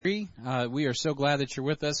We are so glad that you're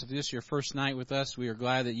with us. If this is your first night with us, we are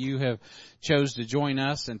glad that you have chose to join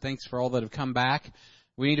us, and thanks for all that have come back.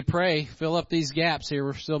 We need to pray, fill up these gaps here.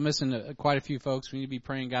 We're still missing quite a few folks. We need to be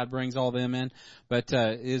praying God brings all them in. But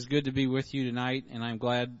it is good to be with you tonight, and I'm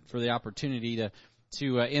glad for the opportunity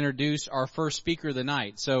to introduce our first speaker of the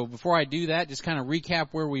night. So before I do that, just kind of recap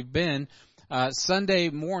where we've been. Sunday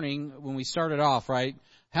morning when we started off, right?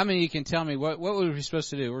 How many of you can tell me what were we supposed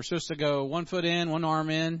to do? We're supposed to go 1 foot in, 1 arm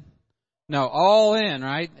in. No, all in,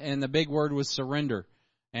 right? And the big word was surrender.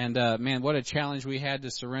 And man, what a challenge we had to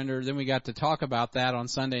surrender. Then we got to talk about that on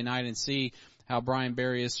Sunday night and see how Brian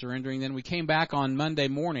Berry is surrendering. Then we came back on Monday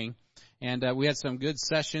morning, and we had some good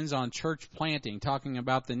sessions on church planting, talking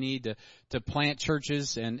about the need to plant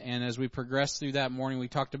churches. And as we progressed through that morning, we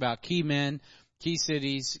talked about key men, key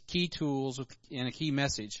cities, key tools, and a key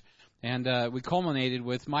message. And we culminated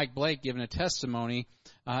with Mike Blake giving a testimony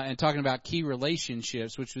and talking about key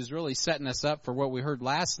relationships, which was really setting us up for what we heard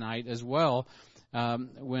last night as well,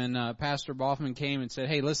 when Pastor Boffman came and said,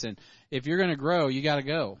 hey, listen, if you're going to grow, you got to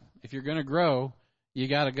go. If you're going to grow, you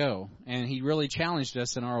got to go. And he really challenged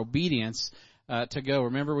us in our obedience to go.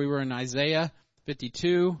 Remember, we were in Isaiah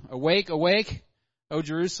 52, awake, awake, O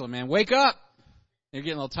Jerusalem, man, wake up. You're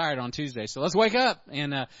getting a little tired on Tuesday, so let's wake up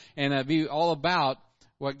and be all about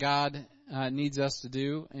what God needs us to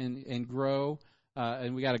do and grow,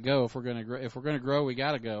 and we got to go if we're going to grow. If we're going to grow, we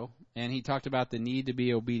got to go. And he talked about the need to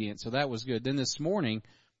be obedient, so that was good. Then this morning,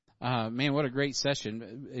 man, what a great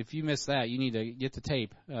session! If you missed that, you need to get the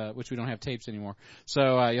tape, which we don't have tapes anymore,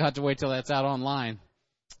 so you'll have to wait till that's out online.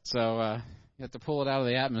 So you have to pull it out of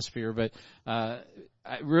the atmosphere. But I'm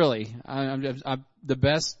the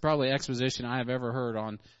best probably exposition I have ever heard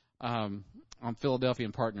on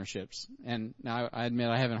Philadelphian partnerships. And now I admit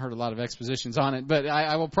I haven't heard a lot of expositions on it, but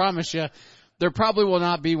I will promise you there probably will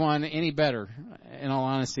not be one any better, in all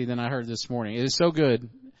honesty, than I heard this morning. It is so good.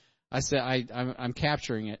 I said I'm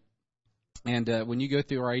capturing it. And when you go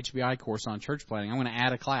through our HBI course on church planting, I'm going to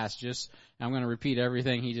add a class I'm going to repeat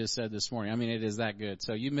everything he just said this morning. I mean, it is that good.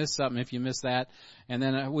 So you missed something if you missed that. And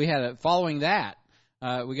then we had following that,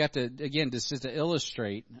 we got to, again, just to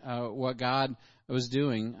illustrate what God was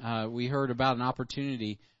doing. We heard about an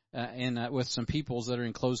opportunity with some peoples that are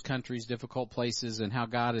in closed countries, difficult places, and how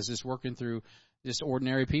God is just working through just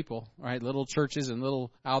ordinary people, right? Little churches and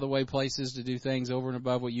little out-of-the-way places to do things over and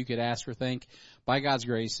above what you could ask or think by God's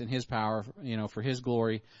grace and His power, for His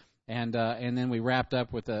glory. And then we wrapped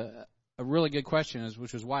up with a really good question,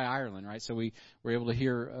 which was why Ireland, right? So we were able to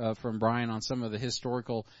hear from Brian on some of the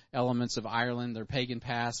historical elements of Ireland, their pagan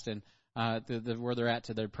past, and where they're at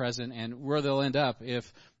to their present, and where they'll end up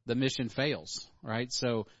if the mission fails, right?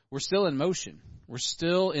 So we're still in motion. We're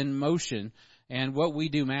still in motion, and what we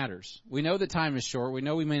do matters. We know the time is short. We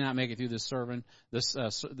know we may not make it through the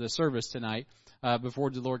service tonight before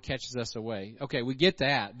the Lord catches us away. Okay, we get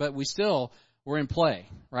that, but we're in play,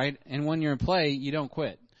 right? And when you're in play, you don't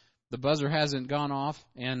quit. The buzzer hasn't gone off,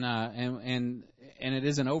 and it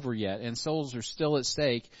isn't over yet, and souls are still at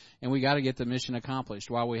stake, and we got to get the mission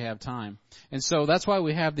accomplished while we have time. And so that's why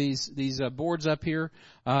we have these boards up here,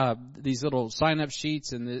 these little sign-up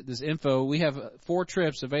sheets and this info. We have 4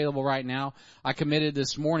 trips available right now. I committed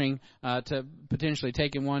this morning to potentially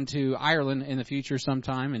taking one to Ireland in the future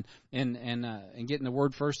sometime, and getting the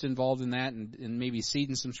Word First involved in that, and maybe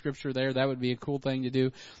seeding some scripture there. That would be a cool thing to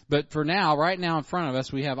do. But for now, right now in front of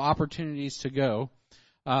us, we have opportunities to go.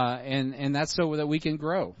 And that's so that we can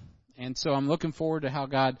grow. And so I'm looking forward to how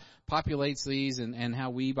God populates these and how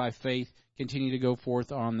we, by faith, continue to go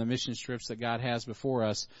forth on the mission trips that God has before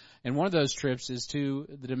us. And one of those trips is to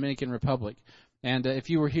the Dominican Republic. And if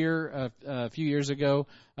you were here a few years ago,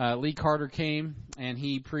 Lee Carter came and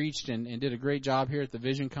he preached and did a great job here at the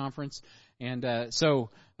Vision Conference. And so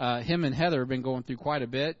him and Heather have been going through quite a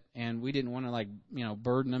bit, and we didn't want to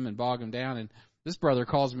burden them and bog them down. And this brother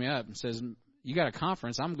calls me up and says, you got a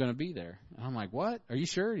conference, I'm going to be there. And I'm like, what? Are you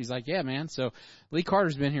sure? He's like, yeah, man. So Lee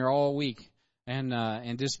Carter's been here all week and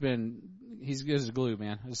just he's good as glue,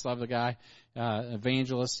 man. I just love the guy.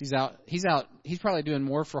 Evangelist. He's out. He's probably doing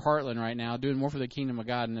more for Heartland right now, doing more for the kingdom of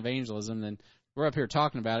God and evangelism than we're up here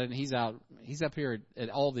talking about it. And he's up here at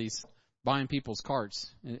all these buying people's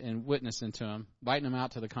carts and witnessing to them, inviting them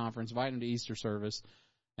out to the conference, inviting them to Easter service.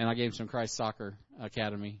 And I gave him some Christ Soccer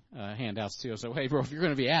Academy handouts, too. So, hey, bro, if you're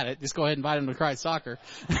going to be at it, just go ahead and invite him to Christ Soccer.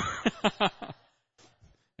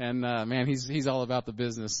 And, man, he's all about the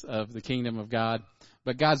business of the kingdom of God.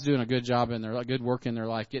 But God's doing a good job a good work in their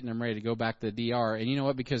life, getting them ready to go back to the DR. And you know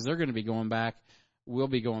what? Because they're going to be going back we'll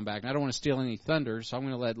be going back. And I don't want to steal any thunder, so I'm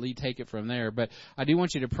going to let Lee take it from there. But I do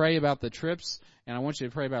want you to pray about the trips, and I want you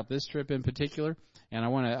to pray about this trip in particular. And I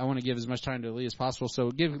want to give as much time to Lee as possible.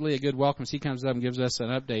 So give Lee a good welcome as he comes up and gives us an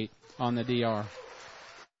update on the DR.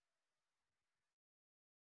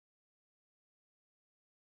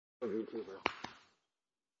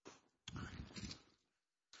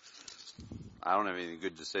 I don't have anything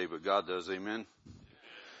good to say, but God does. Amen.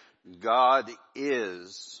 God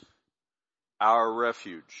is our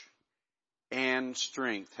refuge and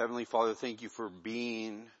strength. Heavenly Father, thank you for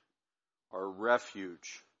being our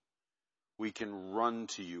refuge. We can run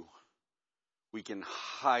to you. We can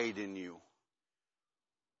hide in you.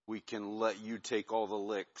 We can let you take all the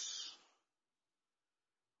licks.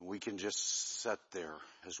 We can just sit there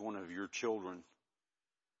as one of your children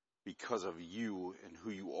because of you and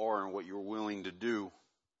who you are and what you're willing to do.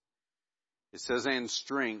 It says, and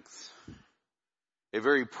strength, a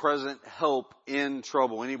very present help in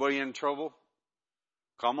trouble. Anybody in trouble?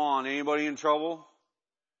 Come on, anybody in trouble?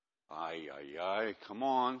 Come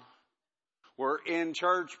on. We're in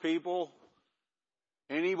church, people.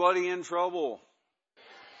 Anybody in trouble?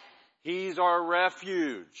 He's our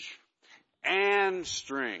refuge and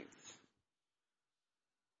strength.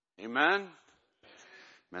 Amen?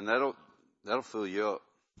 Man, that'll fill you up.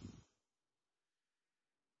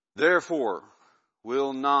 Therefore,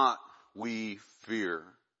 will not we fear,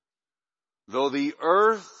 though the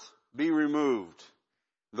earth be removed,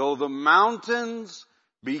 though the mountains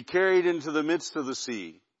be carried into the midst of the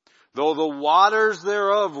sea, though the waters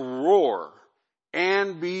thereof roar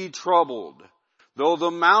and be troubled, though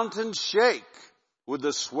the mountains shake with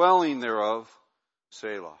the swelling thereof,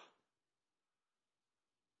 Selah.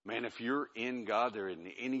 Man, if you're in God, there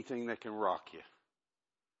isn't anything that can rock you.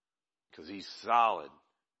 Because He's solid.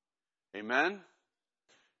 Amen?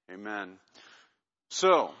 Amen.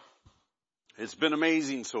 So, it's been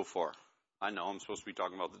amazing so far. I know I'm supposed to be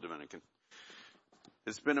talking about the Dominican.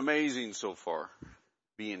 It's been amazing so far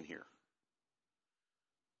being here.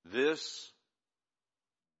 This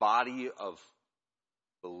body of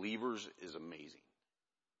believers is amazing.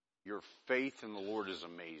 Your faith in the Lord is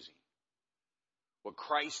amazing. What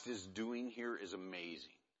Christ is doing here is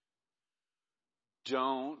amazing.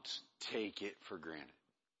 Don't take it for granted.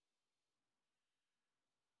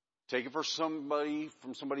 Take it from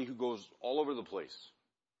somebody who goes all over the place.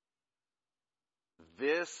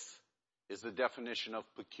 This is the definition of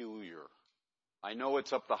peculiar. I know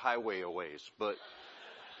it's up the highway a ways, but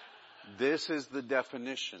this is the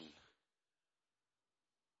definition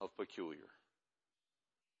of peculiar.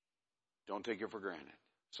 Don't take it for granted.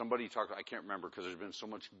 Somebody talked, I can't remember because there's been so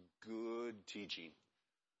much good teaching.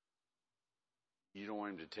 You don't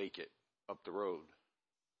want him to take it up the road.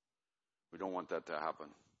 We don't want that to happen.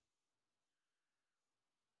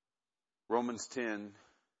 Romans 10,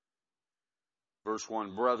 verse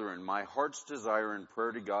 1, Brethren, my heart's desire and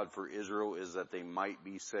prayer to God for Israel is that they might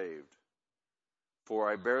be saved. For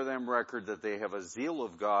I bear them record that they have a zeal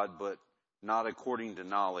of God, but not according to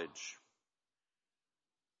knowledge.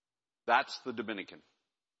 That's the Dominican.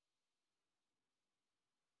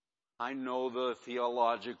 I know the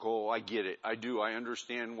theological, I get it. I do. I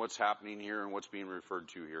understand what's happening here and what's being referred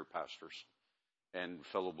to here, pastors and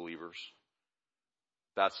fellow believers.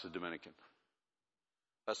 That's the Dominican.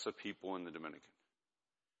 That's the people in the Dominican.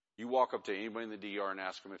 You walk up to anybody in the DR and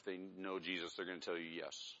ask them if they know Jesus, they're going to tell you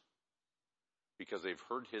yes. Because they've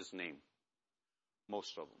heard his name.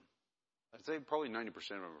 Most of them. I'd say probably 90% of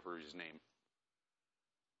them have heard his name.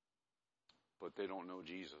 But they don't know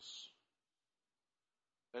Jesus.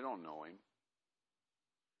 They don't know him.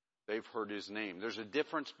 They've heard his name. There's a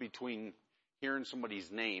difference between hearing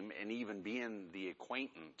somebody's name and even being the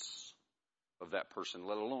acquaintance of that person,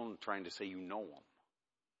 let alone trying to say you know him.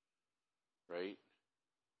 Right?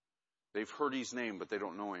 They've heard his name, but they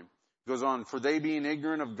don't know him. It goes on, for they being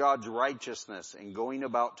ignorant of God's righteousness and going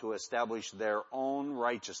about to establish their own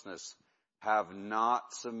righteousness have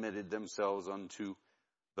not submitted themselves unto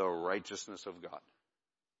the righteousness of God.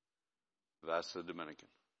 That's the Dominican.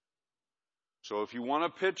 So if you want a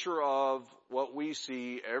picture of what we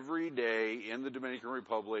see every day in the Dominican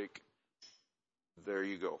Republic, there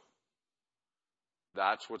you go.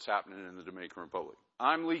 That's what's happening in the Dominican Republic.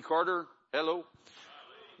 I'm Lee Carter. Hello.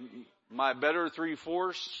 My better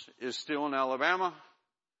 3/4 is still in Alabama.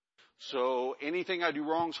 So anything I do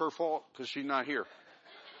wrong is her fault because she's not here.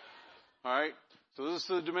 All right. So this is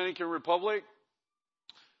the Dominican Republic.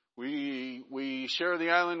 We share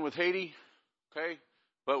the island with Haiti. Okay.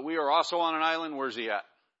 But we are also on an island. Where's he at?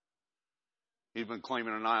 He's been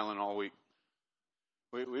claiming an island all week.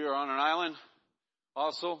 We are on an island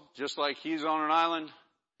also, just like he's on an island.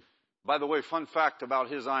 By the way, fun fact about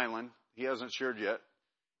his island, he hasn't shared yet,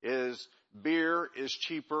 is beer is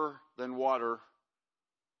cheaper than water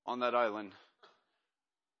on that island.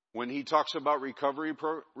 When he talks about recovery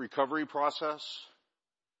process,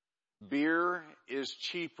 beer is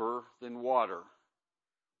cheaper than water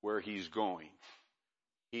where he's going.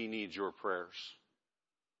 He needs your prayers.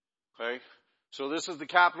 Okay? So this is the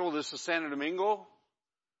capital. This is Santo Domingo. All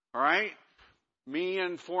right? Me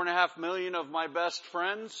and 4.5 million of my best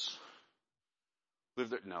friends live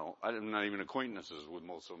there. No, I'm not even acquaintances with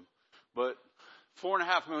most of them. But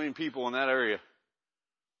 4.5 million people in that area.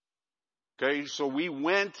 Okay, so we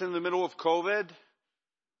went in the middle of COVID,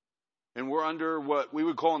 and we're under what we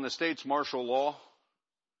would call in the States martial law.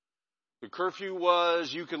 The curfew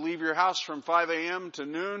was you could leave your house from 5 a.m. to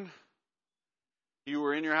noon. You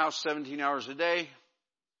were in your house 17 hours a day.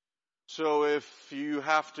 So if you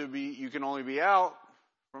can only be out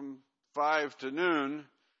from 5 to noon.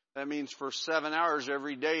 That means for 7 hours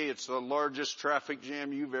every day, it's the largest traffic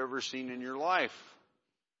jam you've ever seen in your life.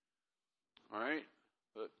 All right?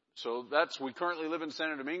 So we currently live in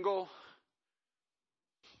Santo Domingo.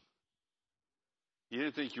 You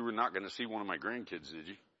didn't think you were not going to see one of my grandkids, did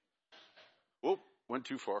you? Whoop, went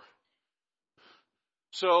too far.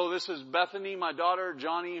 So this is Bethany, my daughter,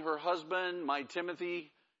 Johnny, her husband, my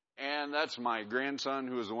Timothy, and that's my grandson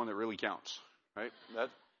who is the one that really counts, right?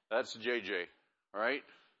 That's JJ, all right?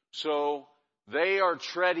 So they are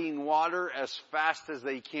treading water as fast as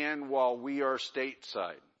they can while we are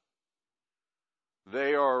stateside.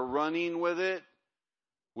 They are running with it.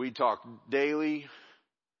 We talk daily.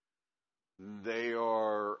 They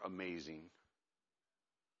are amazing.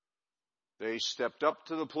 They stepped up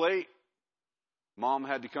to the plate. Mom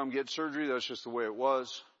had to come get surgery. That's just the way it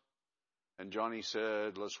was. And Johnny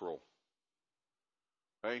said, let's roll.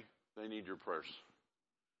 Okay? They need your prayers.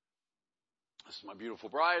 This is my beautiful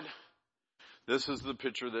bride. This is the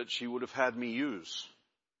picture that she would have had me use.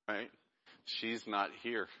 Right? She's not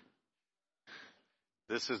here.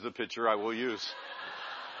 This is the picture I will use.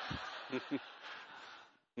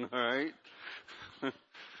 All right?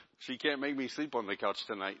 She can't make me sleep on the couch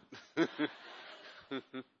tonight.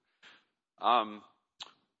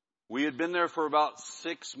 We had been there for about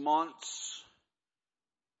 6 months,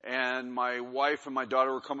 and my wife and my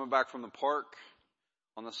daughter were coming back from the park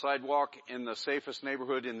on the sidewalk in the safest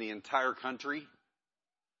neighborhood in the entire country,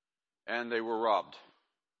 and they were robbed.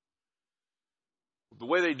 The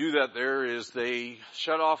way they do that there is they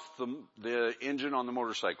shut off the engine on the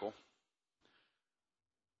motorcycle.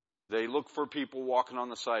 They look for people walking on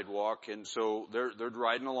the sidewalk, and so they're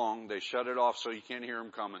riding along. They shut it off so you can't hear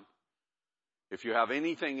them coming. If you have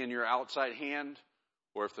anything in your outside hand,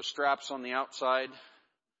 or if the strap's on the outside,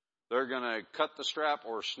 they're going to cut the strap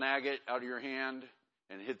or snag it out of your hand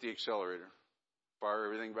and hit the accelerator. Fire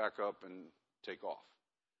everything back up and take off.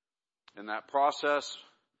 In that process,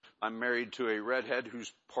 I'm married to a redhead who's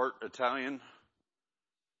part Italian.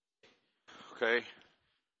 Okay?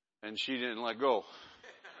 And she didn't let go.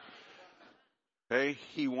 Okay?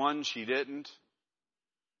 He won, she didn't.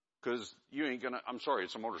 Because you ain't gonna, I'm sorry,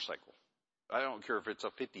 it's a motorcycle. I don't care if it's a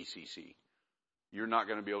 50cc. You're not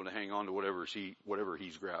going to be able to hang on to whatever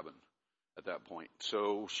he's grabbing at that point.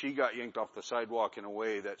 So she got yanked off the sidewalk in a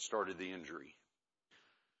way that started the injury.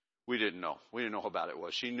 We didn't know. We didn't know how bad it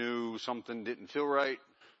was. She knew something didn't feel right,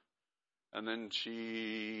 and then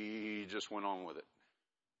she just went on with it.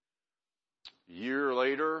 A year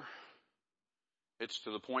later, it's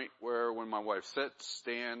to the point where when my wife sits,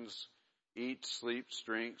 stands, eats, sleeps,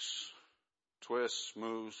 drinks, twists,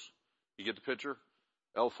 moves, you get the picture?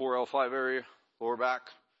 L4, L5 area, lower back.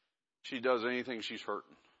 She does anything, she's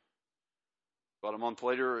hurting. About a month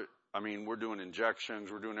later, we're doing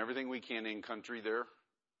injections. We're doing everything we can in country there,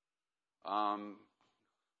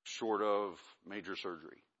 short of major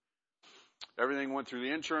surgery. Everything went through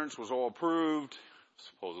the insurance, was all approved,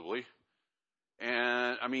 supposedly.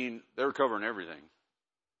 And, they were covering everything,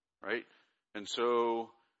 right? And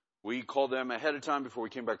so we called them ahead of time before we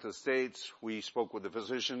came back to the States. We spoke with the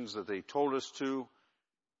physicians that they told us to.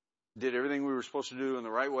 Did everything we were supposed to do in the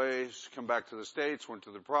right ways. Come back to the States, went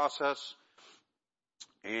through the process.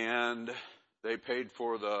 And they paid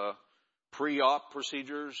for the pre-op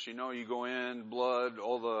procedures. You go in, blood,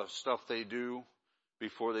 all the stuff they do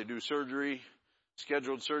before they do surgery.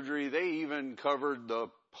 Scheduled surgery. They even covered the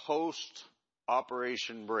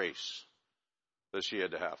post-operation brace that she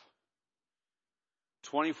had to have.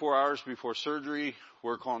 24 hours before surgery,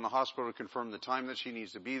 we're calling the hospital to confirm the time that she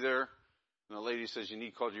needs to be there. And the lady says, you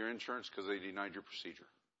need to call your insurance because they denied your procedure.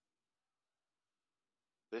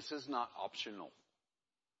 This is not optional.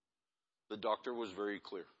 The doctor was very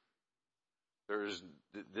clear.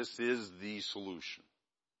 This is the solution.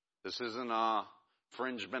 This isn't a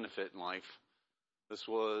fringe benefit in life.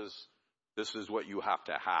 This is what you have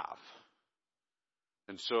to have.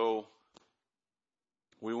 And so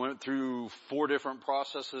we went through 4 different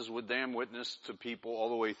processes with them, witnessed to people all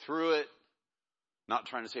the way through it. Not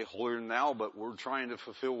trying to say holier than thou, but we're trying to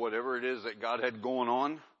fulfill whatever it is that God had going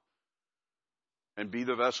on and be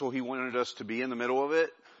the vessel He wanted us to be in the middle of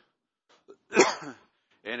it.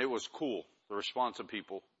 And it was cool, the response of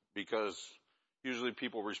people, because usually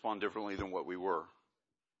people respond differently than what we were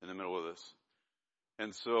in the middle of this.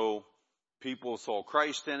 And so people saw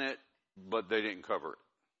Christ in it, but they didn't cover it.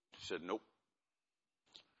 He said, nope.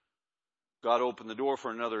 God opened the door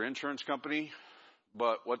for another insurance company,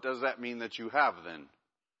 but what does that mean that you have then?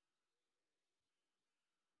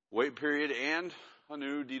 Wait period and a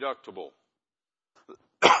new deductible.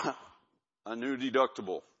 A new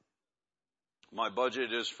deductible. My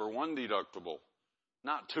budget is for 1 deductible,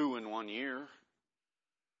 not 2 in 1 year.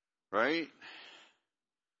 Right?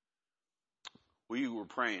 We were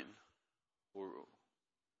praying. You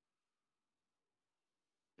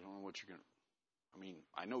don't know what you're going to,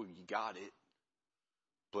 I know you got it,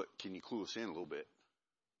 but can you clue us in a little bit?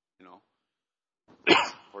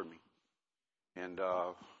 Pardon me. And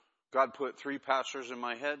God put 3 pastors in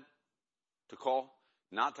my head to call,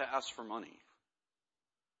 not to ask for money,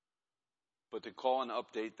 but to call and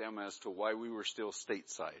update them as to why we were still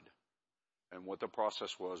stateside and what the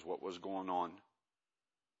process was, what was going on.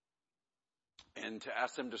 And to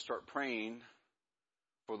ask them to start praying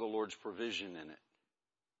for the Lord's provision in it.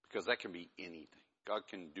 Because that can be anything. God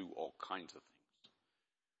can do all kinds of things.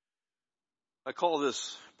 I call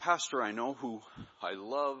this pastor I know, who I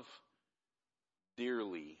love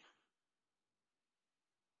dearly.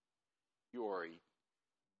 You are a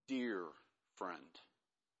dear friend.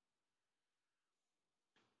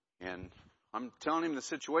 And I'm telling him the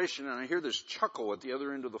situation, and I hear this chuckle at the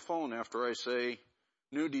other end of the phone after I say,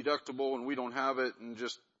 new deductible and we don't have it and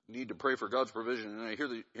just need to pray for God's provision. And I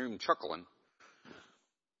hear him chuckling.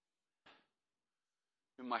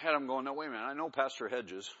 In my head I'm going, no, wait a minute, I know Pastor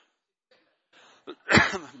Hedges.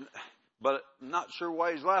 But I'm not sure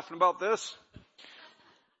why he's laughing about this.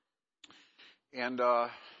 And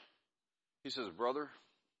he says, brother,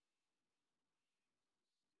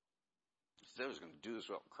 he said I was going to do this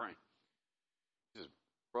without crying. He says,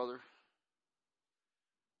 brother,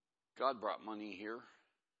 God brought money here.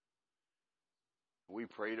 We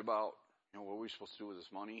prayed about, what are we supposed to do with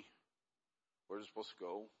this money? Where's it supposed to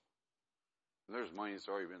go? And there's money that's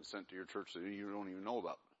already been sent to your church that you don't even know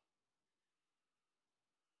about.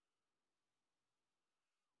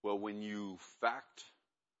 Well, when you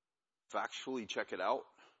factually check it out,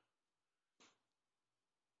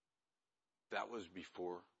 that was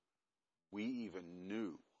before we even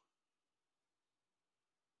knew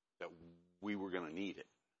that we were going to need it.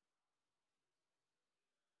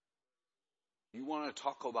 You want to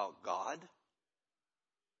talk about God?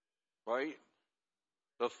 Right?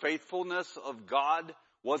 The faithfulness of God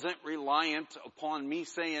wasn't reliant upon me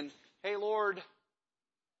saying, hey, Lord.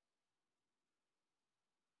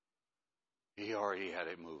 He already had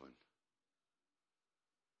it moving.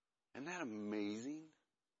 Isn't that amazing?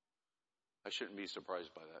 I shouldn't be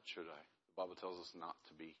surprised by that, should I? The Bible tells us not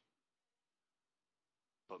to be.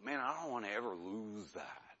 But man, I don't want to ever lose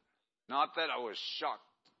that. Not that I was shocked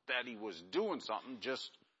that he was doing something, just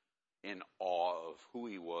in awe of who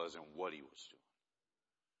he was and what he was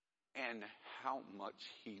doing. And how much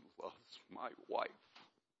he loves my wife.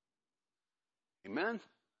 Amen?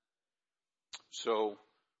 So,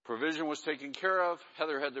 provision was taken care of.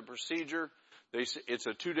 Heather had the procedure. It's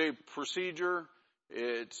a 2-day procedure.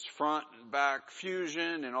 It's front and back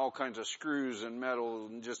fusion and all kinds of screws and metal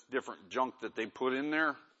and just different junk that they put in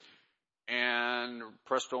there. And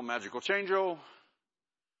presto, magical changeo.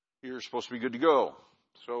 You're supposed to be good to go.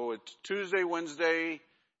 So it's Tuesday, Wednesday,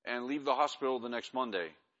 and leave the hospital the next Monday.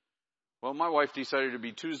 Well, my wife decided to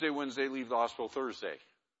be Tuesday, Wednesday, leave the hospital Thursday.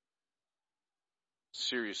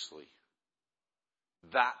 Seriously.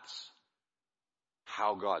 That's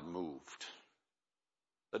how God moved.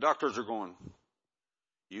 The doctors are going,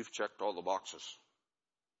 you've checked all the boxes.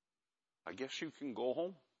 I guess you can go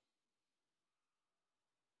home.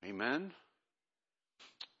 Amen.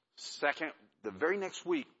 The very next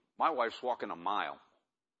week, my wife's walking a mile.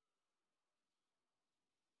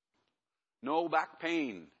 No back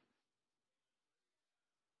pain.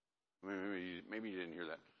 Maybe you didn't hear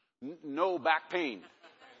that. No back pain.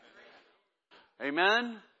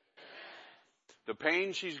 Amen? The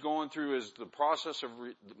pain she's going through is the process of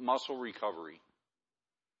muscle recovery.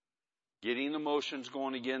 Getting the motions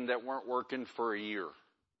going again that weren't working for a year.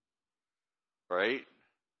 right?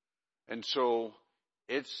 And so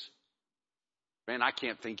man, I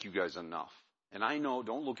can't thank you guys enough. And I know,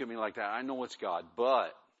 don't look at me like that. I know it's God,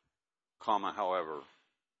 but, however,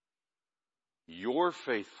 your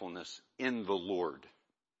faithfulness in the Lord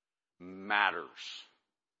matters,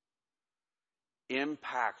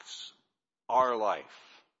 impacts our life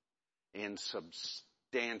in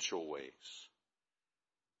substantial ways.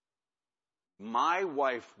 My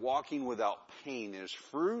wife walking without pain is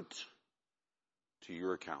fruit to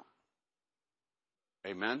your account.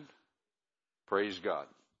 Amen? Praise God.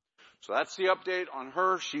 So that's the update on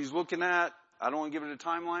her. She's looking at, I don't want to give it a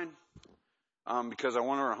timeline, because I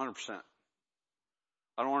want her 100%.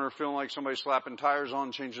 I don't want her feeling like somebody slapping tires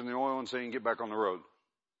on, changing the oil, and saying, get back on the road.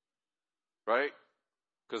 Right?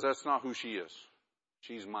 Because that's not who she is.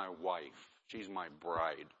 She's my wife. She's my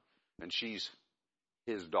bride. And she's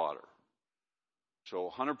his daughter.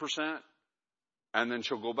 So 100%, and then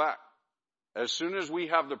she'll go back. As soon as we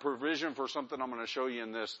have the provision for something I'm going to show you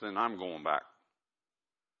in this, then I'm going back.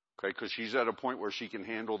 Okay, because she's at a point where she can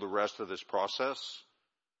handle the rest of this process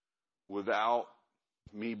without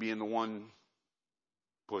me being the one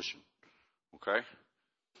pushing. Okay?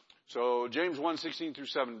 So James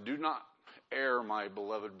 1:16-7, do not err, my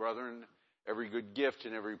beloved brethren. Every good gift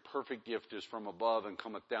and every perfect gift is from above and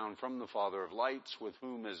cometh down from the Father of lights, with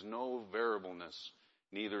whom is no variableness,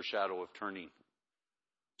 neither shadow of turning.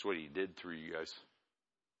 That's what he did through you guys.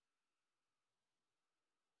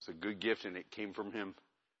 It's a good gift and it came from him.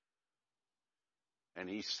 And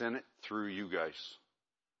he sent it through you guys.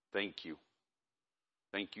 Thank you.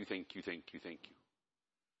 Thank you, thank you, thank you, thank you.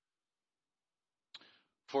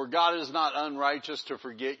 For God is not unrighteous to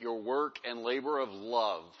forget your work and labor of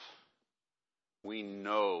love. We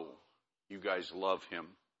know you guys love him.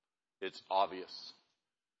 It's obvious.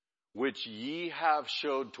 Which ye have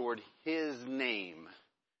showed toward his name,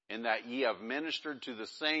 in that ye have ministered to the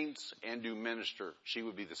saints and do minister. She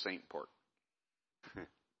would be the saint part.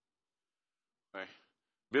 Okay.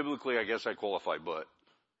 Biblically, I guess I qualify, but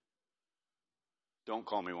don't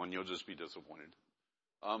call me one. You'll just be disappointed.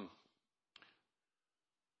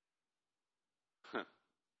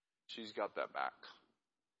 She's got that back.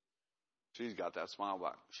 She's got that smile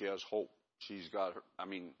back. She has hope. She's got her,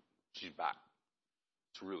 she's back.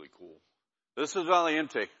 It's really cool. This is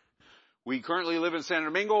Valiente. We currently live in San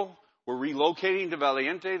Domingo. We're relocating to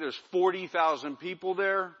Valiente. There's 40,000 people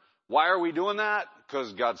there. Why are we doing that?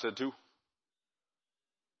 Because God said to.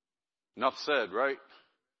 Enough said, right?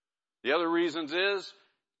 The other reasons is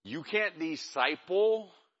you can't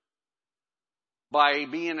disciple by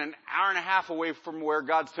being an hour and a half away from where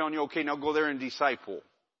God's telling you, okay, now go there and disciple.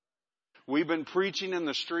 We've been preaching in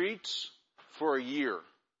the streets for a year.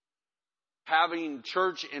 Having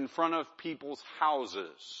church in front of people's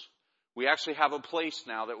houses. We actually have a place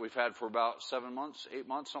now that we've had for about 7 months, 8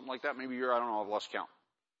 months, something like that. Maybe a year, I don't know, I've lost count.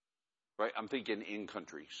 Right? I'm thinking in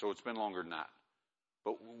country, so it's been longer than that.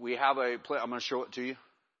 But we have a place, I'm going to show it to you.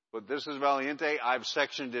 But this is Valiente. I've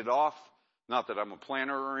sectioned it off. Not that I'm a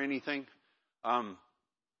planner or anything.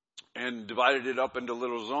 And divided it up into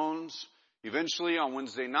little zones. Eventually on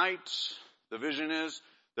Wednesday nights, the vision is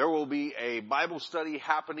there will be a Bible study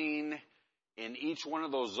happening in each one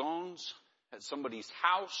of those zones at somebody's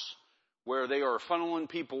house where they are funneling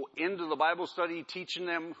people into the Bible study, teaching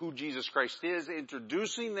them who Jesus Christ is,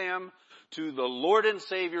 introducing them to the Lord and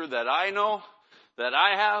Savior that I know, that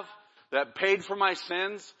I have, that paid for my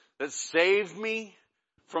sins, that saved me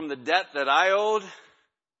from the debt that I owed,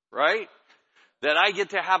 right? That I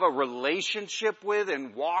get to have a relationship with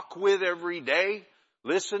and walk with every day,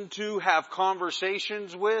 listen to, have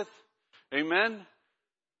conversations with. Amen?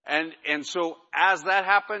 And so as that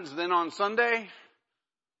happens, then on Sunday,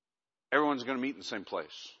 everyone's going to meet in the same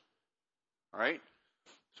place. All right?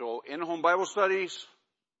 So in-home Bible studies,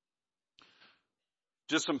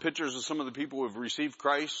 just some pictures of some of the people who have received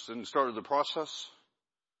Christ and started the process.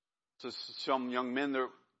 Just some young men that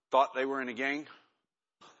thought they were in a gang.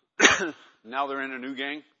 Now they're in a new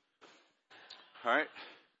gang. All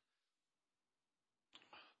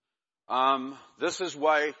right. This is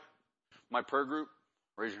why my prayer group,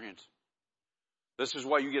 raise your hands. This is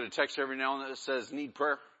why you get a text every now and then that says need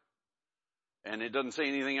prayer. And it doesn't say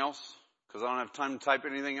anything else because I don't have time to type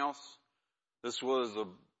anything else. This was a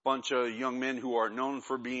bunch of young men who are known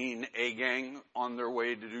for being a gang on their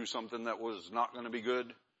way to do something that was not going to be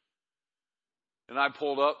good. And I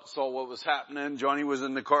pulled up, saw what was happening. Johnny was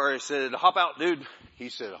in the car. I said, hop out, dude. He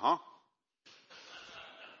said, huh?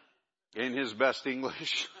 In his best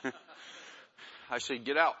English. I said,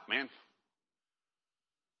 get out, man.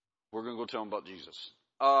 We're going to go tell them about Jesus.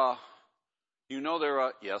 You know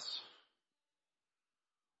they're, yes.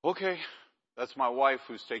 Okay. That's my wife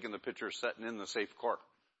who's taking the picture sitting in the safe car.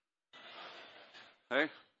 Hey?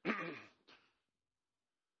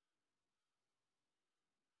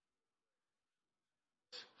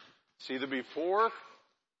 See the before?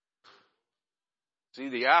 See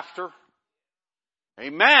the after?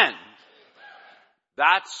 Amen.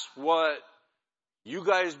 That's what you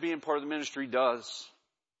guys being part of the ministry does.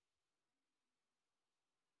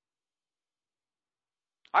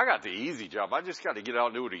 I got the easy job. I just got to get out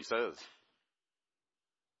and do what he says.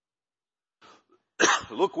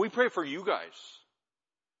 Look, we pray for you guys.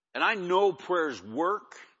 And I know prayers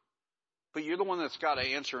work, but you're the one that's got to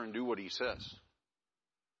answer and do what he says.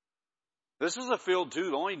 This is a field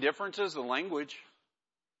too. The only difference is the language.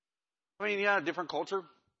 I mean, yeah, different culture.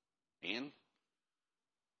 Man.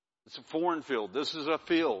 It's a foreign field. This is a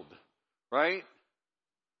field. Right?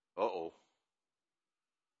 Uh-oh.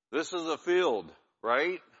 This is a field.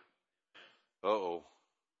 Right? Uh-oh.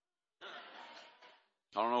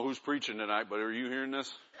 I don't know who's preaching tonight, but are you hearing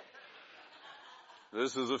this?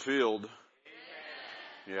 This is a field.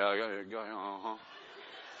 Yeah, uh-huh.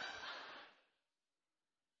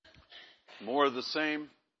 More of the same.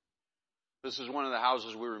 This is one of the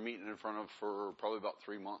houses we were meeting in front of for probably about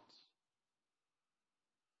 3 months.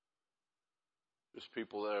 Just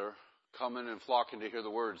people that are coming and flocking to hear the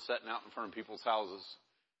word, setting out in front of people's houses.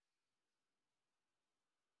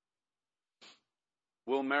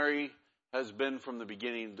 Will Mary has been from the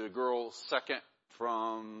beginning. The girl second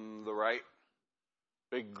from the right.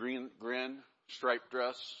 Big green grin, striped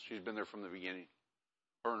dress. She's been there from the beginning.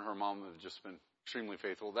 Her and her mom have just been extremely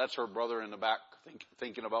faithful. That's her brother in the back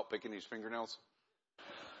thinking about picking his fingernails.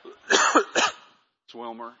 It's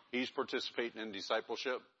Wilmer. He's participating in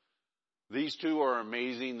discipleship. These two are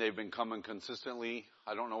amazing. They've been coming consistently.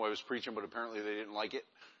 I don't know why I was preaching, but apparently they didn't like it.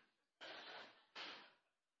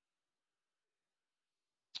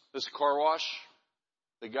 This car wash.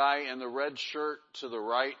 The guy in the red shirt to the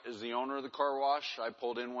right is the owner of the car wash. I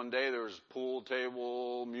pulled in one day. There was a pool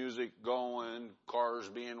table, music going, cars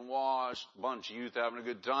being washed, bunch of youth having a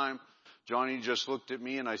good time. Johnny just looked at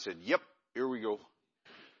me and I said, yep, here we go.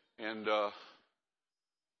 And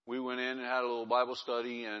we went in and had a little Bible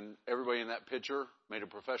study, and everybody in that picture made a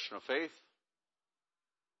profession of faith.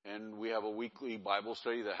 And we have a weekly Bible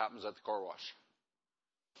study that happens at the car wash.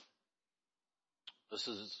 This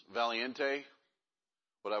is Valiente.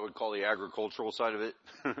 What I would call the agricultural side of it.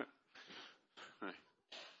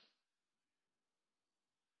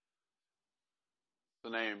 The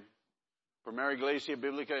name. Primera Iglesia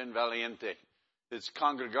Biblica en Valiente. It's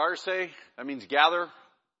congregarse, that means gather,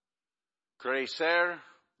 crecer,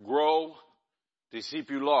 grow,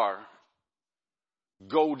 discipular,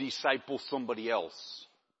 go disciple somebody else.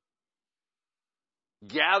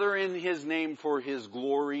 Gather in his name for his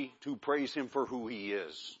glory, to praise him for who he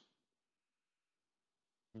is.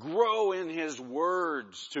 Grow in his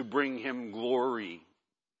words to bring him glory.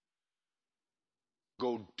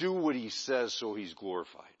 Go do what he says so he's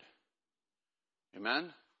glorified.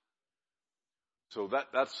 Amen? So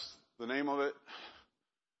that's the name of it.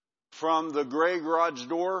 From the gray garage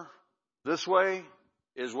door this way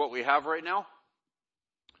is what we have right now.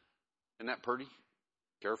 Isn't that pretty?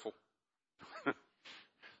 Careful.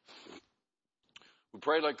 We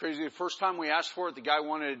prayed like crazy. The first time we asked for it, the guy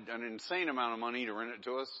wanted an insane amount of money to rent it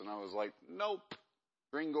to us. And I was like, nope.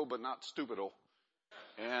 Gringo, but not stupido.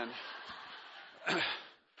 And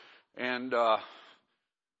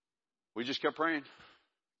we just kept praying.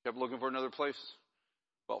 Kept looking for another place.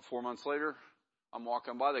 About 4 months later, I'm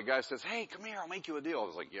walking by. The guy says, hey, come here. I'll make you a deal. I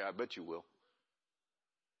was like, yeah, I bet you will.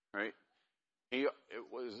 Right? It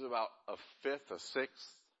was about a fifth, a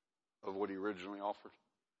sixth of what he originally offered.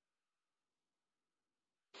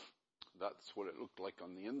 That's what it looked like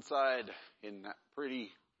on the inside. Isn't that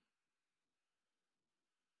pretty?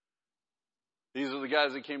 These are the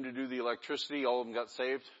guys that came to do the electricity. All of them got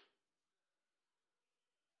saved.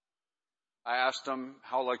 I asked them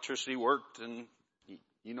how electricity worked, and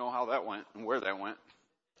you know how that went and where that went.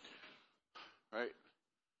 Right?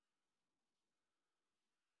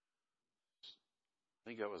 I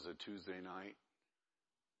think that was a Tuesday night.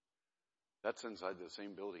 That's inside the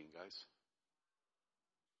same building, guys.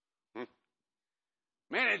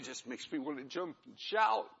 Man, it just makes me want to jump and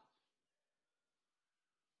shout.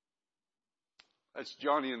 That's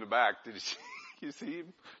Johnny in the back. Did you see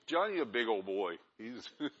him? Johnny, a big old boy. He's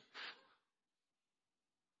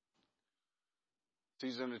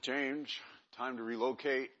season of change, time to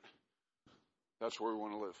relocate. That's where we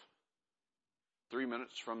want to live. 3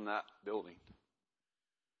 minutes from that building.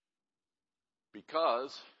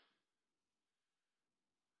 Because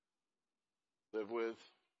live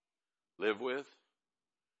with,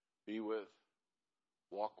 be with,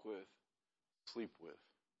 walk with, sleep with.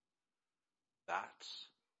 That's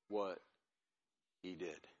what he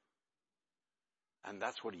did. And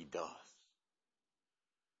that's what he does.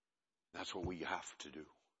 That's what we have to do.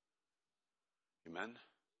 Amen?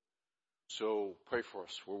 So pray for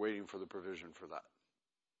us. We're waiting for the provision for that.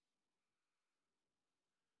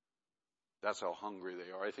 That's how hungry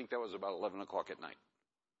they are. I think that was about 11 o'clock at night.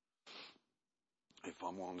 If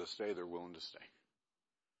I'm willing to stay, they're willing to stay.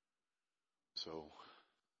 So,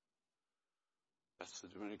 that's the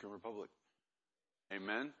Dominican Republic.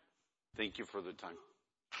 Amen? Thank you for the time.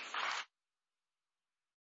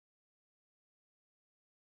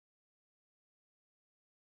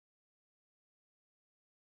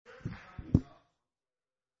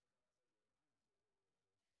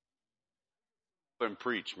 And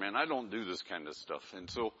preach, man. I don't do this kind of stuff. And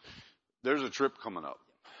so there's a trip coming up.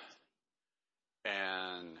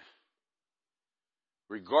 And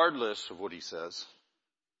regardless of what he says,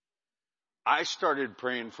 I started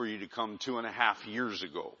praying for you to come 2.5 years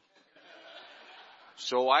ago.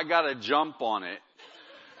 So I got to jump on it.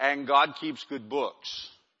 And God keeps good books.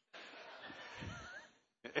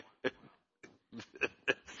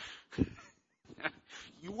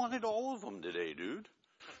 You wanted all of them today, dude.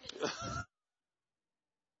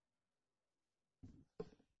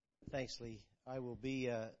 Thanks, Lee. I will be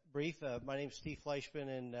brief. My name is Steve Fleischman,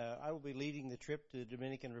 and I will be leading the trip to the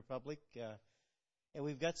Dominican Republic. And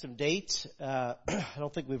we've got some dates. I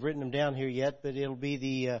don't think we've written them down here yet, but it'll be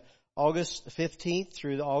the August 15th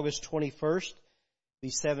through the August 21st. It'll be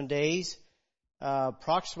 7 days.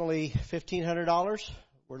 Approximately $1,500.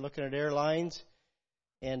 We're looking at airlines.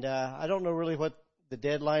 And I don't know really what the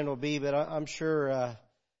deadline will be, but I'm sure,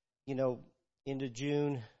 into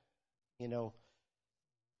June,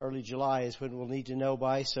 early July is when we'll need to know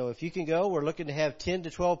by. So if you can go, we're looking to have 10 to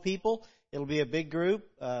 12 people. It'll be a big group,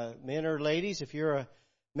 men or ladies. If you're a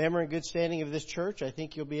member in good standing of this church, I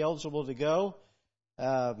think you'll be eligible to go.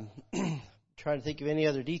 Trying to think of any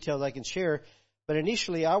other details I can share. But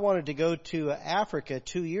initially, I wanted to go to Africa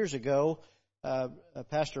 2 years ago.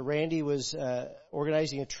 Pastor Randy was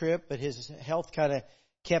organizing a trip, but his health kind of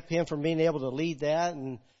kept him from being able to lead that.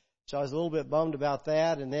 And so I was a little bit bummed about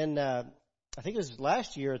that. And then I think it was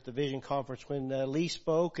last year at the Vision Conference when Lee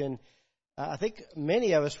spoke, and I think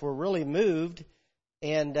many of us were really moved.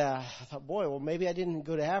 And I thought, boy, well, maybe I didn't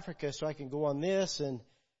go to Africa so I can go on this, and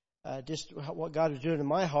just what God was doing in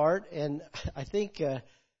my heart. And I think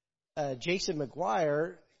Jason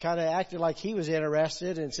McGuire kind of acted like he was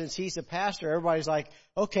interested, and since he's the pastor, everybody's like,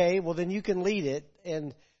 okay, well, then you can lead it.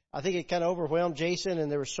 And I think it kind of overwhelmed Jason,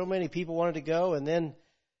 and there were so many people wanted to go, and then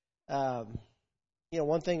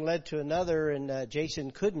one thing led to another, and Jason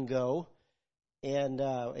couldn't go. And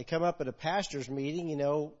it come up at a pastor's meeting,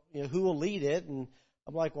 who will lead it? And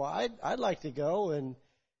I'm like, well, I'd like to go.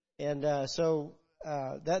 And so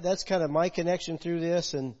that's kind of my connection through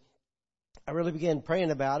this. And I really began praying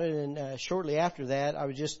about it. And shortly after that, I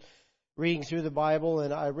was just reading through the Bible,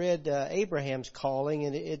 and I read Abraham's calling,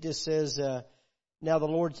 and it just says, now the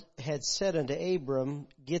Lord had said unto Abram,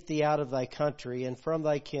 get thee out of thy country and from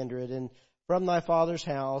thy kindred and from thy father's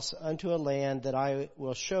house unto a land that I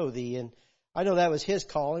will show thee. And I know that was his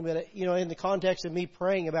calling, but in the context of me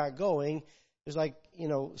praying about going, it was like,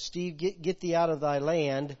 Steve, get thee out of thy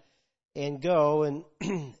land and go. And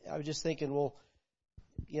I was just thinking, well,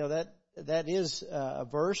 that is a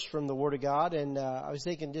verse from the Word of God. And I was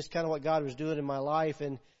thinking just kind of what God was doing in my life.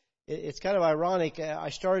 And it's kind of ironic. I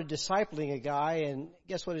started discipling a guy, and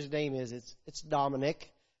guess what his name is? It's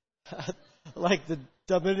Dominic. Like the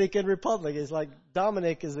Dominican Republic. It's like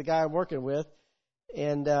Dominic is the guy I'm working with.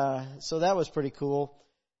 And so that was pretty cool.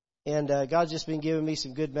 And God's just been giving me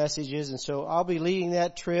some good messages. And so I'll be leading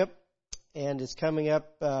that trip. And it's coming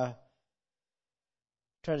up. Trying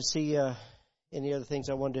to see any other things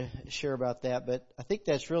I wanted to share about that. But I think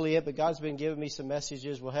that's really it. But God's been giving me some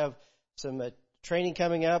messages. We'll have some training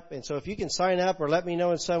coming up. And so if you can sign up or let me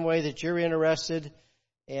know in some way that you're interested,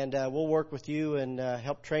 and we'll work with you and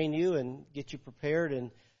help train you and get you prepared.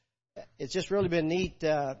 And it's just really been neat.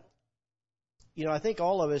 I think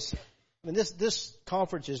all of us, this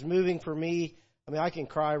conference is moving for me. I can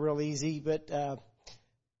cry real easy, but,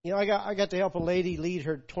 I got to help a lady lead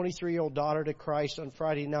her 23-year-old daughter to Christ on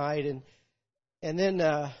Friday night. And then,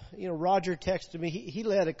 Roger texted me. He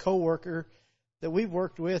led a coworker that we've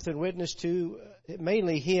worked with and witnessed to,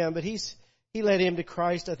 mainly him, but he led him to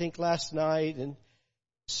Christ, I think, last night. And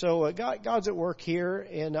so God's at work here,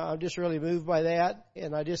 and I'm just really moved by that.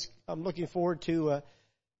 And I'm looking forward to,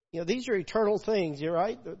 these are eternal things, you're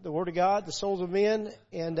right? The Word of God, the souls of men.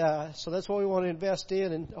 And so that's what we want to invest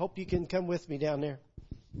in, and hope you can come with me down there.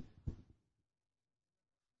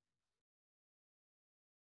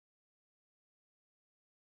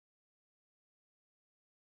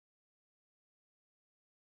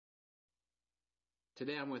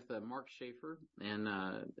 Today I'm with Mark Schaefer, and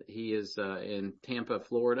he is in Tampa,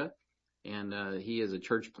 Florida, and he is a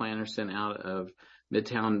church planter sent out of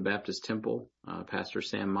Midtown Baptist Temple, Pastor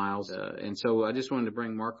Sam Miles. And so I just wanted to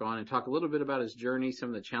bring Mark on and talk a little bit about his journey, some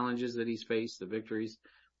of the challenges that he's faced, the victories,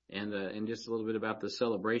 and just a little bit about the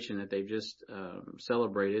celebration that they've just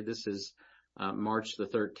celebrated. This is March the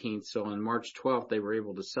 13th. So on March 12th, they were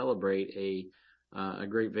able to celebrate a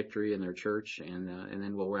great victory in their church, and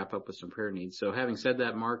then we'll wrap up with some prayer needs. So having said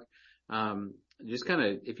that, Mark, just kind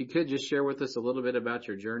of, if you could just share with us a little bit about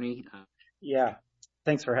your journey. Yeah.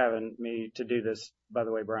 Thanks for having me to do this, by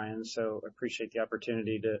the way, Brian. So appreciate the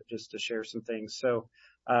opportunity to share some things. So,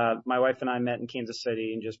 my wife and I met in Kansas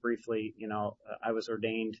City, and just briefly, I was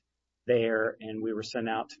ordained there, and we were sent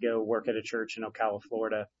out to go work at a church in Ocala,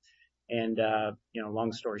 Florida. And,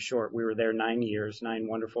 long story short, we were there 9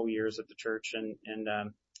 wonderful years at the church in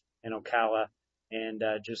Ocala. And,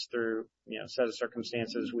 just through, set of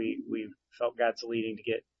circumstances, we felt God's leading to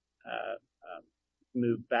get,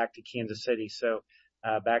 moved back to Kansas City. So,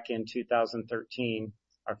 back in 2013,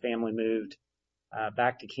 our family moved,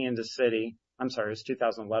 back to Kansas City. I'm sorry, it was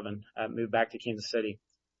 2011, moved back to Kansas City,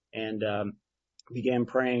 and, began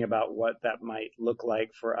praying about what that might look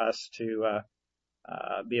like for us to,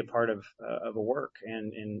 be a part of a work.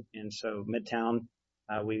 And so Midtown,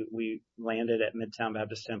 we landed at Midtown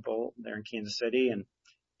Baptist Temple there in Kansas City,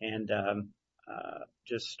 and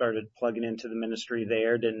just started plugging into the ministry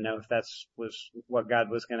there. Didn't know if was what God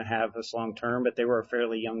was going to have us long term, but they were a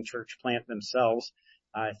fairly young church plant themselves.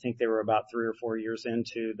 I think they were about 3 or 4 years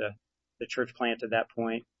into the church plant at that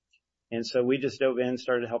point. And so we just dove in,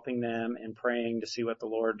 started helping them and praying to see what the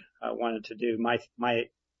Lord wanted to do. My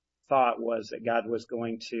thought was that God was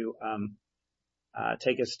going to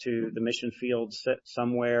take us to the mission field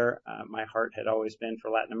somewhere. My heart had always been for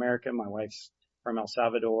Latin America. My wife's from El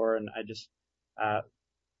Salvador, and I just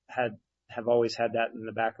have always had that in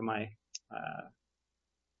the back of my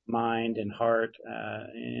mind and heart,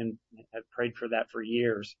 and have prayed for that for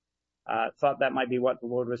years. Thought that might be what the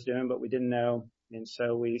Lord was doing, but we didn't know. And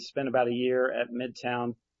so we spent about a year at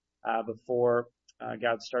Midtown before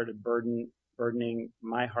God started burdening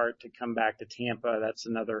my heart to come back to Tampa. That's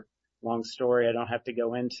another long story I don't have to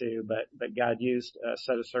go into, but God used a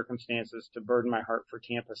set of circumstances to burden my heart for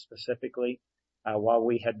Tampa specifically. While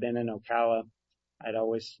we had been in Ocala, I'd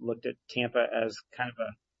always looked at Tampa as kind of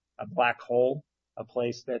a black hole, a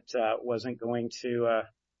place that wasn't going to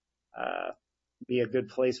be a good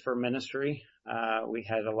place for ministry. We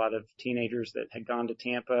had a lot of teenagers that had gone to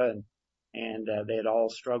Tampa, and they had all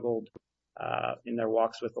struggled in their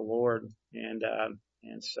walks with the Lord.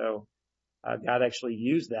 And so God actually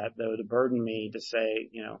used that, though, to burden me to say,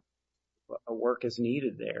 a work is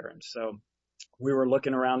needed there. And so we were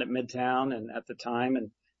looking around at Midtown and at the time,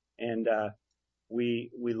 and we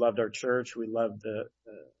loved our church. We loved the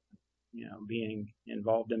being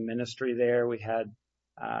involved in ministry there. We had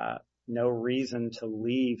no reason to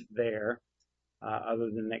leave there, other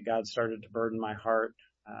than that God started to burden my heart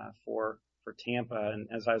for Tampa. And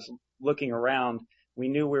as I was looking around, we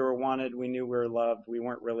knew we were wanted. We knew we were loved. We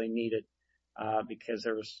weren't really needed because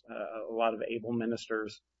there was a lot of able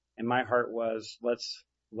ministers. And my heart was,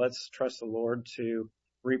 let's trust the Lord to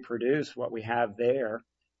reproduce what we have there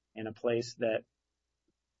in a place that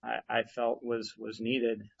I felt was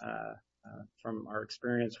needed from our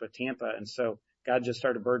experience with Tampa. And so God just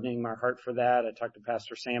started burdening my heart for that. I talked to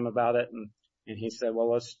Pastor Sam about it, and he said,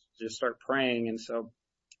 well, let's just start praying. And so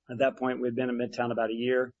at that point, we'd been at Midtown about a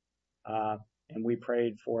year, and we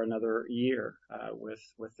prayed for another year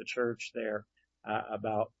with the church there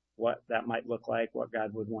about what that might look like, what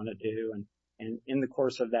God would want to do. And in the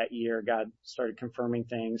course of that year, God started confirming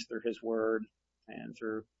things through His Word and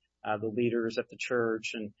through the leaders at the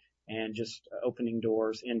church, and just opening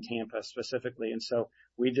doors in Tampa specifically. And so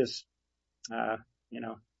we just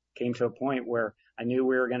came to a point where I knew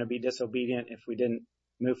we were going to be disobedient if we didn't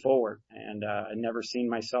move forward. And I'd never seen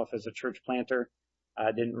myself as a church planter.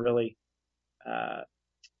 I didn't really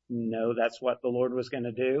know that's what the Lord was going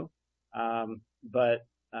to do. But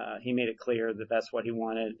He made it clear that that's what He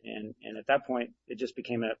wanted. And at that point, it just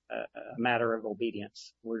became a matter of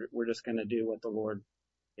obedience. We're just going to do what the Lord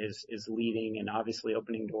is leading and obviously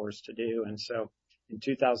opening doors to do. And so in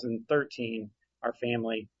 2013, our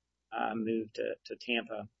family moved to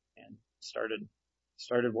Tampa and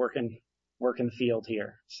started working the field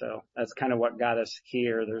here. So that's kind of what got us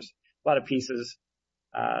here. There's a lot of pieces,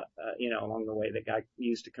 along the way that God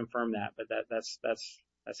used to confirm that, but that's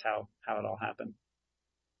how it all happened.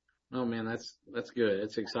 Oh man, that's good.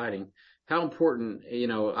 It's exciting. How important,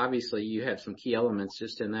 obviously you have some key elements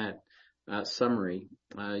just in that summary,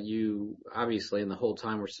 you obviously in the whole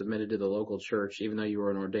time were submitted to the local church, even though you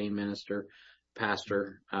were an ordained minister,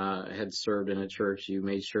 pastor, had served in a church. You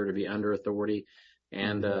made sure to be under authority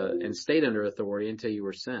and stayed under authority until you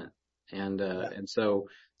were sent. And so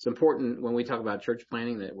it's important when we talk about church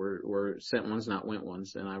planning that we're sent ones, not went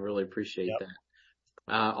ones. And I really appreciate that.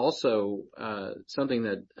 Also, something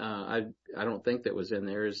that, I don't think that was in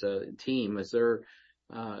there is a team.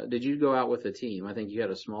 Did you go out with a team? I think you had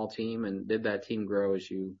a small team, and did that team grow as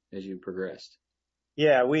you progressed?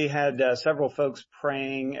 Yeah, we had several folks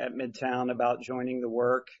praying at Midtown about joining the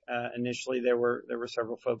work. Initially, there were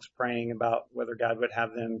several folks praying about whether God would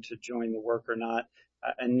have them to join the work or not.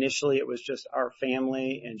 Initially, it was just our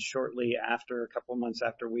family, and shortly after, a couple of months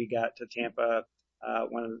after we got to Tampa,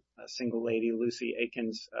 a single lady, Lucy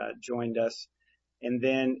Akins, joined us. And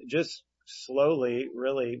then just slowly,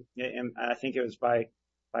 really, and I think it was by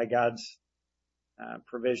God's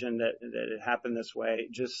provision that it happened this way.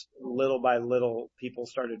 Just little by little, people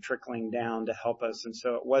started trickling down to help us. And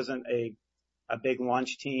so it wasn't a big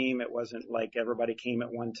launch team. It wasn't like everybody came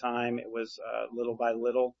at one time. It was little by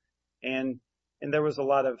little. And there was a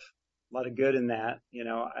lot of good in that.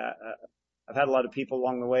 I've had a lot of people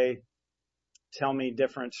along the way tell me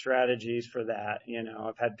different strategies for that.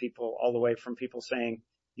 I've had people all the way from people saying,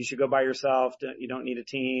 you should go by yourself. You don't need a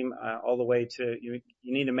team, all the way to you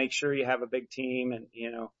need to make sure you have a big team.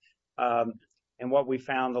 And what we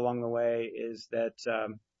found along the way is that,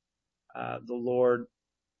 the Lord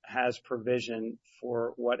has provision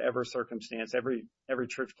for whatever circumstance. Every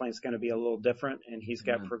church plant is going to be a little different, and He's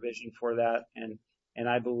got provision for that. And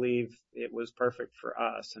I believe it was perfect for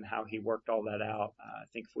us and how He worked all that out. I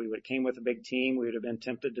think if we would have came with a big team, we would have been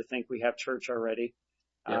tempted to think we have church already.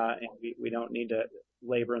 And we don't need to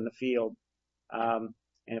labor in the field. And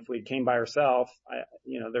if we came by ourselves,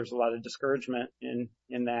 there's a lot of discouragement in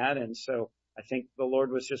that. And so I think the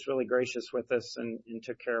Lord was just really gracious with us and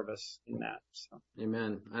took care of us in that. So.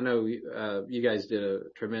 Amen. I know you guys did a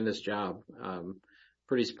tremendous job.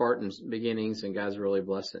 Pretty Spartan beginnings, and God's really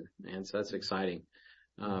blessing. And so that's exciting.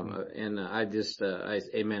 And I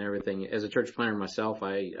amen everything. As a church planner myself,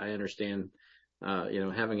 I understand,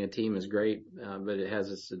 having a team is great, but it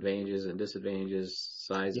has its advantages and disadvantages,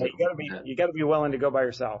 size. Yeah, you gotta be willing to go by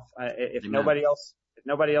yourself. If nobody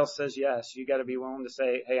else says yes, you gotta be willing to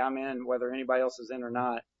say, hey, I'm in, whether anybody else is in or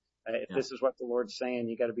not. If this is what the Lord's saying,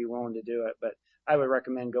 you gotta be willing to do it. But I would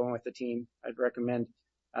recommend going with the team. I'd recommend,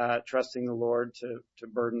 trusting the Lord to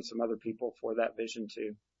burden some other people for that vision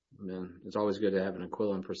too. Amen. It's always good to have an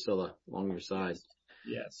Aquila and Priscilla along your side.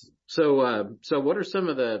 Yes. So what are some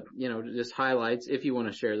of the, just highlights, if you want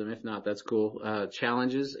to share them? If not, that's cool.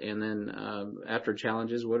 Challenges. And then, after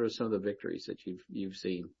challenges, what are some of the victories that you've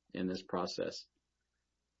seen in this process?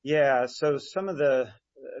 Yeah. So a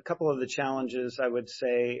couple of the challenges I would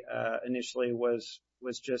say, initially was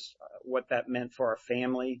just what that meant for our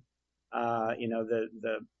family.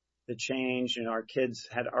 The change, our kids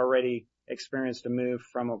had already experienced a move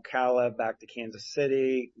from Ocala back to Kansas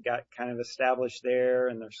City, got kind of established there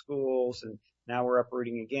in their schools, and now we're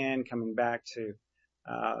uprooting again, coming back to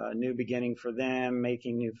a new beginning for them,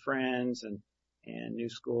 making new friends and new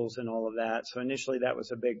schools and all of that. So initially that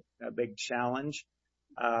was a big challenge.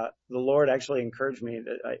 The Lord actually encouraged me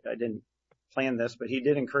that I didn't plan this, but He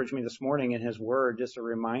did encourage me this morning in His Word, just a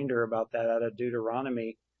reminder about that out of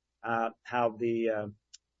Deuteronomy, how the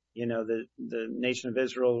nation of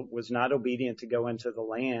Israel was not obedient to go into the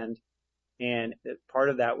land. And part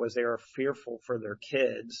of that was they were fearful for their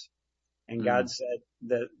kids. And God said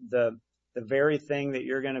that the very thing that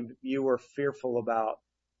you were fearful about,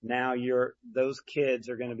 now those kids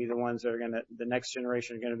are going to be the ones that the next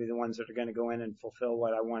generation are going to be the ones that are going to go in and fulfill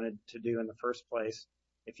what I wanted to do in the first place.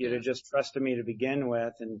 If you'd have just trusted me to begin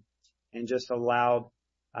with and just allowed,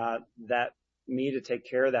 me to take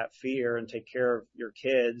care of that fear and take care of your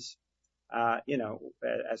kids.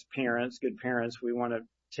 As parents, good parents, we want to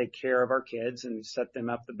take care of our kids and set them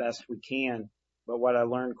up the best we can. But what I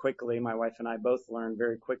learned quickly, my wife and I both learned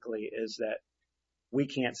very quickly, is that we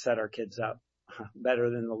can't set our kids up better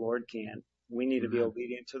than the Lord can. We need to be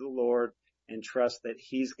obedient to the Lord and trust that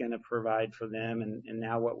He's going to provide for them. And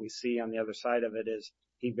now what we see on the other side of it is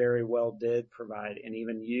He very well did provide and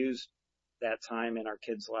even used that time in our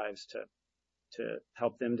kids' lives to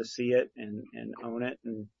help them to see it and own it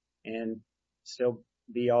and still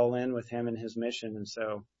be all in with Him and His mission. And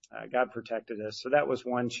so, God protected us. So that was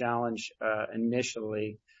one challenge,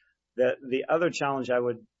 initially. The other challenge I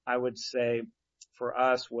would say for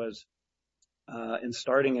us was, in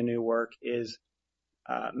starting a new work is,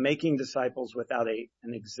 making disciples without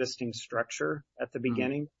an existing structure at the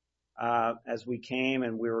beginning. as we came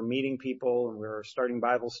and we were meeting people and we were starting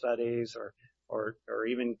Bible studies or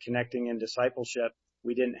even connecting in discipleship,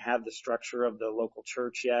 we didn't have the structure of the local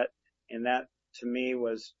church yet. And that to me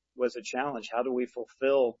was a challenge. How do we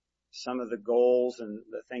fulfill some of the goals and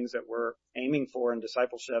the things that we're aiming for in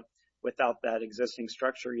discipleship without that existing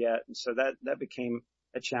structure yet? And so that became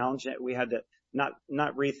a challenge. We had to not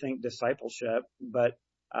rethink discipleship, but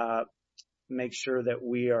make sure that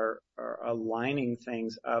we are aligning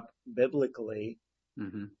things up biblically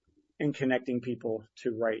and connecting people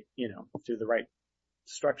to the right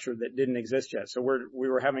structure that didn't exist yet. So we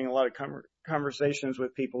were having a lot of conversations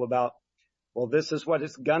with people about, well, this is what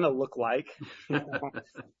it's gonna look like.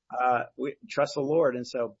 We trust the Lord. And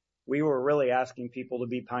so we were really asking people to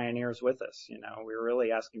be pioneers with us. We were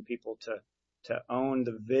really asking people to own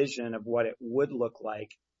the vision of what it would look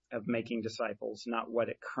like of making disciples, not what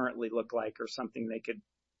it currently looked like or something they could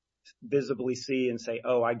visibly see and say,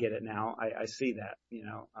 oh, I get it now. I see that.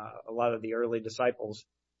 A lot of the early disciples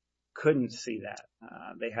couldn't see that.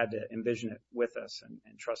 They had to envision it with us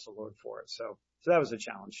and trust the Lord for it. So that was a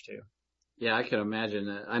challenge too. Yeah, I can imagine.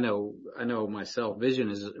 I know myself, vision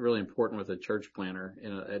is really important with a church planner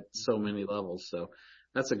at so many levels. So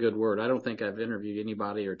that's a good word. I don't think I've interviewed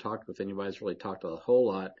anybody or talked with anybody that's really talked a whole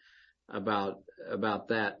lot about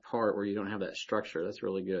that part where you don't have that structure. That's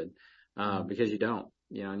really good. Because you don't,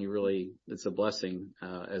 and you really, it's a blessing,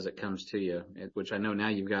 as it comes to you, which I know now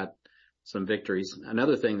you've got some victories.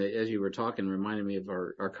 Another thing that, as you were talking, reminded me of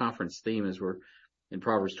our conference theme is we're in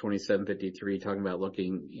Proverbs 27:53, talking about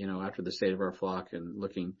looking, after the state of our flock and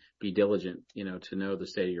be diligent, to know the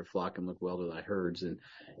state of your flock and look well to thy herds. And,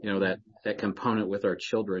 that component with our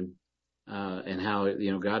children, and how,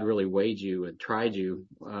 God really weighed you and tried you,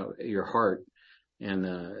 your heart. And,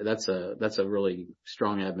 that's a really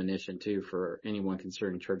strong admonition too for anyone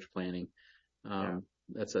considering church planning.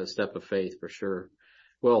 That's a step of faith for sure.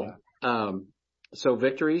 Well, so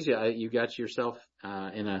victories, you got yourself,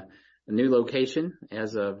 in a new location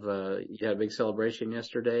as of, you had a big celebration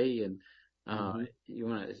yesterday, and,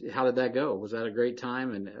 how did that go? Was that a great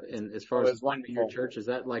time? And as far as your church, is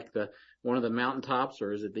that like one of the mountaintops,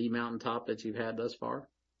 or is it the mountaintop that you've had thus far?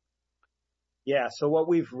 Yeah. So what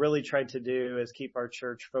we've really tried to do is keep our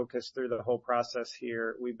church focused through the whole process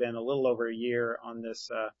here. We've been a little over a year on this,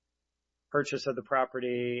 purchase of the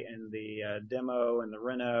property and the, demo and the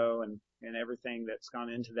reno and everything that's gone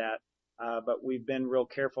into that. But we've been real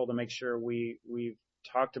careful to make sure we've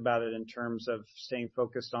talked about it in terms of staying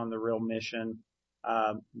focused on the real mission,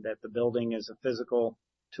 that the building is a physical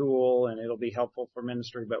tool and it'll be helpful for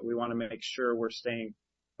ministry, but we want to make sure we're staying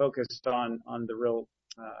focused on the real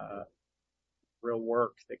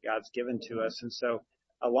work that God's given to us. And so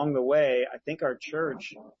along the way, I think our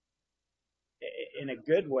church, in a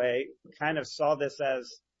good way, kind of saw this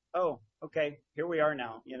as, oh, okay, here we are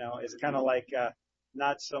now. It's kind of like,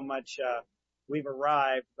 not so much, we've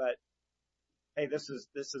arrived, but hey, this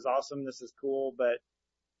is awesome. This is cool, but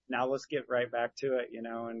now let's get right back to it,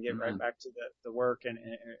 and get right back to the work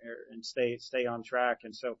and stay on track.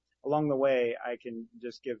 And so along the way, I can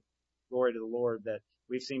just give glory to the Lord that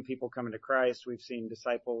we've seen people coming to Christ. We've seen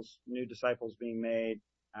new disciples being made.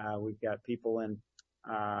 We've got people in,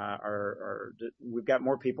 we've got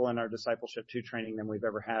more people in our discipleship 2 training than we've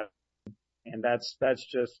ever had. And that's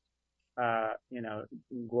just,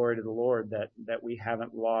 glory to the Lord that we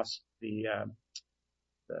haven't lost the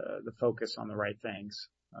focus on the right things,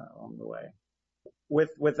 along the way.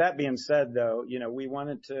 With that being said, though, we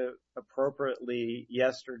wanted to appropriately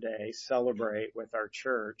yesterday celebrate with our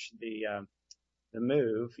church the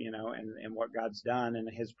move, and what God's done and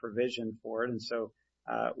His provision for it. And so,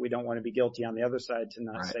 we don't want to be guilty on the other side to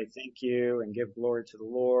not say thank you and give glory to the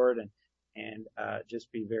Lord and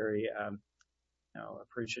just be very,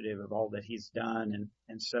 appreciative of all that He's done.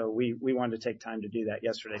 And so we wanted to take time to do that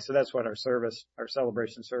yesterday. So that's what our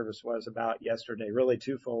celebration service was about yesterday, really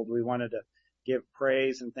twofold. We wanted to give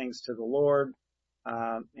praise and thanks to the Lord,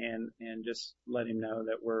 and just let Him know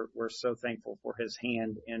that we're so thankful for His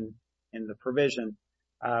hand in the provision.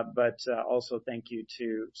 But also thank you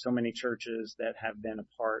to so many churches that have been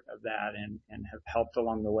a part of that and have helped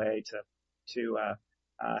along the way to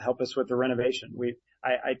help us with the renovation.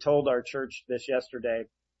 I told our church this yesterday.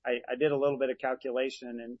 I did a little bit of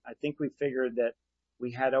calculation, and I think we figured that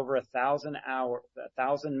we had over 1,000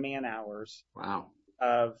 man hours. Wow.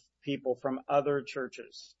 Of people from other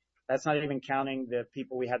churches. That's not even counting the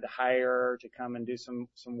people we had to hire to come and do some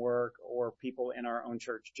work, or people in our own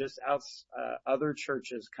church. Just other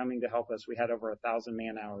churches coming to help us. We had over 1,000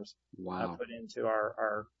 man hours. Wow. Put into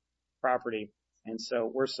our property. And so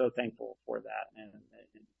we're so thankful for that. And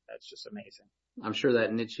that's just amazing. I'm sure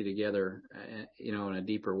that knits you together, in a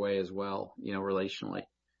deeper way as well, relationally.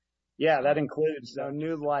 Yeah, that includes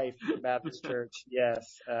New Life Baptist Church,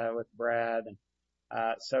 yes, with Brad. And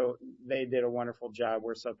so they did a wonderful job.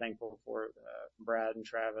 We're so thankful for Brad and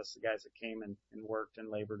Travis, the guys that came and worked and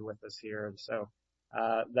labored with us here. And so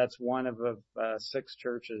that's one of 6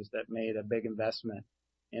 churches that made a big investment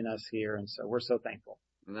in us here. And so we're so thankful.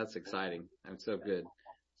 And that's exciting. That's so good.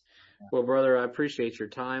 Well, brother, I appreciate your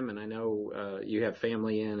time, and I know you have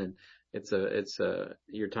family in, and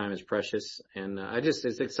your time is precious. And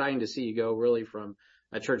it's exciting to see you go really from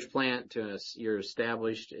a church plant to you're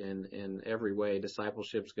established in every way.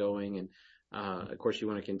 Discipleship's going, and of course, you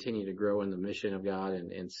want to continue to grow in the mission of God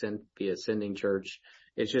and be a sending church.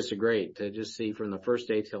 It's just great to just see from the first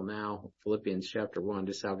day till now, Philippians chapter 1,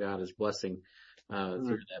 just how God is blessing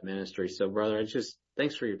through that ministry. So, brother,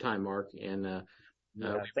 thanks for your time, Mark, and we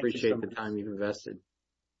appreciate the time you've invested.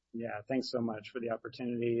 Yeah, thanks so much for the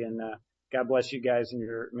opportunity, and God bless you guys in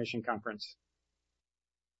your mission conference.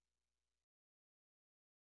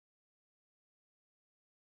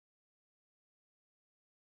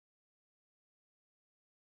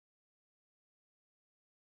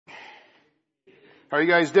 How are you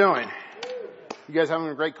guys doing? You guys having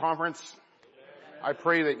a great conference? I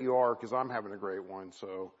pray that you are, because I'm having a great one.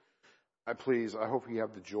 So I hope you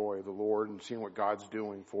have the joy of the Lord and seeing what God's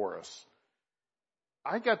doing for us.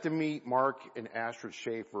 I got to meet Mark and Astrid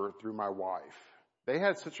Schaefer through my wife. They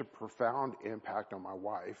had such a profound impact on my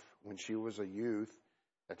wife when she was a youth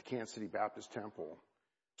at the Kansas City Baptist Temple.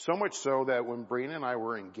 So much so that when Brina and I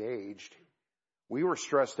were engaged, we were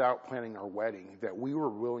stressed out planning our wedding, that we were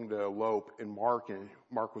willing to elope and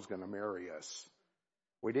Mark was going to marry us.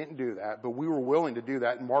 We didn't do that, but we were willing to do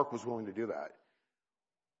that, and Mark was willing to do that.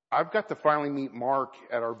 I've got to finally meet Mark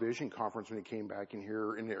at our vision conference when he came back in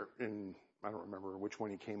here, and I don't remember which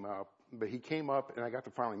one he came up, but he came up, and I got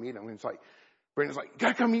to finally meet him. And it's like, Brandon's like,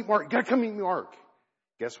 gotta come meet Mark.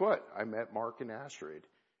 Guess what? I met Mark and Astrid.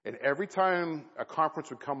 And every time a conference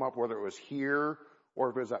would come up, whether it was here or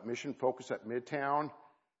if it was at Mission Focus at Midtown,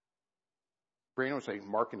 Brandon would say,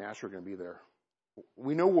 Mark and Astrid are going to be there.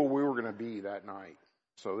 We know where we were going to be that night.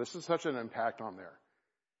 So this is such an impact on there.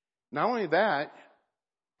 Not only that,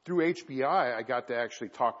 through HBI, I got to actually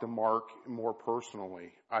talk to Mark more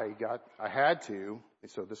personally. I had to,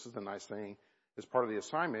 so this is the nice thing, as part of the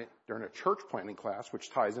assignment, during a church planning class, which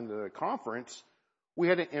ties into the conference, we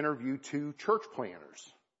had to interview 2 church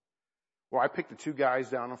planners. Well, I picked the 2 guys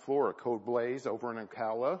down in Florida, Code Blaze over in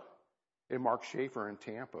Ocala and Mark Schaefer in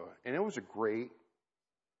Tampa. And it was a great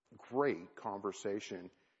conversation.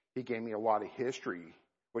 He gave me a lot of history,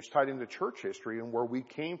 which tied into church history and where we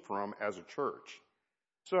came from as a church.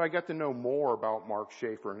 So I got to know more about Mark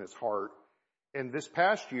Schaefer and his heart. And this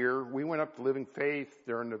past year, we went up to Living Faith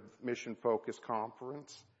during the Mission Focus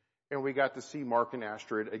Conference, and we got to see Mark and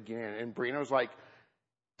Astrid again. And Brina was like,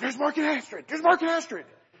 there's Mark and Astrid! There's Mark and Astrid!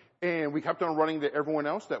 And we kept on running to everyone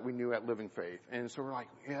else that we knew at Living Faith. And so we're like,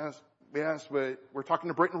 yes, but we're talking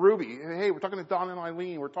to Britt and Ruby. Hey, we're talking to Don and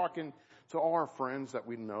Eileen. We're talking to all our friends that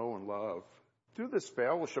we know and love through this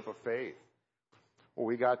fellowship of faith.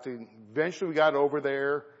 Well, eventually we got over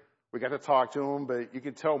there. We got to talk to him, but you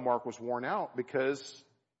could tell Mark was worn out because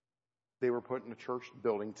they were putting the church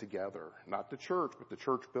building together. Not the church, but the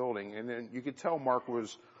church building. And then you could tell Mark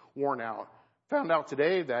was worn out. Found out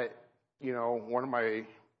today that, one of my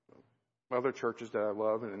other churches that I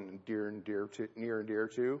love and near and dear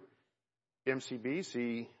to,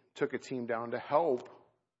 MCBC, took a team down to help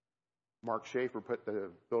Mark Schaefer put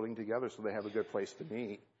the building together so they have a good place to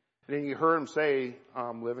meet. And then you heard him say,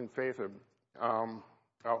 Living Faith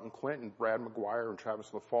out in Clinton, Brad McGuire and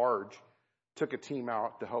Travis Lafarge took a team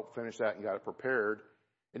out to help finish that and got it prepared.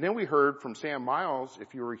 And then we heard from Sam Miles,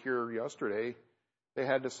 if you were here yesterday, they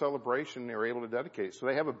had the celebration, they were able to dedicate. So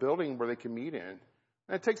they have a building where they can meet in.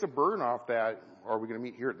 And it takes a burden off that, are we going to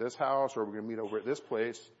meet here at this house, or are we going to meet over at this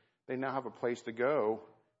place? They now have a place to go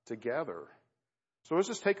together. So let's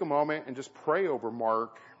just take a moment and just pray over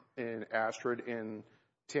Mark and Astrid in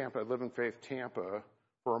Tampa, Living Faith Tampa,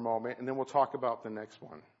 for a moment, and then we'll talk about the next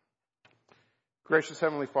one. Gracious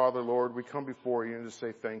Heavenly Father, Lord, we come before you and just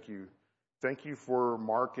say thank you. Thank you for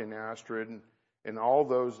Mark and Astrid and all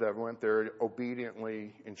those that went there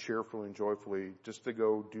obediently and cheerfully and joyfully just to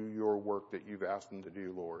go do your work that you've asked them to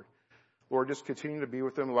do, Lord. Lord, just continue to be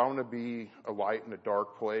with them. Allow them to be a light in a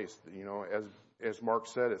dark place. As Mark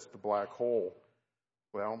said, it's the black hole.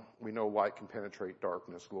 Well, we know light can penetrate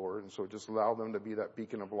darkness, Lord, and so just allow them to be that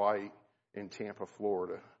beacon of light in Tampa,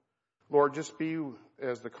 Florida. Lord, just be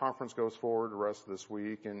as the conference goes forward the rest of this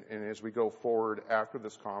week and as we go forward after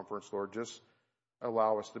this conference, Lord, just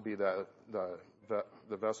allow us to be the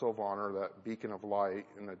vessel of honor, that beacon of light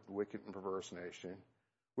in a wicked and perverse nation.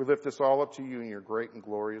 We lift this all up to you in your great and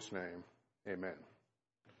glorious name. Amen.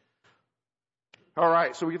 All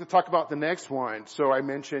right, so we get to talk about the next one. So I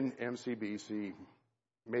mentioned MCBC,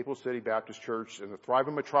 Maple City Baptist Church, in the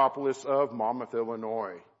thriving metropolis of Monmouth,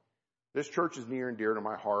 Illinois. This church is near and dear to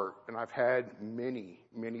my heart, and I've had many,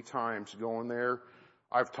 many times going there.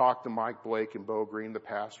 I've talked to Mike Blake and Bo Green, the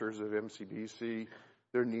pastors of MCBC.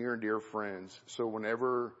 They're near and dear friends. So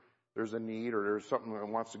whenever there's a need or there's something that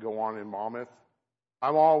wants to go on in Monmouth,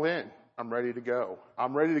 I'm all in. I'm ready to go.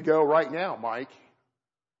 I'm ready to go right now, Mike.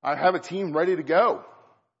 I have a team ready to go.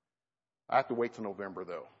 I have to wait till November,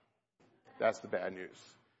 though. That's the bad news.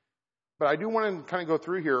 But I do want to kind of go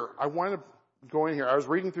through here. I want to go in here. I was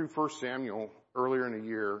reading through 1 Samuel earlier in the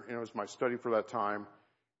year, and it was my study for that time.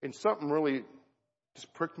 And something really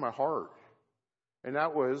just pricked my heart. And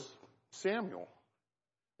that was Samuel.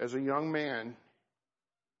 As a young man,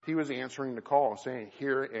 he was answering the call, saying,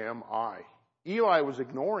 "Here am I." Eli was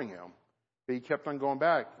ignoring him, but he kept on going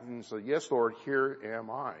back and said, "Yes, Lord, here am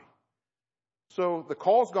I." So the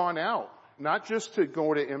call's gone out, not just to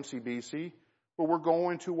go to MCBC, but we're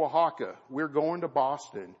going to Oaxaca. We're going to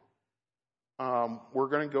Boston. We're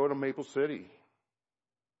going to go to Maple City,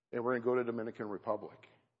 and we're going to go to Dominican Republic.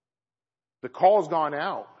 The call's gone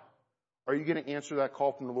out. Are you going to answer that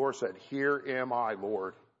call from the Lord? Said, "Here am I,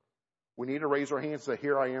 Lord." We need to raise our hands and say,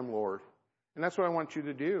 "Here I am, Lord." And that's what I want you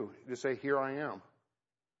to do, to say, "Here I am."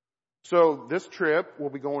 So this trip will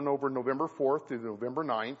be going over November 4th through November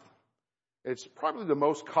 9th. It's probably the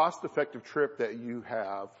most cost-effective trip that you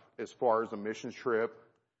have as far as a missions trip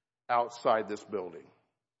outside this building.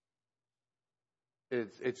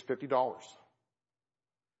 It's $50.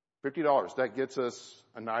 $50. That gets us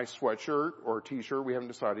a nice sweatshirt or a T-shirt. We haven't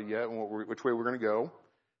decided yet which way we're going to go.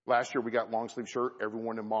 Last year we got long sleeve shirt.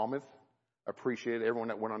 Everyone in Monmouth appreciated everyone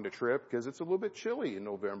that went on the trip because it's a little bit chilly in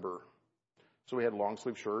November. So we had long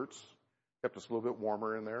sleeve shirts. Kept us a little bit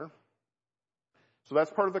warmer in there. So that's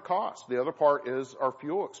part of the cost. The other part is our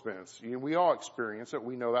fuel expense. We all experience it.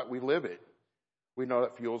 We know that. We live it. We know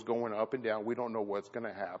that fuel's going up and down. We don't know what's going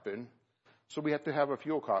to happen. So we have to have a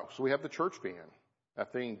fuel cost. So we have the church van.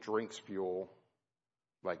 That thing drinks fuel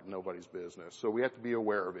like nobody's business. So we have to be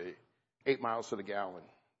aware of it. 8 miles to the gallon.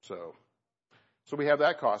 So we have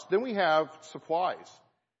that cost. Then we have supplies.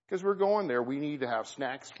 Because we're going there, we need to have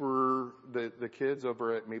snacks for the kids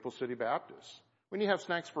over at Maple City Baptist. We need to have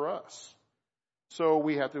snacks for us. So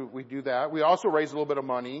we do that. We also raise a little bit of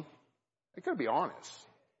money. I gotta be honest.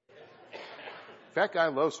 That guy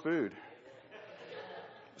loves food.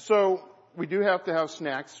 So we do have to have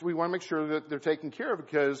snacks. We want to make sure that they're taken care of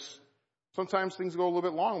because sometimes things go a little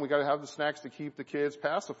bit long. We got to have the snacks to keep the kids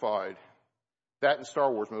pacified. That and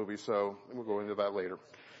Star Wars movies, so we'll go into that later.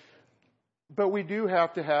 But we do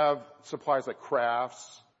have to have supplies like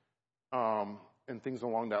crafts and things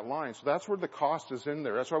along that line. So that's where the cost is in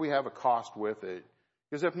there. That's why we have a cost with it.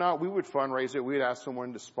 Because if not, we would fundraise it. We'd ask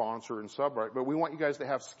someone to sponsor and sub, right? But we want you guys to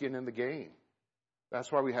have skin in the game.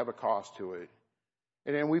 That's why we have a cost to it.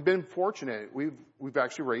 And then we've been fortunate. We've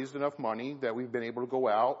actually raised enough money that we've been able to go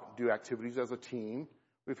out, do activities as a team.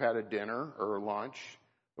 We've had a dinner or a lunch.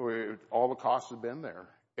 All the costs have been there.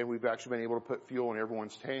 And we've actually been able to put fuel in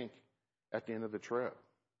everyone's tank at the end of the trip.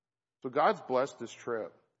 So God's blessed this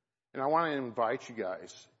trip. And I want to invite you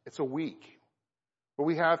guys. It's a week. But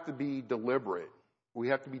we have to be deliberate. We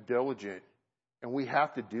have to be diligent. And we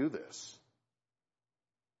have to do this.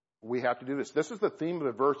 We have to do this. This is the theme of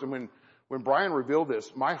the verse. And when Brian revealed this,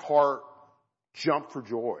 my heart jumped for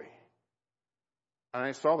joy. And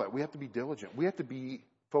I saw that. We have to be diligent. We have to be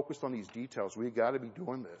focused on these details. We've got to be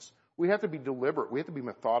doing this. We have to be deliberate. We have to be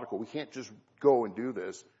methodical. We can't just go and do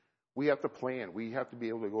this. We have to plan. We have to be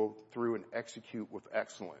able to go through and execute with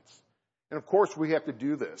excellence. And of course, we have to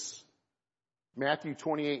do this. Matthew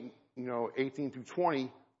 28, 18 through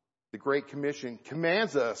 20, the Great Commission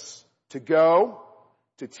commands us to go,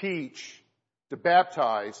 to teach, to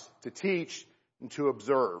baptize, to teach, and to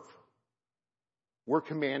observe. We're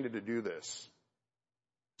commanded to do this.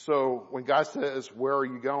 So when God says, "Where are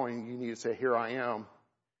you going?" you need to say, "Here I am."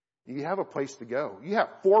 You have a place to go. You have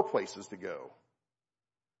 4 places to go.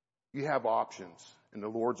 You have options, and the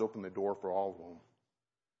Lord's opened the door for all of them.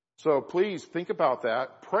 So please think about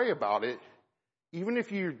that. Pray about it. Even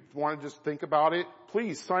if you want to just think about it,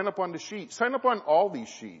 please sign up on the sheet. Sign up on all these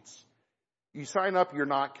sheets. You sign up, you're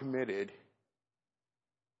not committed.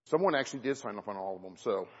 Someone actually did sign up on all of them,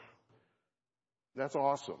 so that's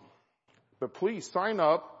awesome. But please sign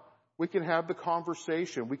up. We can have the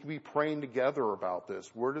conversation. We can be praying together about this.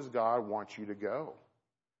 Where does God want you to go?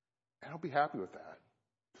 And I'll be happy with that.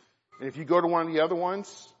 And if you go to one of the other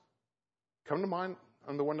ones, come to mine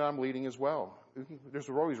on the one that I'm leading as well. There's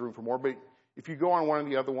always room for more, but if you go on one of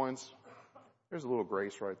the other ones, there's a little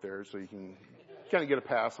grace right there, so you can kind of get a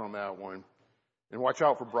pass on that one. And watch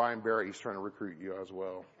out for Brian Barrett. He's trying to recruit you as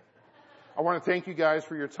well. I want to thank you guys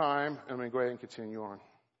for your time. I'm going to go ahead and continue on.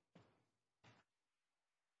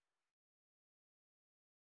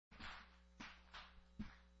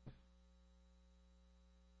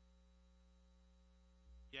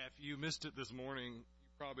 Yeah, if you missed it this morning, you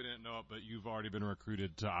probably didn't know it, but you've already been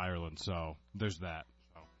recruited to Ireland, so there's that.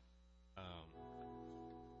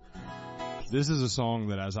 This is a song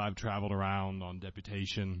that as I've traveled around on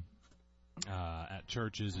deputation at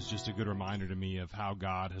churches, it's just a good reminder to me of how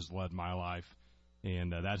God has led my life,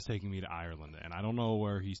 and that's taking me to Ireland. And I don't know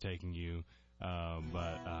where He's taking you,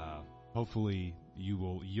 but hopefully you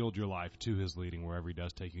will yield your life to His leading wherever He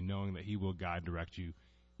does take you, knowing that He will guide, direct you,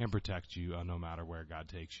 and protect you no matter where God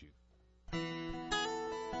takes you.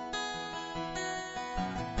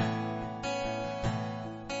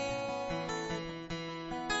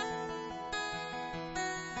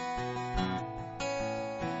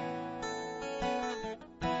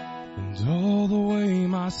 And all the way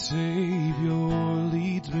my Savior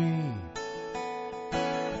leads me,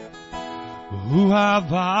 who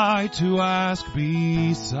have I to ask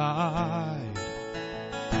beside?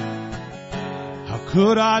 How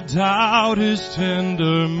could I doubt His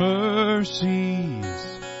tender mercies,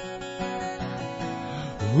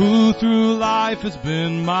 who through life has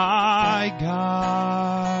been my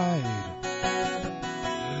guide?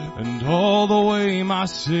 And all the way my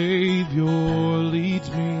Savior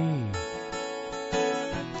leads me,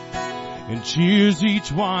 and cheers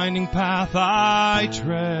each winding path I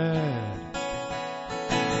tread,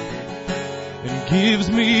 and gives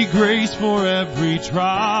me grace for every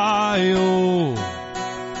trial,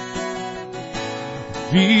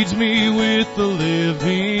 feeds me with the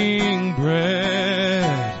living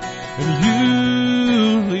bread. And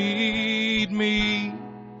you lead me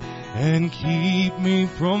and keep me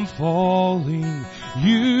from falling.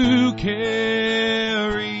 You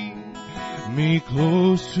carry me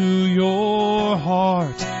close to your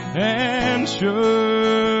heart, and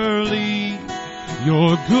surely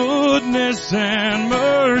your goodness and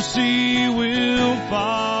mercy will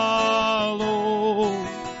follow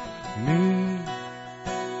me.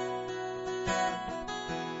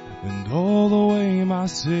 And all the way my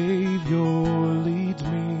Savior leads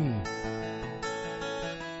me,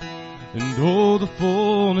 and oh, the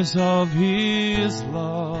fullness of His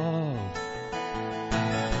love,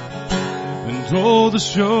 and oh, the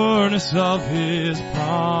sureness of His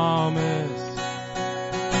promise,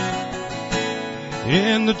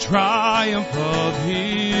 in the triumph of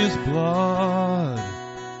His blood.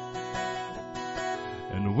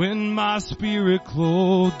 And when my spirit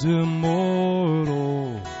clothed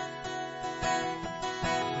immortal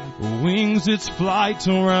wings its flight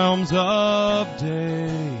to realms of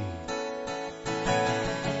day,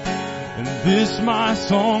 and this my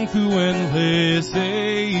song through endless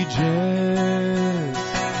ages,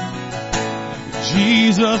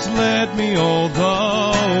 Jesus led me all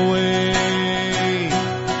the way.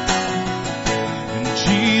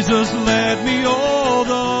 Jesus led me all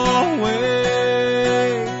the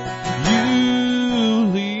way. You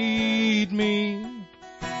lead me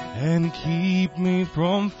and keep me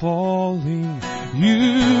from falling.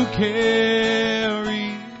 You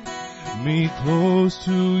carry me close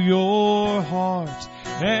to your heart,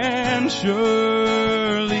 and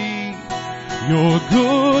surely your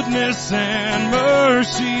goodness and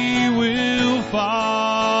mercy will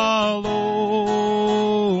follow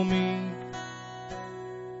me.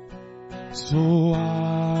 So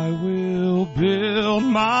I will build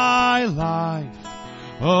my life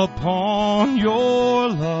upon your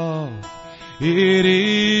love. It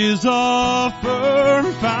is a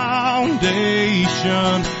firm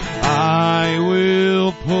foundation. I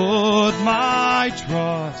will put my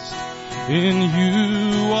trust in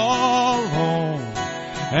you alone,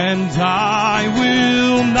 and I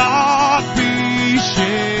will not be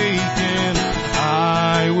shaken.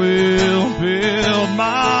 I will build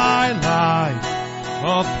my life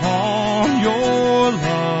upon your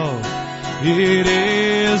love. It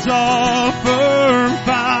is a firm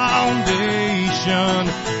foundation.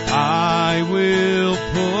 I will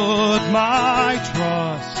put my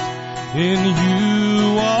trust in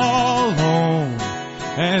you alone,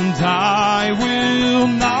 and I will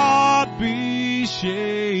not be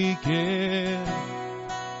shaken,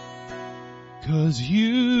 'cause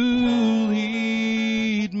you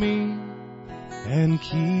lead me and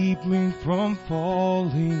keep me from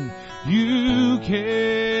falling. You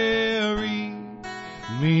carry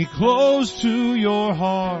me close to your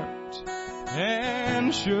heart,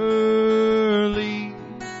 and surely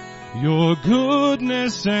your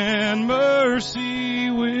goodness and mercy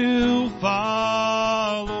will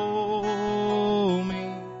follow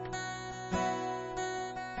me.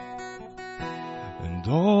 And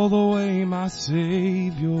all the way my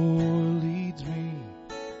Savior leads me.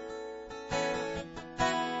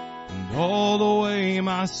 And all the way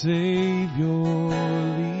my Savior leads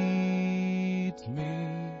me.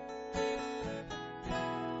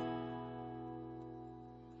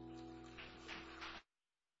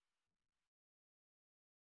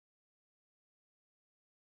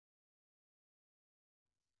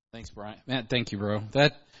 Thanks, Brian. Man, thank you, bro.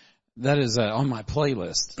 That is on my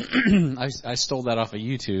playlist. I stole that off of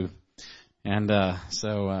YouTube, and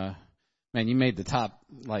so man, you made the top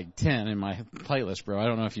like 10 in my playlist, bro. I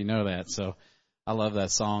don't know if you know that. So I love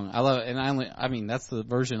that song. I love it, and I mean that's the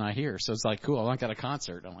version I hear. So it's like cool. I got a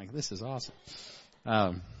concert. I'm like, this is awesome.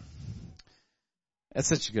 That's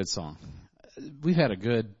such a good song. We've had a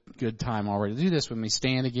good time already. Do this when we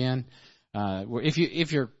stand again. If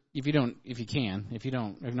you're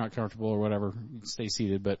not comfortable or whatever, stay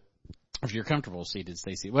seated. But if you're comfortable seated,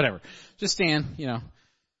 stay seated. Whatever. Just stand,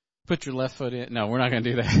 put your left foot in. No, we're not going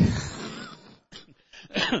to do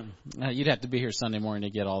that. You'd have to be here Sunday morning to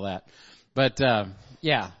get all that. But,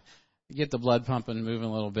 yeah, get the blood pumping, moving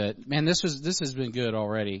a little bit. Man, this has been good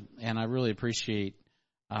already. And I really appreciate,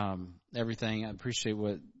 everything. I appreciate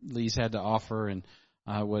what Lee's had to offer and,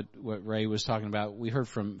 what Ray was talking about. We heard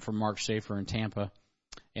from Mark Schaefer in Tampa.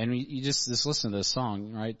 And you just listen to this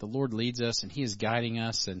song, right? The Lord leads us, and He is guiding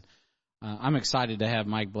us. And I'm excited to have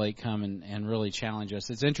Mike Blake come and really challenge us.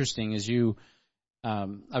 It's interesting as I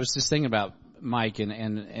was just thinking about Mike,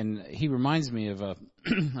 and he reminds me of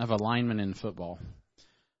a lineman in football.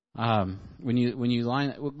 When you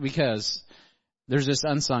line, because there's this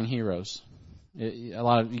unsung heroes. You got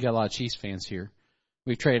a lot of Chiefs fans here.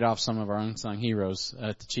 We've traded off some of our unsung heroes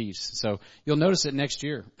at the Chiefs. So you'll notice it next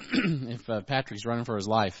year if Patrick's running for his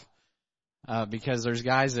life. Because there's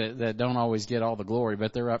guys that don't always get all the glory,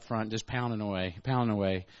 but they're up front just pounding away,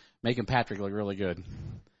 making Patrick look really good.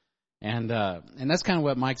 And that's kind of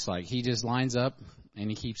what Mike's like. He just lines up and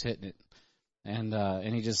he keeps hitting it.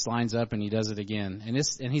 And he just lines up and he does it again. And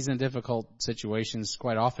he's in difficult situations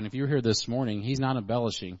quite often. If you were here this morning, he's not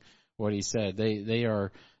embellishing what he said. They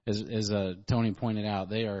are, as Tony pointed out,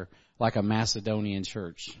 they are like a Macedonian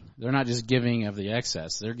church. They're not just giving of the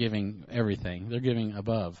excess. They're giving everything. They're giving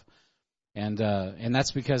above. And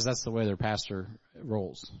that's because that's the way their pastor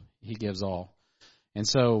rolls. He gives all. And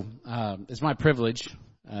so, it's my privilege,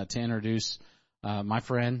 to introduce, my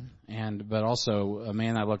friend but also a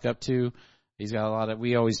man I look up to. He's got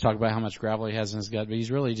we always talk about how much gravel he has in his gut, but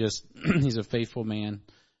he's really just, he's a faithful man,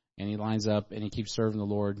 and he lines up and he keeps serving the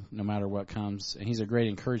Lord no matter what comes. And he's a great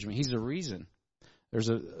encouragement. He's the reason. There's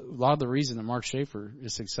a lot of the reason that Mark Schaefer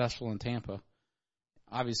is successful in Tampa.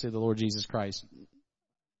 Obviously the Lord Jesus Christ.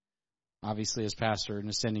 Obviously as pastor and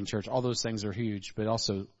ascending church. All those things are huge, but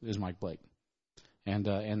also is Mike Blake. And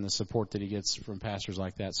the support that he gets from pastors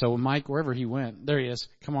like that. So Mike, wherever he went, there he is.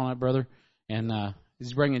 Come on up, brother. And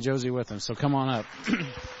he's bringing Josie with him, so come on up. Can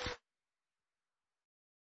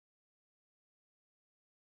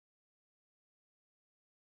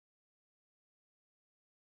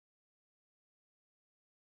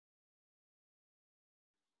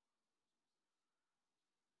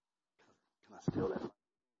I steal that?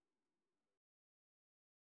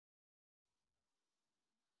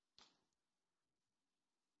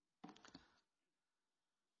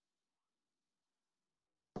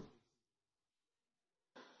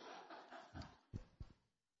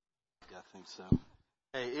 I think so.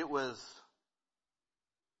 Hey, it was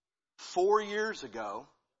 4 years ago,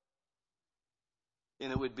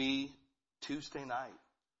 and it would be Tuesday night.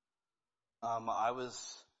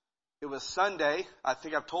 It was Sunday. I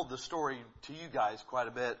think I've told this story to you guys quite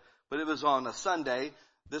a bit, but it was on a Sunday.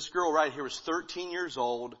 This girl right here was 13 years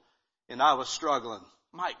old, and I was struggling.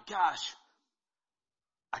 My gosh,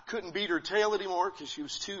 I couldn't beat her tail anymore because she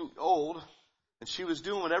was too old. And she was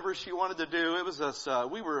doing whatever she wanted to do. It was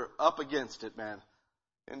we were up against it, man.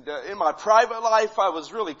 And in my private life, I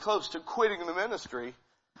was really close to quitting the ministry,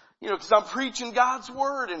 because I'm preaching God's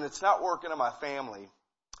word and it's not working in my family.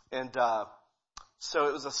 And so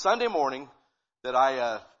it was a Sunday morning that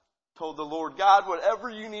I told the Lord, God, whatever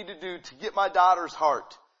you need to do to get my daughter's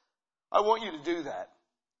heart, I want you to do that.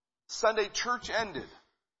 Sunday church ended.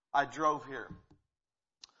 I drove here.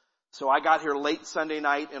 So I got here late Sunday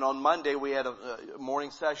night, and on Monday we had a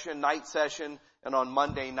morning session, night session, and on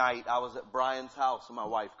Monday night I was at Brian's house and my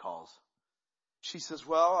wife calls. She says,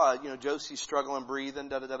 well, Josie's struggling breathing,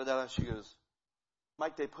 da-da-da-da-da. She goes,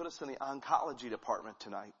 Mike, they put us in the oncology department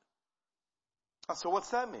tonight. I said, what's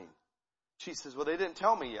that mean? She says, well, they didn't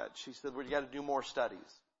tell me yet. She said, well, you got to do more studies.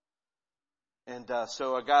 And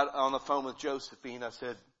so I got on the phone with Josephine. I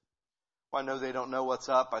said, well, I know they don't know what's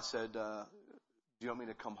up. I said, do you want me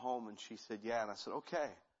to come home? And she said, yeah. And I said, okay.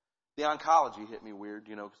 The oncology hit me weird,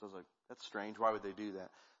 because I was like, that's strange. Why would they do that?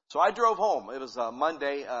 So I drove home. It was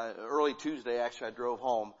Monday, early Tuesday, actually, I drove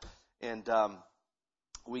home. And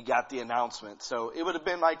we got the announcement. So it would have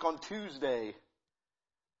been like on Tuesday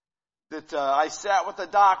that I sat with the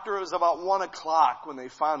doctor. It was about 1 o'clock when they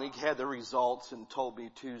finally had the results and told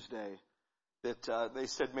me Tuesday that they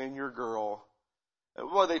said, man, your girl.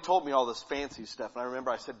 Well, they told me all this fancy stuff. And I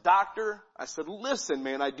remember I said, doctor, I said, listen,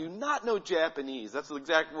 man, I do not know Japanese. That's the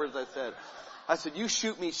exact words I said. I said, you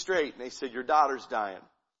shoot me straight. And they said, your daughter's dying.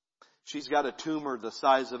 She's got a tumor the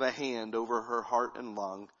size of a hand over her heart and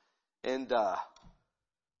lung. And I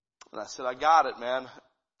said, I got it, man.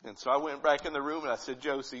 And so I went back in the room and I said,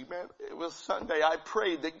 Josie, man, it was Sunday. I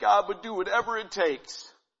prayed that God would do whatever it takes.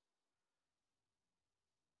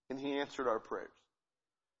 And he answered our prayers.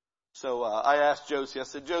 So I asked Josie, I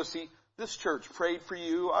said, Josie, this church prayed for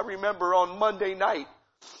you. I remember on Monday night,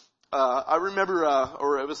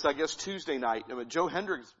 or it was, I guess, Tuesday night, Joe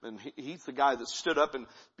Hendricks, and he's the guy that stood up and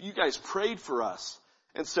you guys prayed for us.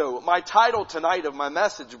 And so my title tonight of my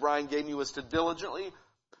message Brian gave me was to diligently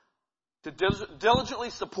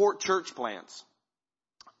support church plants.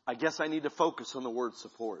 I guess I need to focus on the word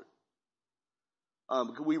support.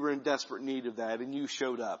 We were in desperate need of that, and you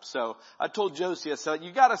showed up. So I told Josie, I said,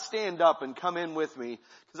 you got to stand up and come in with me,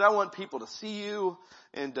 because I want people to see you,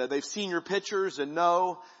 and they've seen your pictures and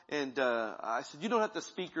know. And I said, you don't have to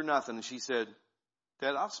speak or nothing. And she said,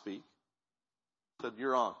 Dad, I'll speak. I said,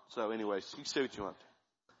 you're on. So anyways, you say what you want.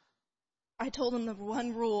 I told him the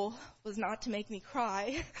one rule was not to make me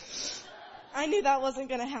cry. I knew that wasn't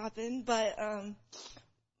going to happen, but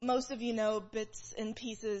most of you know bits and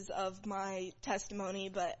pieces of my testimony,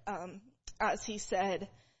 but as he said,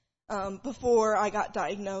 before I got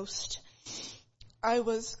diagnosed, I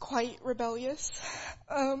was quite rebellious.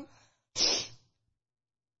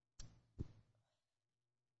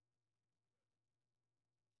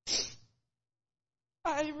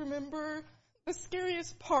 I remember the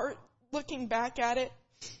scariest part, looking back at it,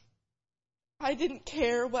 I didn't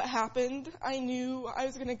care what happened. I knew I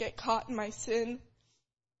was going to get caught in my sin.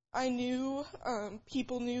 I knew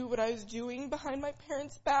people knew what I was doing behind my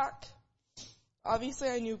parents' back. Obviously,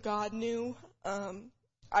 I knew God knew.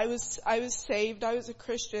 I was saved. I was a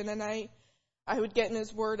Christian, and I would get in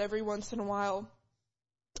His Word every once in a while.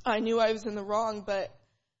 I knew I was in the wrong, but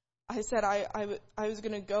I said I was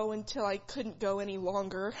going to go until I couldn't go any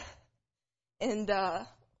longer. And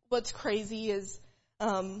what's crazy is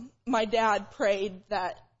my dad prayed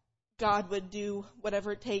that God would do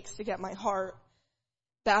whatever it takes to get my heart.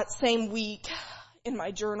 That same week in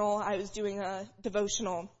my journal, I was doing a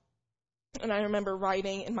devotional, and I remember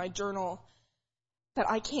writing in my journal that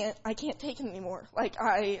I can't take it anymore. Like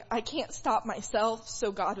I can't stop myself,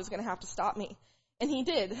 so God was going to have to stop me. And He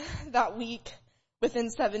did. That week,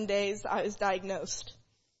 within 7 days, I was diagnosed.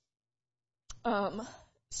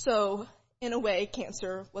 So in a way,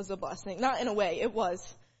 cancer was a blessing. Not in a way, it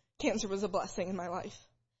was. Cancer was a blessing in my life.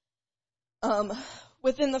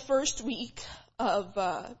 Within the first week of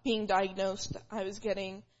being diagnosed, I was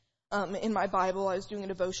getting, in my Bible, I was doing a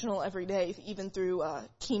devotional every day, even through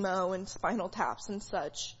chemo and spinal taps and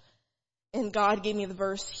such. And God gave me the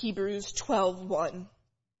verse, Hebrews 12:1.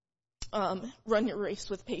 Run your race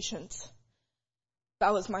with patience.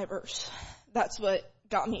 That was my verse. That's what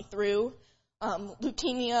got me through.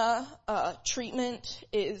 Leukemia treatment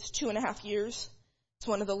is 2.5 years. It's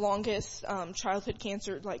one of the longest childhood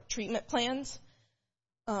cancer treatment plans.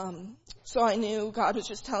 So I knew God was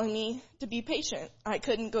just telling me to be patient. I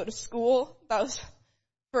couldn't go to school. That was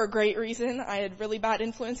for a great reason. I had really bad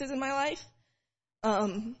influences in my life.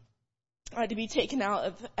 I had to be taken out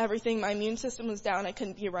of everything. My immune system was down. I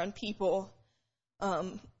couldn't be around people.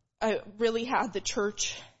 I really had the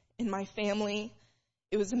church in my family.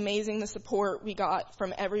 It was amazing the support we got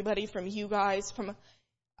from everybody, from you guys.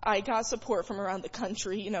 I got support from around the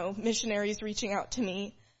country, missionaries reaching out to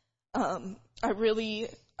me. I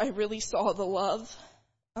really saw the love.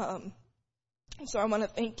 So I want to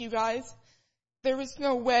thank you guys. There was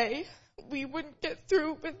no way we wouldn't get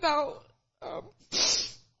through without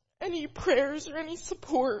any prayers or any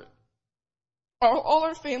support. All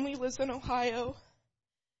our family lives in Ohio,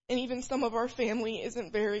 and even some of our family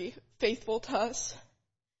isn't very faithful to us.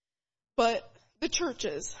 But the church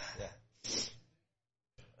is. Yeah.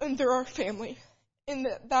 And they're our family. And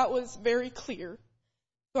that was very clear.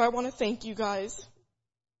 So I want to thank you guys.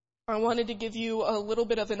 I wanted to give you a little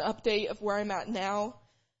bit of an update of where I'm at now.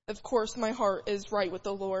 Of course, my heart is right with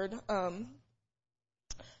the Lord. I'm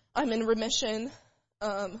in remission.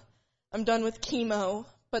 I'm done with chemo,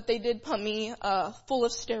 but they did pump me full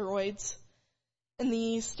of steroids. And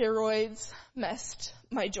these steroids messed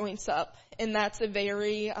my joints up. And that's a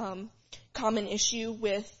very common issue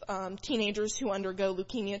with teenagers who undergo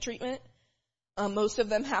leukemia treatment. Most of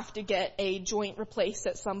them have to get a joint replaced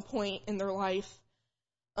at some point in their life.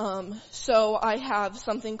 So I have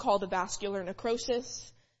something called a vascular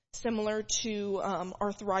necrosis, similar to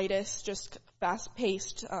arthritis, just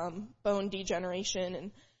fast-paced bone degeneration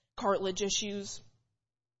and cartilage issues.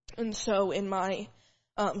 And so in my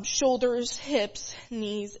shoulders, hips,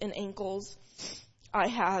 knees, and ankles, I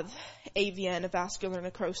have AVN, a vascular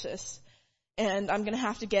necrosis. And I'm going to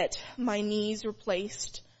have to get my knees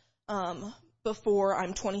replaced before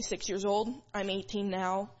I'm 26 years old. I'm 18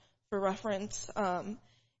 now, for reference.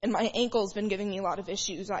 And my ankle's been giving me a lot of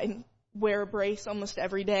issues. I wear a brace almost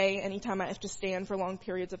every day, anytime I have to stand for long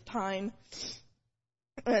periods of time.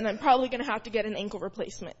 And I'm probably going to have to get an ankle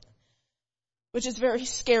replacement, which is very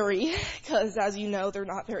scary because, as you know, they're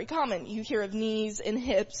not very common. You hear of knees and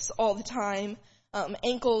hips all the time.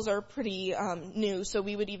 Ankles are pretty new, so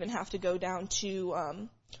we would even have to go down to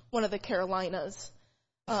one of the Carolinas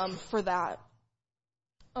for that.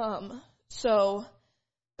 So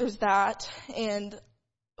there's that. And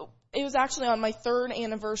it was actually on my 3rd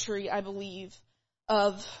anniversary, I believe,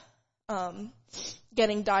 of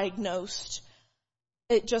getting diagnosed.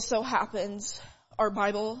 It just so happens our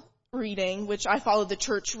Bible reading, which I followed the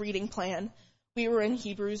church reading plan, we were in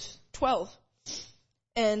Hebrews 12.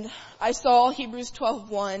 And I saw Hebrews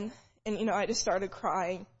 12:1, and, I just started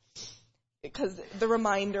crying because the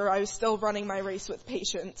reminder, I was still running my race with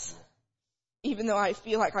patience. Even though I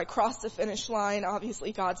feel like I crossed the finish line,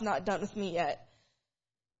 obviously God's not done with me yet.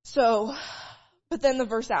 So, but then the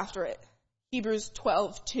verse after it, Hebrews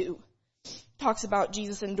 12:2, talks about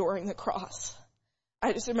Jesus enduring the cross.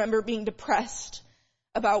 I just remember being depressed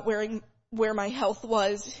about where my health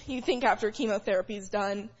was. You think after chemotherapy is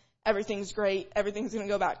done, everything's great, everything's going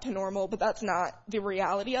to go back to normal, but that's not the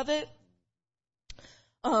reality of it.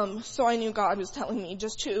 So I knew God was telling me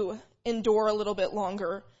just to endure a little bit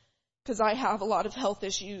longer because I have a lot of health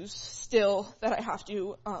issues still that I have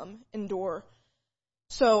to endure.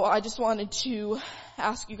 So I just wanted to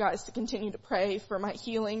ask you guys to continue to pray for my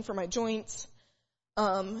healing, for my joints.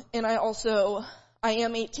 And I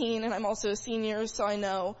am 18 and I'm also a senior, so I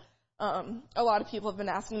know a lot of people have been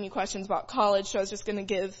asking me questions about college, so I was just going to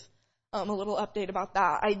give a little update about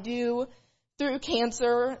that. I do, through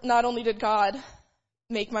cancer, not only did God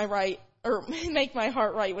make my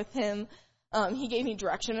heart right with Him, He gave me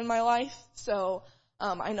direction in my life. So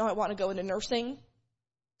I know I want to go into nursing,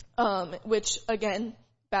 which, again,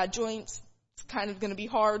 bad joints, it's kind of going to be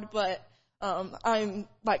hard, but I'm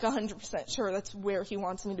like 100% sure that's where He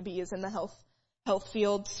wants me to be, is in the health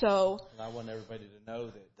field. So I want everybody to know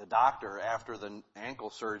that the doctor, after the ankle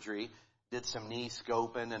surgery, did some knee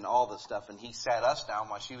scoping and all this stuff, and he sat us down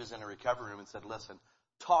while she was in a recovery room and said, listen,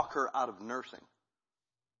 talk her out of nursing.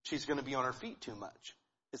 She's going to be on her feet too much.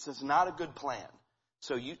 This is not a good plan.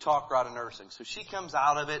 So you talk her out of nursing. So she comes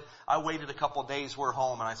out of it. I waited a couple of days, we're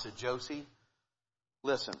home, and I said, Josie,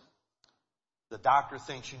 listen, the doctor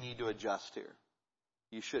thinks you need to adjust here.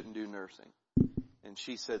 You shouldn't do nursing. And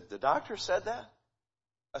she said, the doctor said that?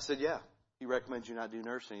 I said, yeah, he recommends you not do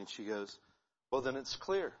nursing. And she goes, well, then it's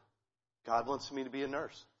clear. God wants me to be a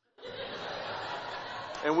nurse.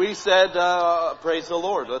 And we said, praise the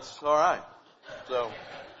Lord. That's all right. So.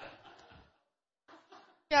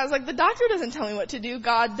 Yeah, I was like, the doctor doesn't tell me what to do.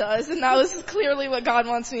 God does. And that was clearly what God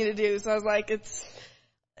wants me to do. So I was like, it's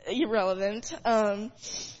irrelevant.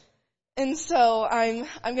 And so I'm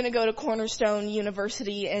going to go to Cornerstone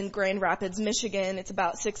University in Grand Rapids, Michigan. It's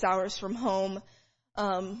about 6 hours from home,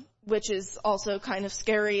 which is also kind of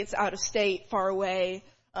scary. It's out of state, far away.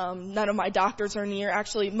 None of my doctors are near.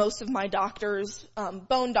 Actually, most of my doctors,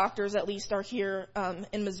 bone doctors at least, are here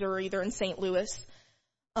in Missouri. They're in St. Louis.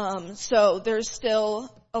 So there's still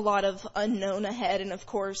a lot of unknown ahead, and of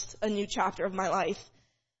course, a new chapter of my life.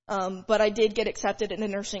 But I did get accepted into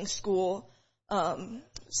nursing school.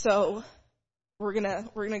 So we're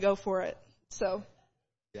gonna go for it. So.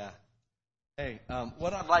 Yeah. Hey,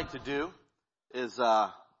 what I'd like to do is,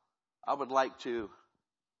 I would like to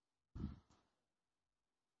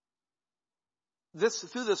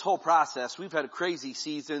through this whole process, we've had crazy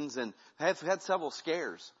seasons and have had several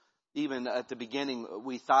scares. Even at the beginning,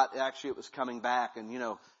 we thought actually it was coming back. And,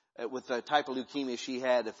 with the type of leukemia she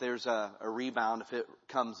had, if there's a rebound, if it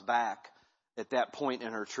comes back at that point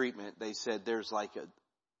in her treatment, they said there's like a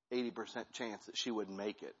 80% chance that she wouldn't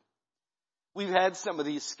make it. We've had some of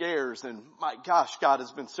these scares, and my gosh, God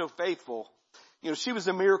has been so faithful. She was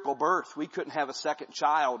a miracle birth. We couldn't have a second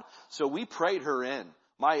child, so we prayed her in.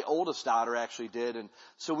 My oldest daughter actually did, and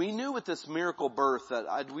so we knew with this miracle birth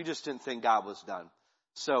that we just didn't think God was done.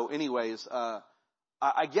 So anyways,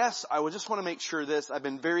 I guess I would just want to make sure I've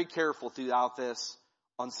been very careful throughout this.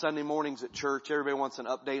 On Sunday mornings at church, everybody wants an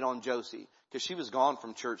update on Josie, because she was gone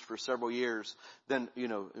from church for several years. Then,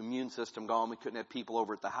 immune system gone. We couldn't have people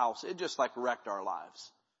over at the house. It just wrecked our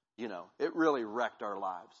lives. It really wrecked our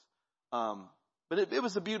lives. But it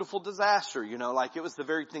was a beautiful disaster, it was the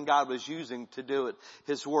very thing God was using to do it,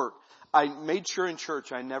 His work. I made sure in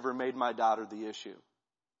church I never made my daughter the issue.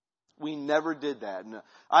 We never did that. And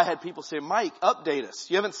I had people say, Mike, update us.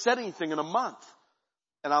 You haven't said anything in a month.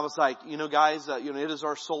 And I was like, guys, it is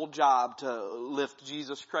our sole job to lift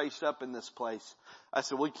Jesus Christ up in this place. I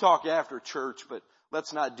said, we talk after church, but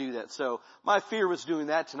let's not do that. So my fear was doing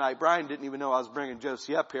that tonight. Brian didn't even know I was bringing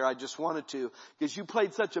Josie up here. I just wanted to, because you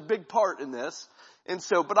played such a big part in this. And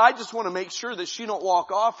so, but I just want to make sure that she don't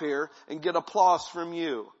walk off here and get applause from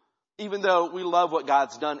you, even though we love what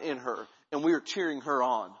God's done in her and we are cheering her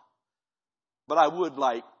on. But I would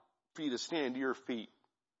like for you to stand to your feet.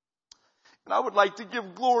 And I would like to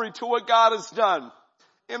give glory to what God has done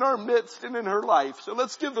in our midst and in her life. So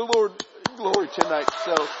let's give the Lord glory tonight.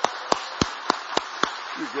 So,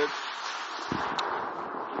 you're good.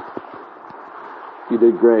 You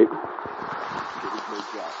did great. You did a great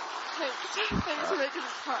job. Thanks for making me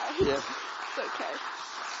cry. Yeah. It's okay.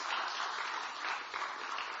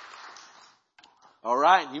 All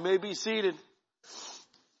right, you may be seated.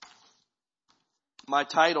 My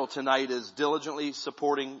title tonight is Diligently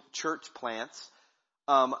Supporting Church Plants.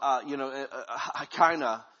 You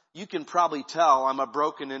can probably tell I'm a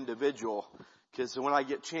broken individual, because when I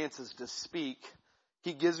get chances to speak,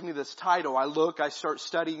 He gives me this title. I start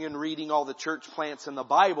studying and reading all the church plants in the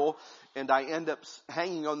Bible, and I end up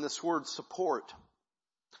hanging on this word support.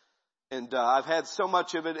 And I've had so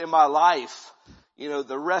much of it in my life,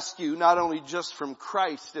 the rescue, not only just from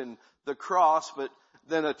Christ and the cross, but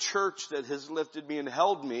then a church that has lifted me and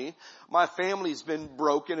held me. My family's been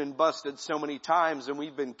broken and busted so many times, and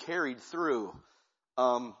we've been carried through.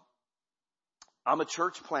 I'm a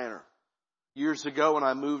church planter. Years ago when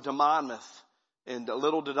I moved to Monmouth, and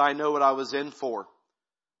little did I know what I was in for.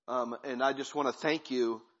 And I just want to thank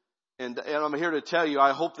you. And I'm here to tell you,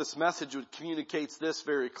 I hope this message communicates this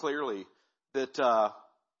very clearly, that,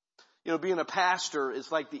 being a pastor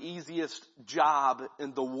is like the easiest job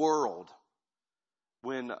in the world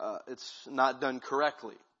when it's not done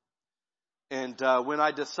correctly. And when I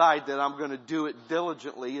decide that I'm going to do it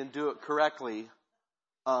diligently and do it correctly,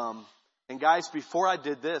 and guys, before I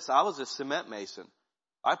did this, I was a cement mason.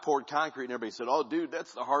 I poured concrete, and everybody said, "Oh, dude,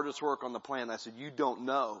 that's the hardest work on the plant." I said, "You don't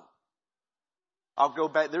know." I'll go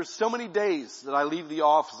back. There's so many days that I leave the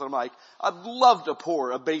office and I'm like, I'd love to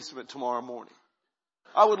pour a basement tomorrow morning.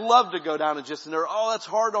 I would love to go down and just, oh, that's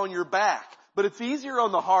hard on your back. But it's easier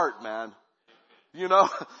on the heart, man.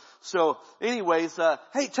 So anyways,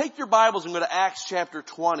 hey, take your Bibles and go to Acts chapter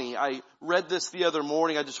 20. I read this the other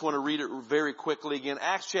morning. I just want to read it very quickly again.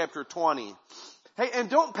 Acts chapter 20. Hey, and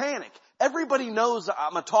don't panic. Everybody knows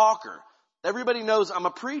I'm a talker. Everybody knows I'm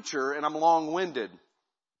a preacher and I'm long-winded.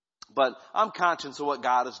 But I'm conscious of what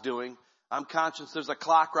God is doing. I'm conscious there's a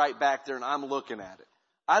clock right back there and I'm looking at it.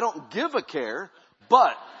 I don't give a care,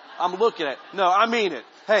 but I'm looking at it. No, I mean it.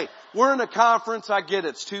 Hey, we're in a conference. I get it.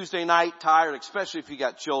 It's Tuesday night, tired, especially if you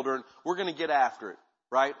got children. We're going to get after it,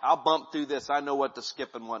 right? I'll bump through this. I know what to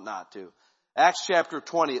skip and what not to. Acts chapter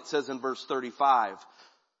 20, it says in verse 35,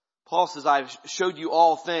 Paul says, "I've showed you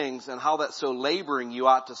all things and how that so laboring you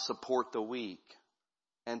ought to support the weak.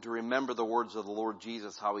 And to remember the words of the Lord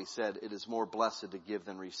Jesus, how He said, it is more blessed to give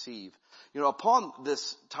than receive." Upon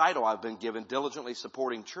this title I've been given, Diligently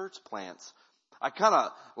Supporting Church Plants, I kind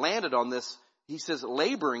of landed on this. He says,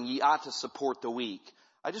 laboring ye ought to support the weak.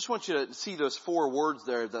 I just want you to see those four words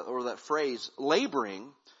there, or that phrase,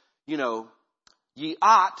 laboring, ye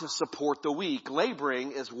ought to support the weak.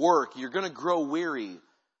 Laboring is work. You're going to grow weary.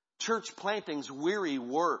 Church planting's weary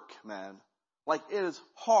work, man. Like, it is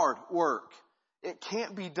hard work. It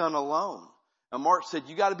can't be done alone. And Mark said,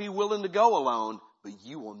 you got to be willing to go alone, but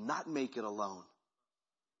you will not make it alone.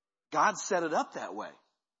 God set it up that way.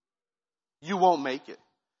 You won't make it.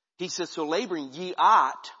 He says, so laboring ye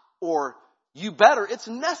ought, or You better. It's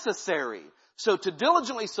necessary. So to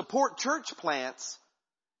diligently support church plants,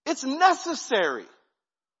 it's necessary.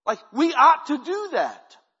 Like, we ought to do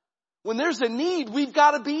that. When there's a need, we've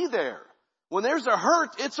got to be there. When there's a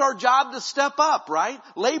hurt, it's our job to step up, right?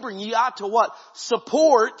 Laboring, ye ought to what?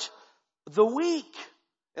 Support the weak.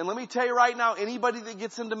 And let me tell you right now, anybody that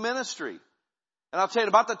gets into ministry, and I'll tell you,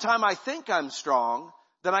 about the time I think I'm strong,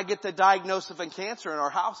 then I get the diagnosis of cancer in our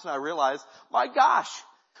house, and I realize, my gosh,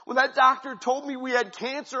 when that doctor told me we had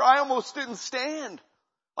cancer, I almost didn't stand.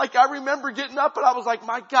 Like, I remember getting up and I was like,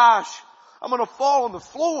 my gosh, I'm going to fall on the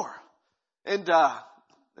floor. And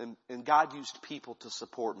God used people to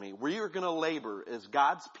support me. We are going to labor as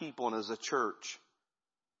God's people and as a church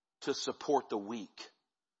to support the weak.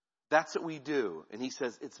 That's what we do. And he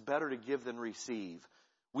says it's better to give than receive.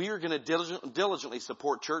 We are going to diligently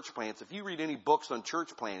support church plants. If you read any books on church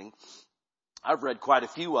planting, I've read quite a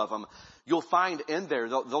few of them. You'll find in there,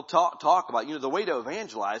 they'll talk about, the way to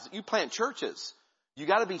evangelize, you plant churches. You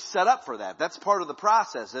got to be set up for that. That's part of the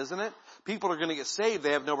process, isn't it? People are going to get saved.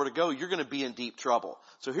 They have nowhere to go. You're going to be in deep trouble.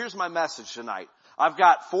 So here's my message tonight. I've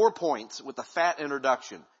got 4 points with a fat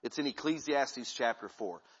introduction. It's in Ecclesiastes chapter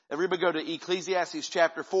 4. Everybody go to Ecclesiastes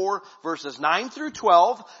chapter 4, verses 9 through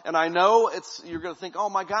 12. And I know you're going to think, oh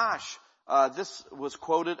my gosh, this was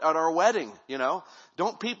quoted at our wedding,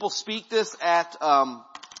 Don't people speak this at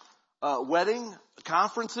wedding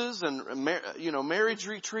conferences and, marriage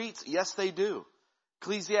retreats? Yes, they do.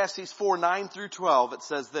 Ecclesiastes 4, 9 through 12, it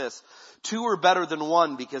says this, 2 are better than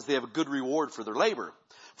 1 because they have a good reward for their labor.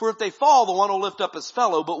 For if they fall, the one will lift up his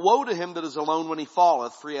fellow, but woe to him that is alone when he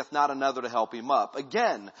falleth, for he hath not another to help him up.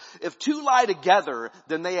 Again, if 2 lie together,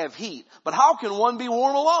 then they have heat. But how can one be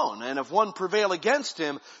warm alone? And if one prevail against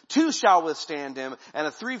him, 2 shall withstand him, and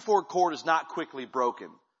a 3/4 cord is not quickly broken.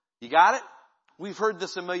 You got it? We've heard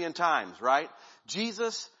this a million times, right?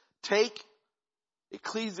 Jesus, take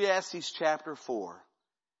Ecclesiastes chapter 4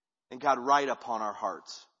 and God, write upon our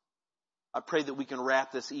hearts. I pray that we can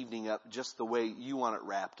wrap this evening up just the way you want it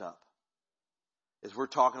wrapped up. As we're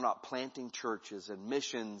talking about planting churches and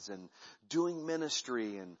missions and doing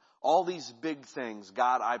ministry and all these big things,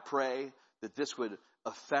 God, I pray that this would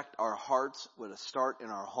affect our hearts, would start in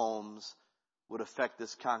our homes, would affect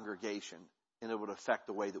this congregation, and it would affect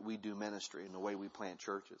the way that we do ministry and the way we plant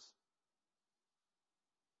churches.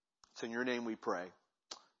 It's in your name we pray.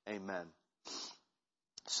 Amen.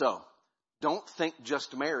 So, don't think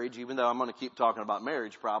just marriage, even though I'm going to keep talking about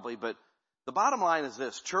marriage probably, but the bottom line is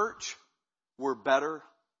this, church, we're better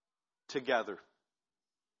together.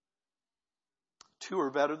 2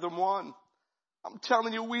 are better than 1. I'm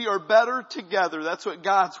telling you, we are better together. That's what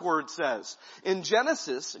God's word says. In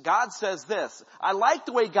Genesis, God says this. I like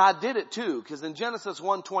the way God did it too, because in Genesis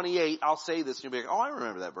 1:28, I'll say this and you'll be like, oh, I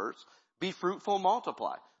remember that verse. Be fruitful,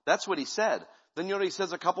 multiply. That's what he said. Then you know what he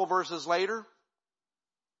says a couple verses later?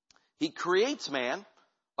 He creates man,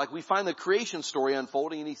 like we find the creation story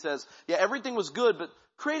unfolding, and he says, yeah, everything was good, but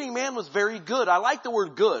creating man was very good. I like the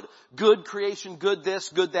word good. Good creation, good this,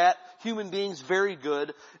 good that. Human beings, very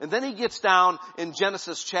good. And then he gets down in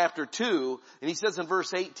Genesis chapter 2, and he says in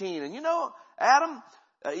verse 18, and Adam,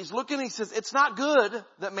 he's looking, he says, it's not good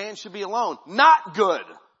that man should be alone. Not good.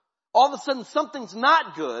 All of a sudden, something's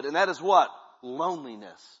not good, and that is what?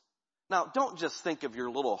 Loneliness. Now, don't just think of your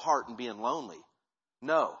little heart and being lonely.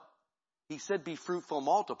 No. He said, be fruitful,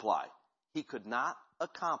 multiply. He could not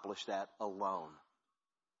accomplish that alone.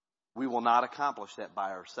 We will not accomplish that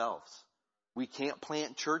by ourselves. We can't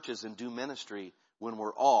plant churches and do ministry when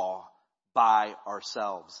we're all by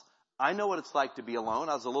ourselves. I know what it's like to be alone.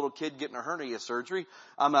 I was a little kid getting a hernia surgery.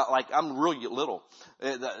 I'm really little.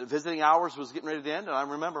 The visiting hours was getting ready to end, and I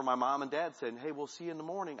remember my mom and dad saying, hey, we'll see you in the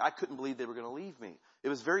morning. I couldn't believe they were going to leave me. It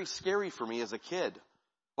was very scary for me as a kid.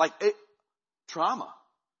 Trauma.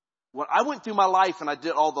 When I went through my life and I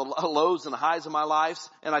did all the lows and the highs of my life,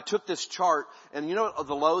 and I took this chart, and you know what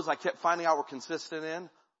the lows I kept finding out were consistent in?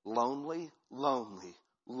 Lonely, lonely,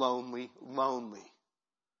 lonely, lonely.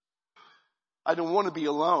 I don't want to be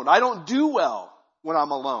alone. I don't do well when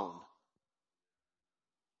I'm alone.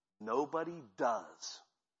 Nobody does.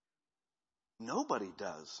 Nobody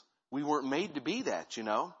does. We weren't made to be that,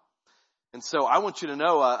 And so I want you to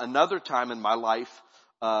know another time in my life,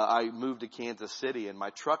 I moved to Kansas City and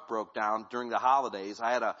my truck broke down during the holidays.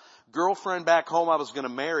 I had a girlfriend back home I was going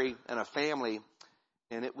to marry and a family,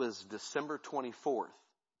 and it was December 24th.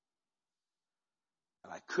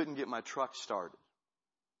 And I couldn't get my truck started.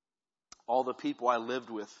 All the people I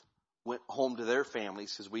lived with went home to their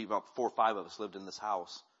families because about 4 or 5 of us lived in this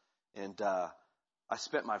house. And I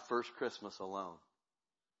spent my first Christmas alone.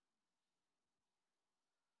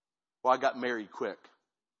 Well, I got married quick.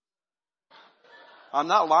 I'm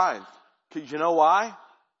not lying. 'Cause you know why?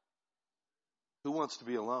 Who wants to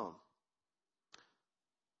be alone?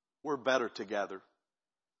 We're better together.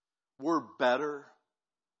 We're better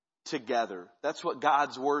together. That's what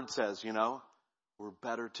God's word says, you know. We're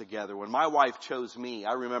better together. When my wife chose me,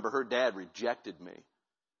 I remember her dad rejected me.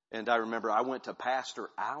 And I remember I went to Pastor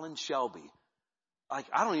Alan Shelby. Like,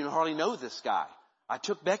 I don't even hardly know this guy. I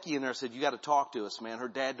took Becky in there and said, you got to talk to us, man. Her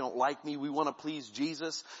dad don't like me. We want to please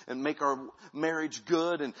Jesus and make our marriage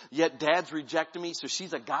good. And yet dad's rejecting me. So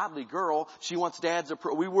she's a godly girl. She wants dad's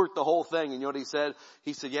approval. We worked the whole thing. And you know what he said?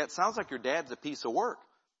 He said, yeah, it sounds like your dad's a piece of work.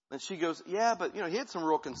 And she goes, yeah, but you know, he had some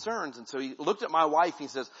real concerns. And so he looked at my wife and he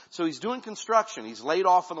says, so he's doing construction. He's laid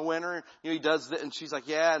off in the winter. You know, he does that. And she's like,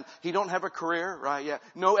 yeah, and he don't have a career, right? Yeah.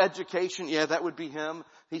 No education. Yeah, that would be him.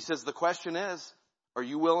 He says, the question is, are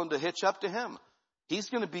you willing to hitch up to him? He's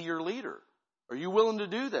going to be your leader. Are you willing to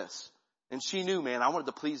do this? And she knew, man, I wanted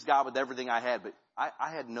to please God with everything I had, but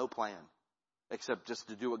I had no plan except just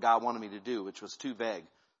to do what God wanted me to do, which was too vague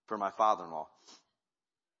for my father-in-law.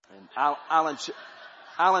 And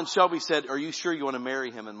Alan Shelby said, are you sure you want to marry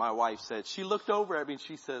him? And my wife said, she looked over at me and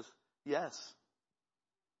she says, yes.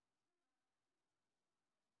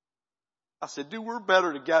 I said, dude, we're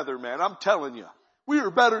better together, man. I'm telling you. We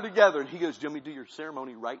are better together. And he goes, Jimmy, do your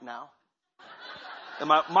ceremony right now. And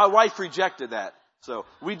my wife rejected that. So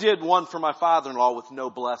we did one for my father-in-law with no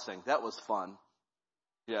blessing. That was fun.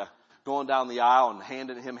 Yeah. Going down the aisle and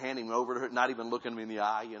handing him over to her, not even looking me in the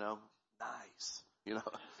eye, you know. Nice. You know,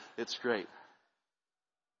 it's great.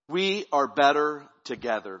 We are better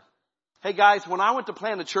together. Hey guys, when I went to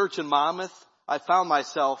plant a church in Monmouth, I found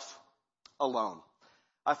myself alone.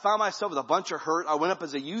 I found myself with a bunch of hurt. I went up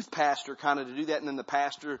as a youth pastor kind of to do that. And then the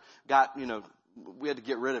pastor got, you know, we had to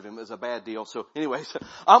get rid of him. It was a bad deal. So anyways,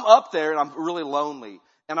 I'm up there and I'm really lonely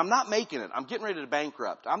and I'm not making it. I'm getting ready to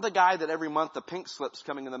bankrupt. I'm the guy that every month the pink slips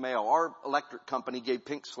coming in the mail. Our electric company gave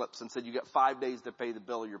pink slips and said, you got 5 days to pay the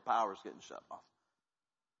bill or your power's getting shut off.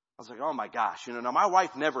 I was like, oh my gosh, you know, now my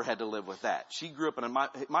wife never had to live with that. She grew up in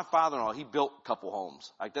my father-in-law, he built a couple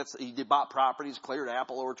homes. Like he bought properties, cleared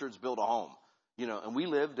apple orchards, built a home, you know, and we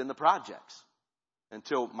lived in the projects.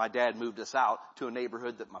 Until my dad moved us out to a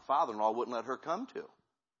neighborhood that my father-in-law wouldn't let her come to.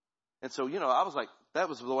 And so, you know, I was like, that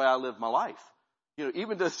was the way I lived my life. You know,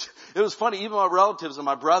 it was funny, even my relatives and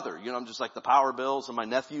my brother, you know, I'm just like the power bills and my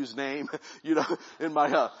nephew's name, you know, and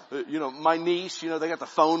my niece, you know, they got the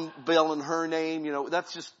phone bill in her name, you know,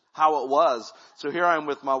 that's just how it was. So here I am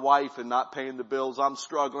with my wife and not paying the bills. I'm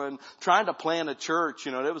struggling, trying to plan a church,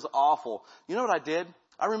 you know, it was awful. You know what I did?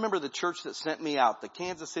 I remember the church that sent me out, the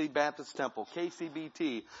Kansas City Baptist Temple,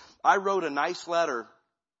 KCBT. I wrote a nice letter,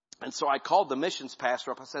 and so I called the missions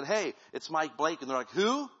pastor up. I said, hey, it's Mike Blake. And they're like,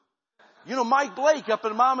 who? You know, Mike Blake up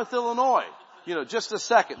in Monmouth, Illinois. You know, just a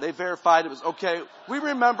second. They verified it was okay. We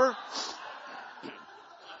remember.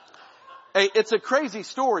 Hey, it's a crazy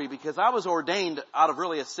story because I was ordained out of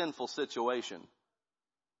really a sinful situation.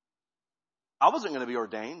 I wasn't going to be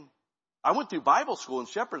ordained. I went through Bible school and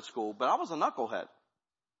shepherd school, but I was a knucklehead.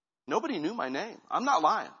 Nobody knew my name. I'm not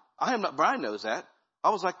lying. Brian knows that.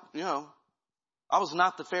 I was like, you know, I was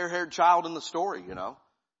not the fair-haired child in the story, you know.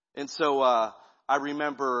 And so, I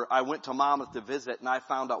remember I went to Monmouth to visit and I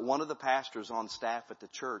found out one of the pastors on staff at the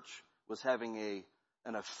church was having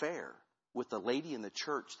an affair with the lady in the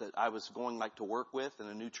church that I was going like to work with in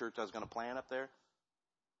a new church I was going to plant up there.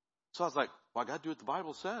 So I was like, well, I got to do what the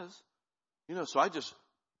Bible says. You know, so I just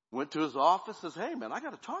went to his office and says, hey man, I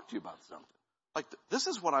got to talk to you about something. Like, this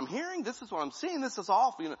is what I'm hearing. This is what I'm seeing. This is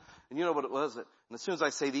awful. You know, and you know what it was? And as soon as I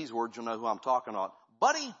say these words, you'll know who I'm talking about.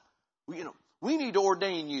 Buddy, we need to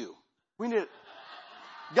ordain you.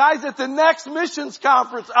 Guys, at the next missions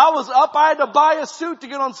conference, I was up. I had to buy a suit to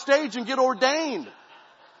get on stage and get ordained.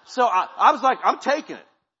 So I was like, I'm taking it.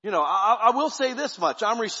 You know, I will say this much.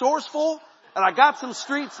 I'm resourceful and I got some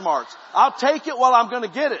street smarts. I'll take it while I'm going to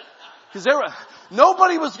get it. Because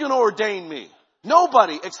nobody was going to ordain me.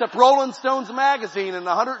 Nobody except Rolling Stones magazine and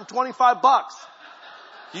 $125.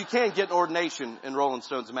 You can't get an ordination in Rolling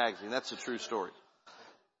Stones magazine. That's a true story.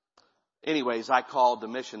 Anyways, I called the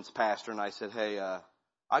missions pastor and I said, hey,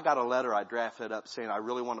 I got a letter I drafted up saying I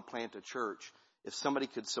really want to plant a church. If somebody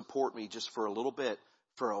could support me just for a little bit,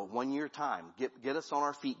 for a 1-year time, get us on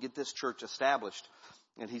our feet, get this church established.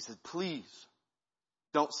 And he said, please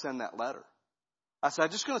don't send that letter. I said, I'm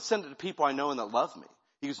just going to send it to people I know and that love me.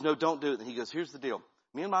 He goes, no, don't do it. And he goes, here's the deal.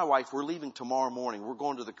 Me and my wife, we're leaving tomorrow morning. We're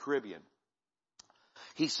going to the Caribbean.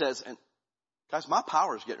 He says, and guys, my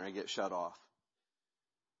power's getting ready to get shut off.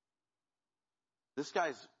 This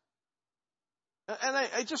guy's,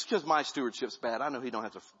 and just because my stewardship's bad, I know he don't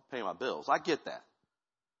have to pay my bills. I get that.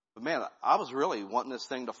 But man, I was really wanting this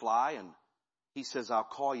thing to fly, and he says, I'll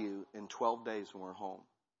call you in 12 days when we're home.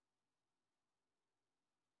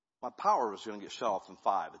 My power was going to get shut off in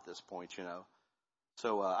 5 at this point, you know.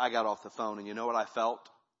 So I got off the phone, and you know what I felt?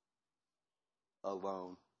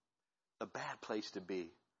 Alone. A bad place to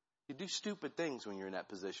be. You do stupid things when you're in that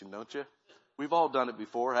position, don't you? We've all done it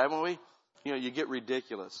before, haven't we? You know, you get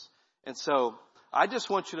ridiculous. And so I just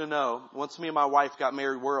want you to know, once me and my wife got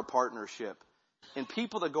married, we're a partnership. And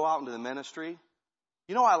people that go out into the ministry,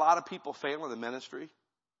 you know why a lot of people fail in the ministry?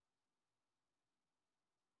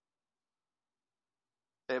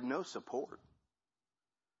 They have no support.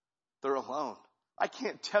 They're alone. I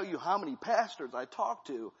can't tell you how many pastors I talk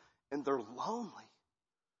to, and they're lonely.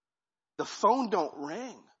 The phone don't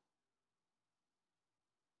ring.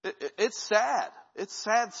 It's sad. It's a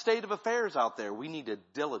sad state of affairs out there. We need to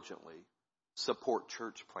diligently support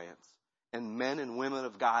church plants and men and women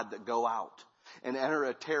of God that go out and enter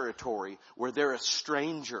a territory where they're a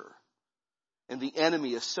stranger and the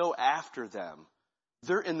enemy is so after them.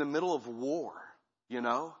 They're in the middle of war, you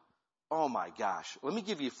know? Oh my gosh. Let me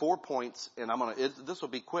give you 4 points, and this will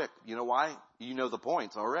be quick. You know why? You know the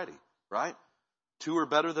points already, right? 2 are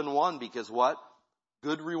better than 1 because what?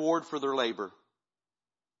 Good reward for their labor.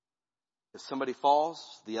 If somebody falls,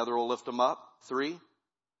 the other will lift them up. 3,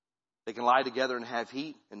 they can lie together and have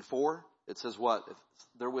heat. And 4, it says what? If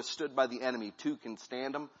they're withstood by the enemy, 2 can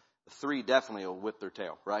stand them. 3 definitely will whip their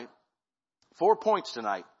tail, right? 4 points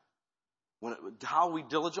tonight. How we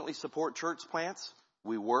diligently support church plants?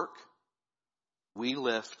 We work, we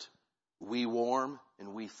lift, we warm,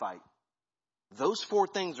 and we fight. Those 4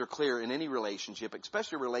 things are clear in any relationship,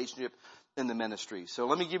 especially a relationship in the ministry. So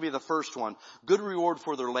let me give you the first one. Good reward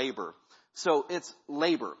for their labor. So it's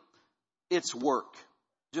labor. It's work.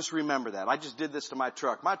 Just remember that. I just did this to my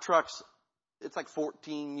truck. My truck's, it's like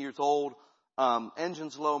 14 years old.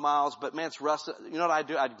 Engine's low miles, but man, it's rusted. You know what I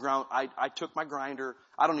do? I took my grinder.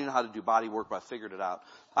 I don't even know how to do body work, but I figured it out.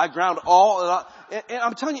 I ground and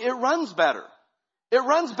I'm telling you, it runs better. It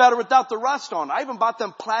runs better without the rust on. I even bought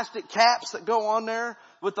them plastic caps that go on there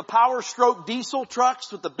with the Power Stroke diesel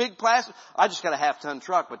trucks with the big plastic. I just got a half-ton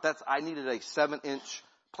truck, but I needed a 7-inch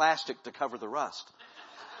plastic to cover the rust.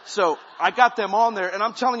 So I got them on there, and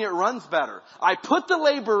I'm telling you, it runs better. I put the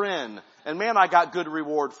labor in, and man, I got good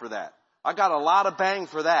reward for that. I got a lot of bang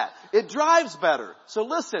for that. It drives better. So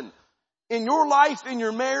listen, in your life, in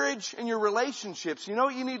your marriage, in your relationships, you know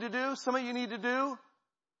what you need to do? Some of you need to do?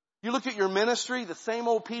 You look at your ministry, the same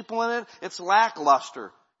old people in it, it's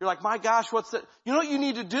lackluster. You're like, my gosh, what's that? You know what you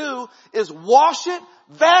need to do is wash it,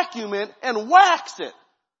 vacuum it, and wax it.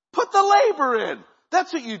 Put the labor in.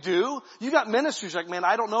 That's what you do. You got ministries like, man,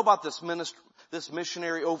 I don't know about this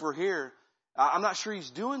missionary over here. I'm not sure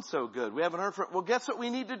he's doing so good. We haven't heard from him. Well, guess what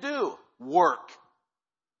we need to do? Work.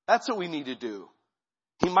 That's what we need to do.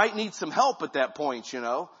 He might need some help at that point, you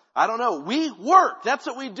know. I don't know. We work. That's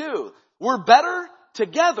what we do. We're better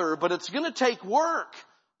together, but it's going to take work.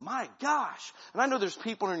 My gosh. And I know there's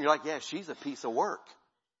people in here, you're like, yeah, she's a piece of work.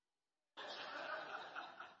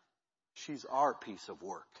 She's our piece of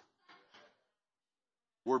work.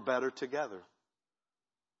 We're better together.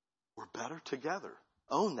 We're better together.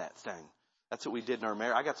 Own that thing. That's what we did in our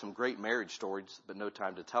marriage. I got some great marriage stories, but no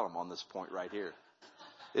time to tell them on this point right here.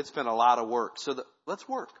 It's been a lot of work. So let's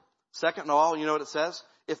work. Second of all, you know what it says?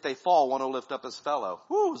 If they fall, one will lift up his fellow.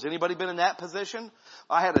 Woo, has anybody been in that position?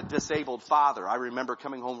 I had a disabled father. I remember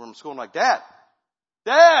coming home from school and like, Dad,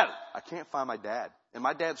 I can't find my dad. And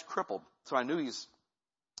my dad's crippled. So I knew he's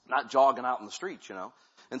not jogging out in the streets, you know.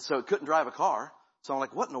 And so he couldn't drive a car. So I'm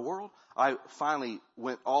like, what in the world? I finally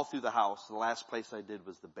went all through the house. The last place I did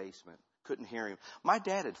was the basement. Couldn't hear him. My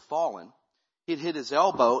dad had fallen. He'd hit his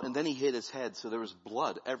elbow and then he hit his head. So there was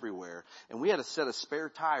blood everywhere. And we had a set of spare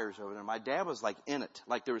tires over there. My dad was like in it.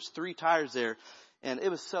 Like there was 3 tires there. And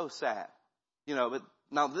it was so sad. You know, but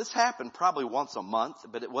now this happened probably once a month,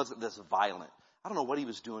 but it wasn't this violent. I don't know what he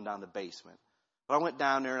was doing down in the basement. But I went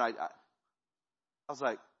down there and I was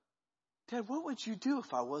like, Dad, what would you do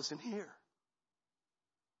if I wasn't here?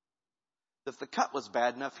 If the cut was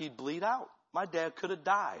bad enough, he'd bleed out. My dad could have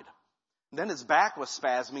died. And then his back was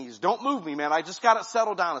spasming. He's, don't move me, man. I just got to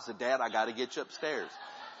settle down. I said, Dad, I got to get you upstairs.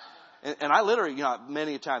 And I literally, you know,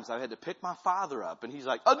 many times I had to pick my father up. And he's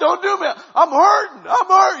like, oh, don't do me. I'm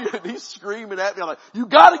hurting. And he's screaming at me. I'm like, you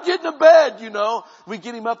got to get in the bed, you know. We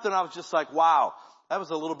get him up there and I was just like, wow, that was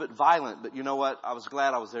a little bit violent. But you know what? I was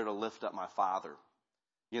glad I was there to lift up my father.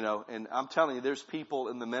 You know, and I'm telling you, there's people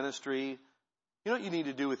in the ministry. You know what you need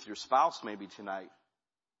to do with your spouse maybe tonight?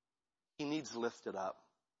 He needs lifted up.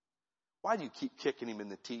 Why do you keep kicking him in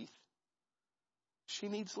the teeth? She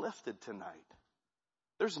needs lifted tonight.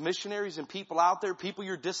 There's missionaries and people out there, people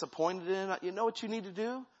you're disappointed in. You know what you need to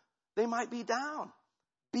do? They might be down.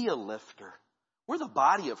 Be a lifter. We're the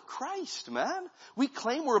body of Christ, man. We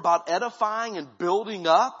claim we're about edifying and building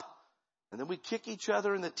up, and then we kick each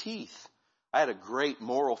other in the teeth. I had a great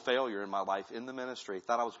moral failure in my life in the ministry.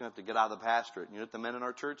 Thought I was going to have to get out of the pastorate. You know what the men in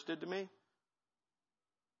our church did to me?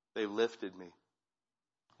 They lifted me.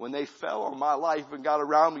 When they fell on my life and got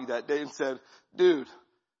around me that day and said, dude,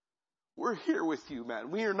 we're here with you,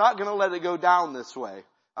 man. We are not going to let it go down this way.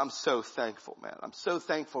 I'm so thankful, man. I'm so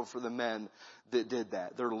thankful for the men that did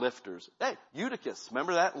that. They're lifters. Hey, Eutychus,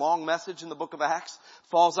 remember that long message in the book of Acts?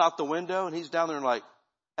 Falls out the window and he's down there and like,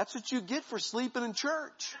 that's what you get for sleeping in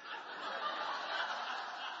church.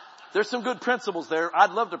 There's some good principles there.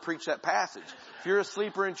 I'd love to preach that passage. If you're a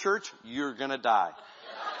sleeper in church, you're going to die.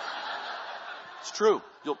 It's true.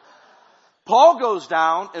 Paul goes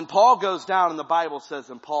down, and the Bible says,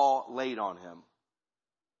 and Paul laid on him.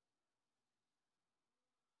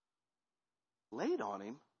 Laid on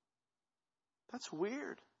him? That's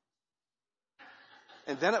weird.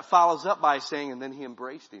 And then it follows up by saying, and then he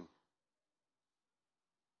embraced him.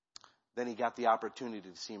 Then he got the opportunity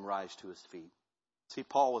to see him rise to his feet. See,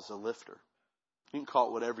 Paul was a lifter. You can call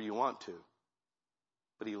it whatever you want to.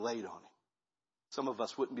 But he laid on him. Some of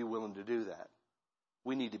us wouldn't be willing to do that.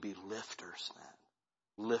 We need to be lifters,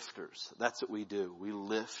 man. Lifters. That's what we do. We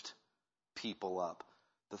lift people up.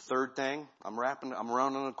 The third thing, I'm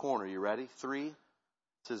rounding a corner. You ready? 3. It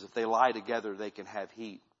says if they lie together, they can have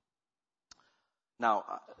heat. Now,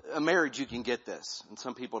 a marriage, you can get this. And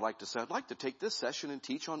some people like to say, I'd like to take this session and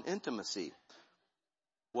teach on intimacy.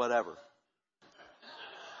 Whatever.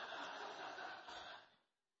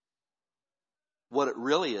 What it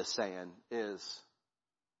really is saying is,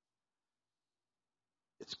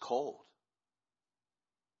 it's cold.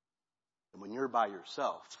 And when you're by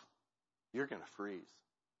yourself, you're going to freeze.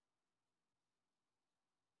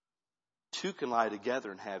 2 can lie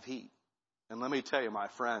together and have heat. And let me tell you, my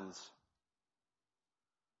friends,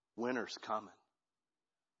 winter's coming.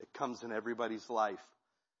 It comes in everybody's life.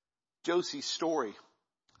 Josie's story,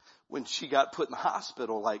 when she got put in the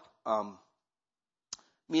hospital,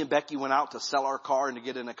 me and Becky went out to sell our car and to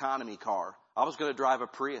get an economy car. I was going to drive a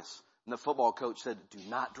Prius. And the football coach said, do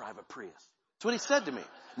not drive a Prius. That's what he said to me.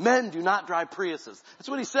 Men do not drive Priuses. That's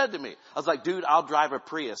what he said to me. I was like, dude, I'll drive a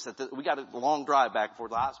Prius. We got a long drive back and forth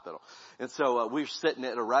to the hospital. And so we were sitting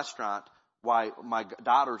at a restaurant while my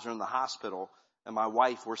daughters are in the hospital. And my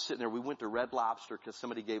wife, we're sitting there. We went to Red Lobster because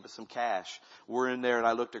somebody gave us some cash. We're in there and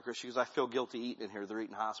I looked at her. She goes, I feel guilty eating in here. They're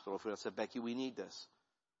eating hospital food. I said, Becky, we need this.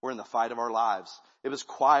 We're in the fight of our lives. It was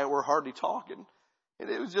quiet. We're hardly talking. And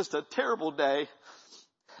it was just a terrible day.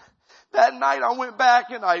 That night I went back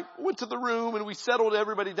and I went to the room and we settled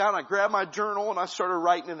everybody down. I grabbed my journal and I started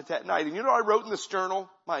writing in it that night. And you know what I wrote in this journal?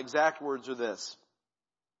 My exact words are this.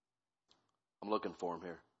 I'm looking for them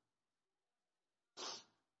here.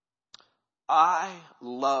 I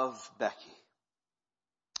love Becky.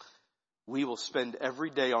 We will spend every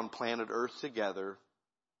day on planet Earth together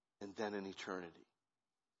and then in eternity.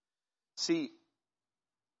 See,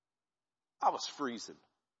 I was freezing.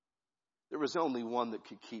 There was only one that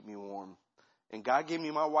could keep me warm. And God gave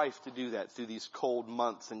me my wife to do that through these cold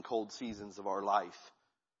months and cold seasons of our life.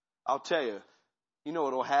 I'll tell you, you know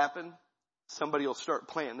what will happen? Somebody will start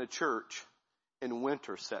planting a church and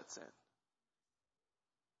winter sets in.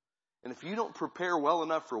 And if you don't prepare well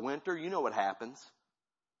enough for winter, you know what happens.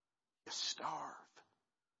 You starve.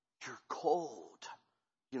 You're cold.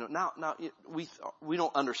 You know, now we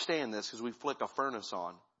don't understand this because we flick a furnace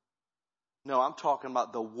on. No, I'm talking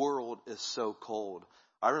about the world is so cold.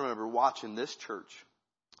 I remember watching this church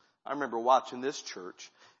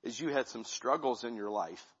as you had some struggles in your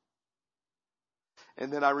life.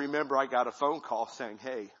 And then I remember I got a phone call saying,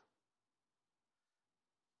 hey,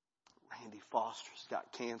 Randy Foster's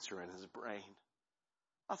got cancer in his brain.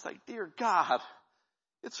 I was like, dear God,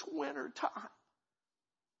 it's winter time.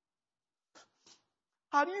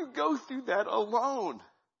 How do you go through that alone?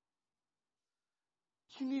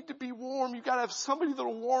 You need to be warm. You got to have somebody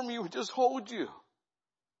that'll warm you and just hold you.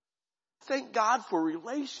 Thank God for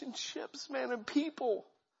relationships, man, and people.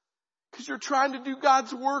 Because you're trying to do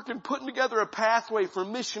God's work and putting together a pathway for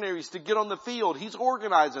missionaries to get on the field. He's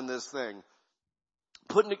organizing this thing.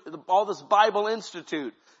 Putting all this Bible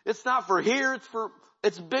Institute. It's not for here,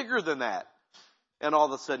 it's bigger than that. And all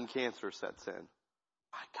of a sudden cancer sets in.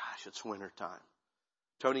 My gosh, it's wintertime.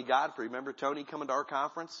 Tony Godfrey, remember Tony coming to our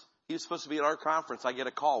conference? He was supposed to be at our conference. I get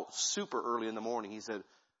a call super early in the morning. He said,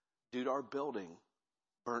 dude, our building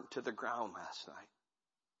burnt to the ground last night.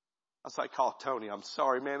 I called Tony. I'm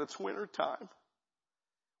sorry, man. It's winter time.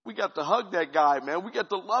 We got to hug that guy, man. We got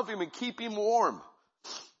to love him and keep him warm.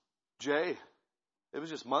 Jay, it was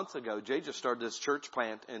just months ago. Jay just started this church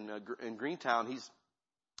plant in Greentown. He's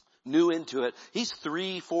new into it. He's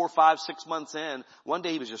 3, 4, 5, 6 months in. One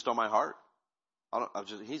day he was just on my heart.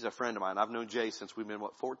 He's a friend of mine. I've known Jay since we've been,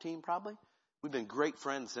 14 probably? We've been great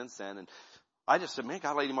friends since then. And I just said, man,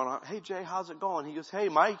 God laid him on my heart. Hey, Jay, how's it going? He goes, hey,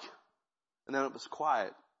 Mike. And then it was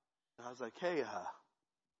quiet. And I was like, hey,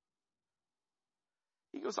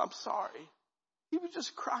 he goes, I'm sorry. He was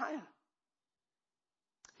just crying.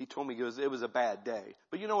 He told me, he goes, it was a bad day.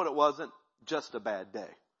 But you know what? It wasn't just a bad day.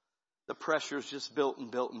 The pressure's just built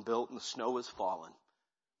and built and built, and the snow is falling.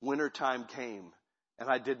 Wintertime came, and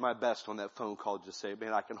I did my best on that phone call just to say,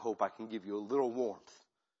 man, I hope I can give you a little warmth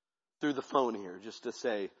through the phone here, just to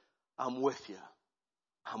say, I'm with you.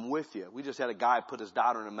 I'm with you. We just had a guy put his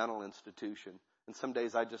daughter in a mental institution, and some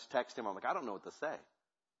days I just text him. I'm like, I don't know what to say.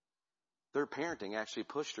 Their parenting actually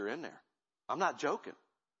pushed her in there. I'm not joking.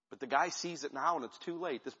 But the guy sees it now, and it's too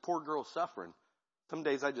late. This poor girl's suffering. Some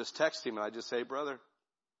days I just text him, and I just say, brother,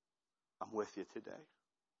 I'm with you today.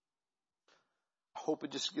 I hope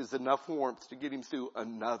it just gives enough warmth to get him through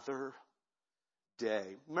another day.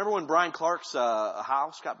 Remember when Brian Clark's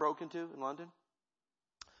house got broken into in London?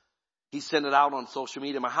 He sent it out on social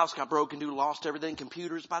media. My house got broken into, lost everything,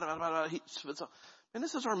 computers, blah, blah, blah, blah. And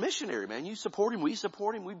this is our missionary, man. You support him. We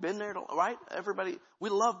support him. We've been there, right? Everybody, we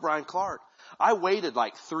love Brian Clark. I waited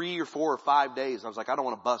like 3 or 4 or 5 days. I was like, I don't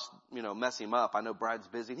want to mess him up. I know Brian's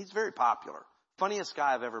busy. He's very popular. Funniest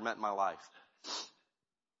guy I've ever met in my life.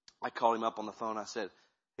 I called him up on the phone. I said,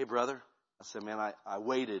 hey, brother. I said, man, I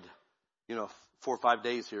waited, 4 or 5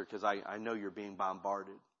 days here because I know you're being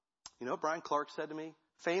bombarded. You know what Brian Clark said to me?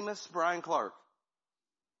 Famous Brian Clark.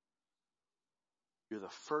 You're the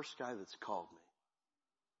first guy that's called me.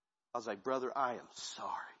 I was like, brother, I am sorry.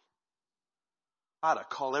 I ought to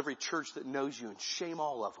call every church that knows you and shame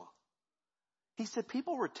all of them. He said,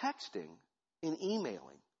 people were texting and emailing.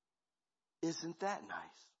 Isn't that nice?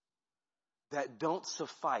 That don't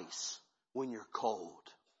suffice when you're cold.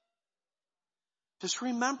 Just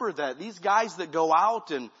remember that. These guys that go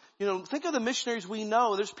out and, think of the missionaries we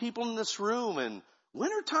know. There's people in this room, and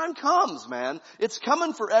wintertime comes, man. It's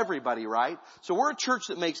coming for everybody, right? So we're a church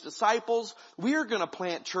that makes disciples. We are going to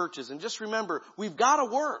plant churches. And just remember, we've got to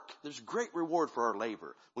work. There's great reward for our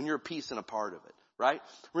labor when you're a piece and a part of it, right?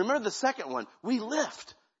 Remember the second one. We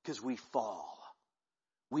lift because we fall.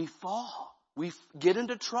 We fall. We get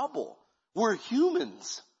into trouble. We're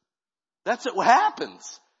humans. That's what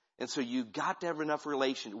happens. And so you got to have enough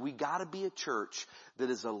relation. We got to be a church that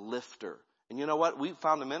is a lifter. And you know what? We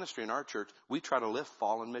found a ministry in our church. We try to lift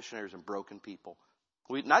fallen missionaries and broken people.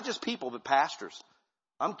 Not just people, but pastors.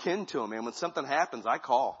 I'm kin to them, man. When something happens, I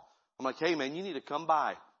call. I'm like, hey, man, you need to come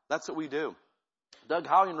by. That's what we do. Doug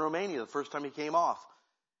Howie in Romania, the first time he came off.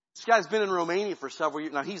 This guy's been in Romania for several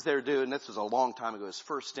years. Now, he's there, dude, and this was a long time ago, his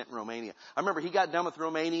first stint in Romania. I remember he got done with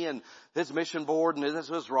Romania and his mission board, and this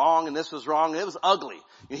was wrong, and this was wrong, and it was ugly.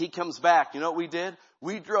 And he comes back. You know what we did?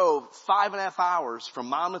 We drove 5.5 hours from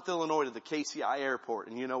Monmouth, Illinois to the KCI airport.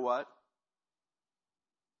 And you know what?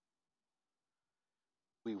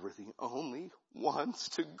 We were the only ones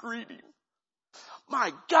to greet him.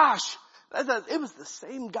 My gosh, it was the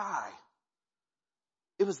same guy.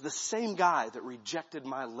 It was the same guy that rejected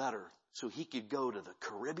my letter so he could go to the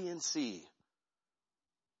Caribbean Sea.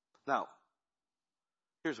 Now,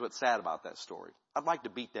 here's what's sad about that story. I'd like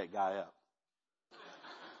to beat that guy up.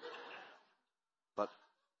 But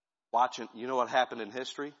watching, you know what happened in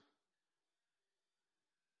history?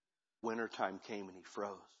 Wintertime came and he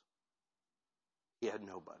froze. He had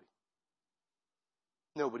nobody.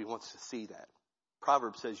 Nobody wants to see that.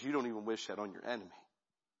 Proverbs says you don't even wish that on your enemy.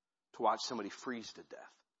 To watch somebody freeze to death.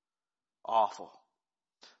 Awful.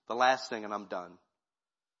 The last thing, and I'm done.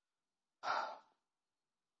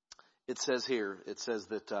 It says here,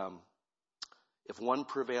 that if one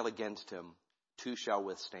prevail against him, 2 shall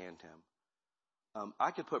withstand him.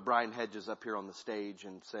 I could put Brian Hedges up here on the stage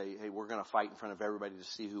and say, hey, we're going to fight in front of everybody to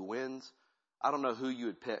see who wins. I don't know who you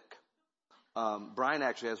would pick. Brian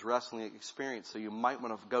actually has wrestling experience, so you might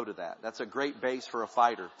want to go to that. That's a great base for a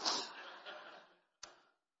fighter.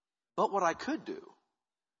 But what I could do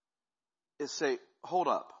is say, hold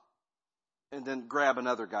up, and then grab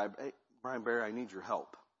another guy. Hey, Brian Barry, I need your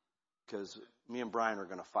help because me and Brian are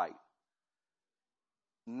going to fight.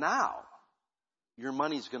 Now, your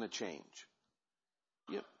money's going to change.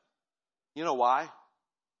 You know why?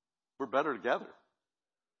 We're better together.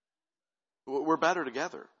 We're better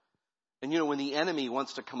together. And when the enemy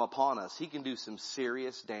wants to come upon us, he can do some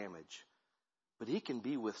serious damage, but he can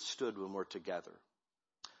be withstood when we're together.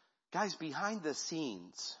 Guys, behind the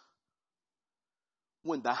scenes,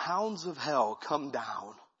 when the hounds of hell come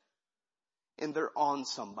down and they're on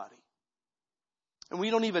somebody, and we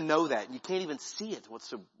don't even know that, and you can't even see it. What's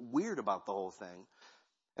so weird about the whole thing?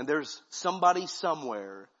 And there's somebody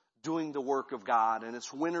somewhere doing the work of God, and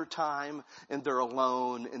it's winter time, and they're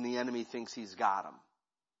alone, and the enemy thinks he's got them.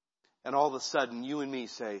 And all of a sudden, you and me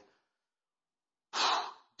say,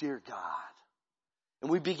 dear God. And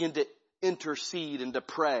we begin to intercede and to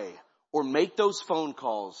pray, or make those phone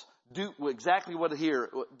calls, do exactly what here,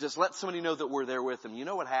 just let somebody know that we're there with them. You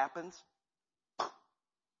know what happens?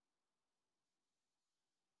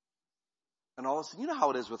 And all of a sudden, you know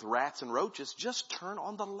how it is with rats and roaches, just turn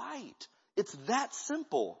on the light. It's that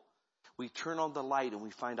simple. We turn on the light and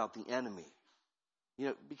we find out the enemy. You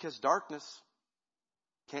know, because darkness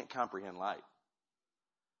can't comprehend light.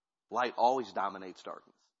 Light always dominates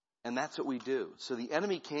darkness. And that's what we do. So the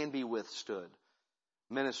enemy can be withstood.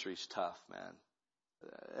 Ministry's tough, man.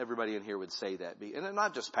 Everybody in here would say that. And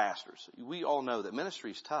not just pastors. We all know that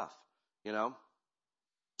ministry's tough, you know.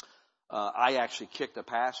 I actually kicked a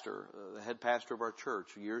pastor, the head pastor of our church,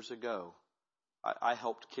 years ago. I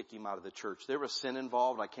helped kick him out of the church. There was sin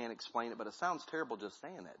involved. I can't explain it, but it sounds terrible just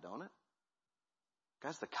saying that, don't it?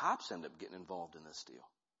 Guys, the cops end up getting involved in this deal.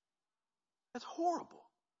 That's horrible.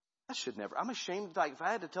 I should never. I'm ashamed. Like, if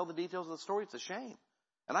I had to tell the details of the story, it's a shame.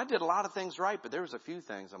 And I did a lot of things right, but there was a few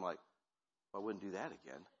things I'm like, well, I wouldn't do that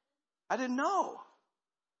again. I didn't know.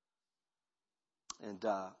 And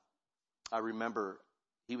I remember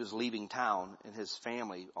he was leaving town, and his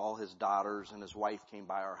family, all his daughters and his wife came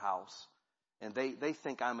by our house. And they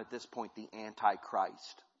think I'm at this point the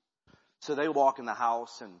Antichrist. So they walk in the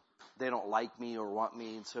house and they don't like me or want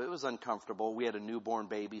me. And so it was uncomfortable. We had a newborn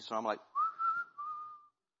baby. So I'm like,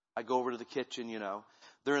 I go over to the kitchen, you know.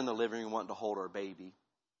 They're in the living room wanting to hold our baby.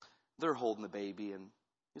 They're holding the baby, and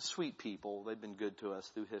sweet people. They've been good to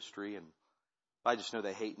us through history, and I just know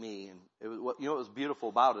they hate me. And what was beautiful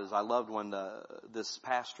about it is I loved when this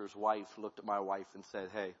pastor's wife looked at my wife and said,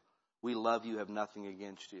 hey, we love you, have nothing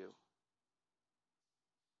against you.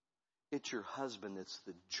 It's your husband that's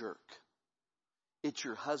the jerk. It's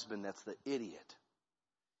your husband that's the idiot.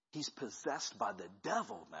 He's possessed by the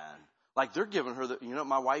devil, man. Like they're giving her you know what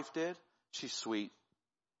my wife did? She's sweet.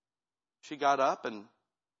 She got up and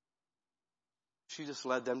she just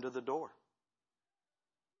led them to the door.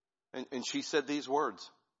 And she said these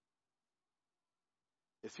words.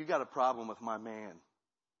 If you got a problem with my man,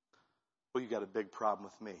 well, you got a big problem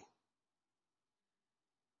with me.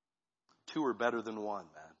 Two are better than one,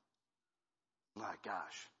 man. My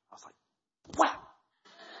gosh. I was like, wow.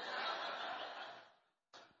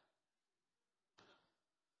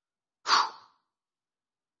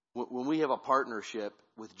 When we have a partnership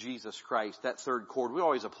with Jesus Christ, that third chord, we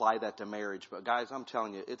always apply that to marriage. But guys, I'm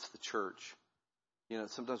telling you, it's the church. You know,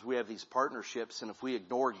 sometimes we have these partnerships, and if we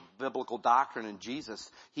ignore biblical doctrine in Jesus,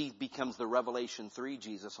 he becomes the Revelation 3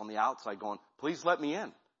 Jesus on the outside going, please let me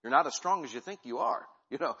in. You're not as strong as you think you are.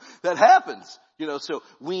 You know, that happens. You know, so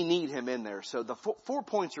we need him in there. So the 4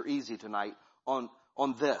 points are easy tonight on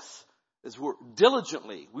this. Is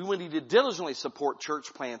we need to diligently support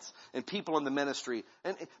church plants and people in the ministry.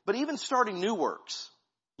 But even starting new works.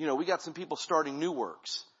 You know, we got some people starting new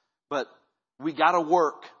works. But we got to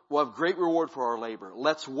work. We'll have great reward for our labor.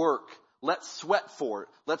 Let's work. Let's sweat for it.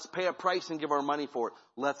 Let's pay a price and give our money for it.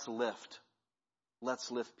 Let's lift.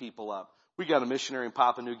 Let's lift people up. We got a missionary in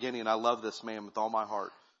Papua New Guinea, and I love this man with all my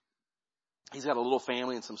heart. He's got a little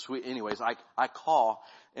family and some sweet, anyways, I call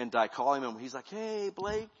him and he's like, hey,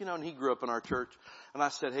 Blake, you know, and he grew up in our church. And I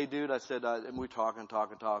said, hey, dude, and we're talking.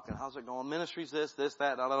 How's it going? Ministry's this, that,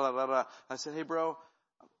 da, da, da, da. I said, hey, bro,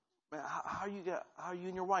 man, how are you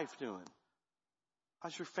and your wife doing?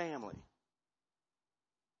 How's your family?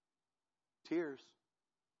 Tears.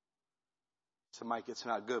 So Mike, it's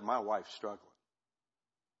not good. My wife's struggling.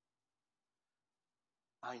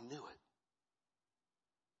 I knew it.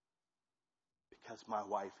 Because my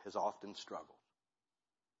wife has often struggled.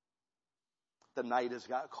 The night has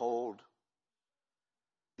got cold.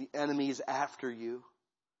 The enemy's after you.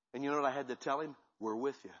 And you know what I had to tell him? We're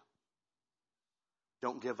with you.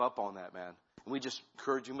 Don't give up on that, man. And we just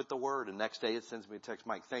encourage him with the word. And next day it sends me a text,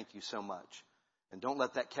 Mike, thank you so much. And don't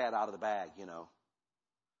let that cat out of the bag, you know.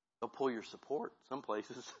 They'll pull your support some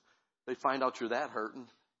places. They find out you're that hurting,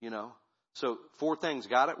 you know. So 4 things,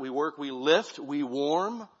 got it? We work, we lift, we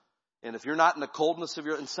warm. And if you're not in the coldness of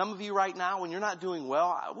and some of you right now, when you're not doing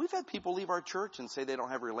well, we've had people leave our church and say they don't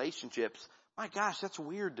have relationships. My gosh, that's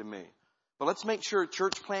weird to me. But let's make sure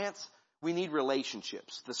church plants, We need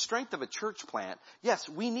relationships. The strength of a church plant, yes,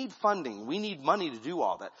 we need funding. We need money to do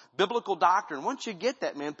all that. Biblical doctrine, once you get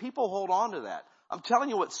that, man, people hold on to that. I'm telling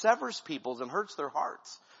you what severs people's and hurts their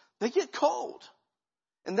hearts. They get cold.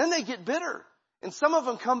 And then they get bitter. And some of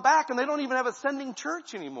them come back and they don't even have a sending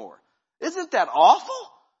church anymore. Isn't that awful?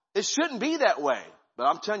 It shouldn't be that way. But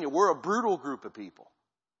I'm telling you, we're a brutal group of people.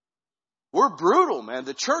 We're brutal, man.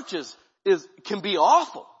 The church can be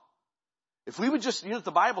awful. If we would just,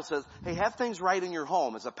 the Bible says, hey, have things right in your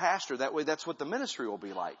home as a pastor. That way, that's what the ministry will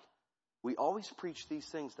be like. We always preach these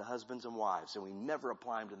things to husbands and wives, and we never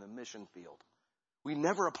apply them to the mission field. We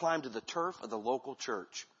never apply them to the turf of the local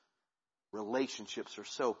church. Relationships are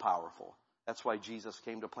so powerful. That's why Jesus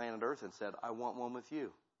came to planet Earth and said, I want one with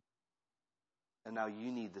you. And now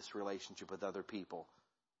you need this relationship with other people.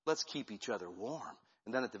 Let's keep each other warm.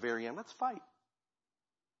 And then at the very end, let's fight.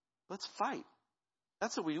 Let's fight.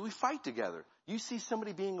 That's what we do. We fight together. You see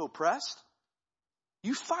somebody being oppressed,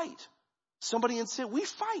 you fight. Somebody in sin, we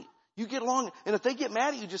fight. You get along. And if they get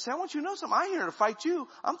mad at you, just say, I want you to know something. I'm here to fight you.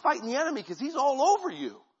 I'm fighting the enemy because he's all over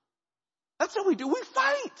you. That's what we do. We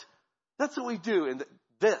fight. That's what we do. And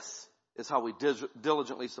this is how we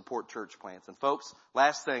diligently support church plants. And folks,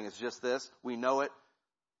 last thing is just this. We know it.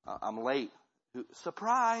 I'm late.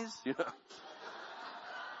 Surprise.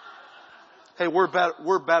 Hey, we're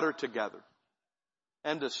better together.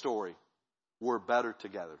 End of story. We're better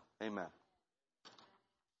together. Amen.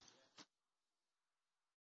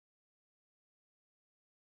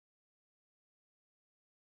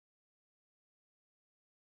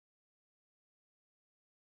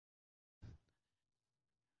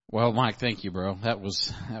 Well, Mike, thank you, bro. That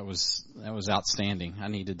was outstanding. I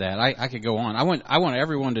needed that. I could go on. I want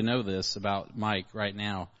everyone to know this about Mike right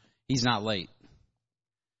now. He's not late.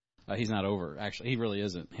 He's not over. Actually, he really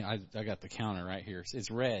isn't. I got the counter right here. It's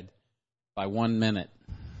red by 1 minute.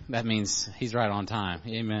 That means he's right on time.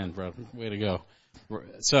 Amen, bro. Way to go.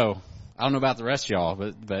 So I don't know about the rest of y'all,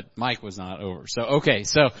 but Mike was not over. So okay.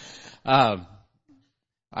 So I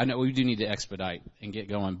know we do need to expedite and get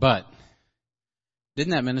going, but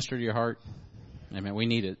didn't that minister to your heart? Amen. We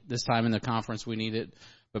need it. This time in the conference, we need it.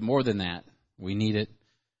 But more than that, we need it.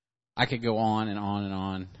 I could go on and on and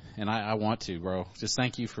on. And I want to, bro. Just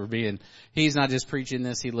thank you for he's not just preaching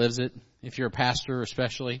this, he lives it. If you're a pastor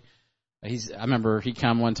especially, I remember he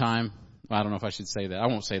come one time. Well, I don't know if I should say that. I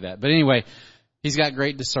won't say that. But anyway, he's got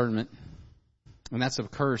great discernment. And that's a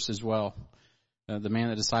curse as well. The man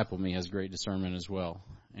that discipled me has great discernment as well.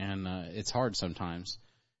 And it's hard sometimes,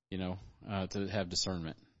 to have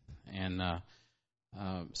discernment. And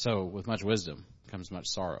so with much wisdom comes much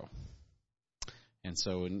sorrow. And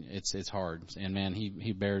so it's hard. And man,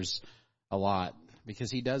 he bears a lot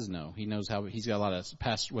because he does know. He knows how he's got a lot of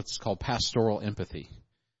what's called pastoral empathy.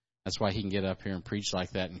 That's why he can get up here and preach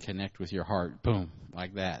like that and connect with your heart. Boom,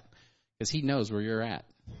 like that. Because he knows where you're at.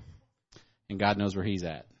 And God knows where he's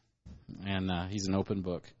at. And he's an open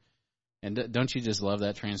book. And don't you just love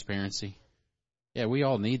that transparency? Yeah, we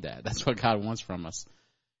all need that. That's what God wants from us.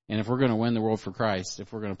 And if we're going to win the world for Christ,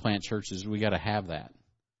 if we're going to plant churches, we got to have that.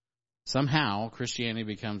 Somehow, Christianity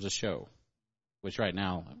becomes a show, which right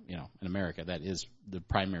now, in America, that is the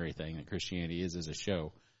primary thing that Christianity is a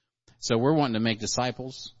show. So we're wanting to make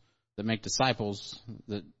disciples that make disciples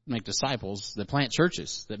that make disciples that plant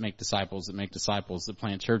churches that make disciples that make disciples that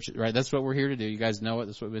plant churches, right? That's what we're here to do. You guys know it.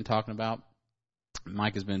 That's what we've been talking about.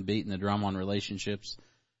 Mike has been beating the drum on relationships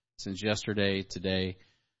since yesterday, today.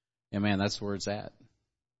 And man, that's where it's at.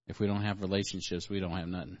 If we don't have relationships, we don't have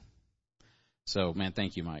nothing. So, man,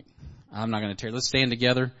 thank you, Mike. I'm not going to tear. Let's stand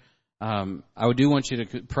together. I do want you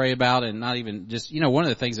to pray about, and not even just, one of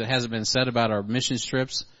the things that hasn't been said about our mission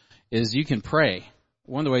trips is you can pray.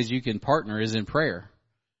 One of the ways you can partner is in prayer.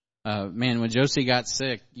 Man, when Josie got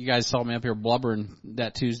sick, you guys saw me up here blubbering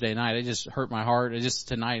that Tuesday night. It just hurt my heart.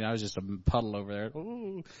 Tonight, I was just a puddle over there.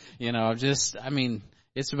 Ooh,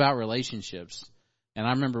 it's about relationships. And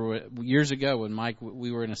I remember years ago when Mike,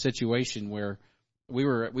 we were in a situation where we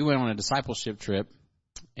went on a discipleship trip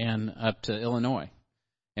and up to Illinois.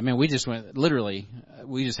 And man, we just went, literally,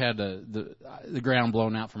 we just had the ground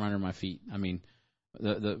blown out from under my feet. I mean,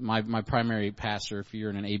 my primary pastor, if you're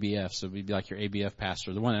in an ABF, so we'd be like your ABF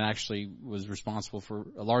pastor, the one that actually was responsible for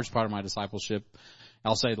a large part of my discipleship.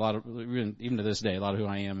 I'll say even to this day, a lot of who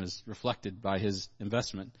I am is reflected by his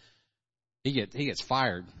investment. He gets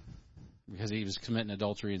fired because he was committing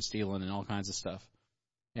adultery and stealing and all kinds of stuff.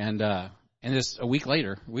 And just a week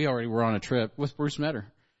later, we already were on a trip with Bruce Metter.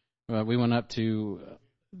 We went up to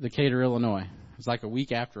Decatur, Illinois. It was like a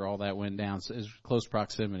week after all that went down. So it was close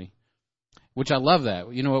proximity, which I love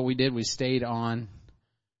that. You know what we did? We stayed on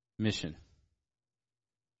mission.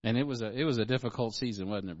 And it was a difficult season,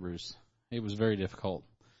 wasn't it, Bruce? It was very difficult.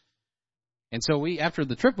 And so after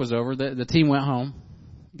the trip was over, the team went home.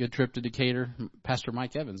 Good trip to Decatur. Pastor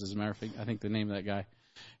Mike Evans, as a matter of fact, I think the name of that guy.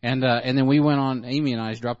 And then we went on, Amy and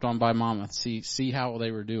I dropped on by Monmouth, see how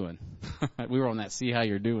they were doing. We were on that see how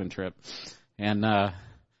you're doing trip. And,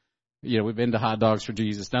 we've been to Hot Dogs for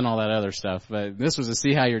Jesus, done all that other stuff, but this was a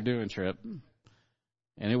see how you're doing trip.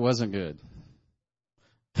 And it wasn't good.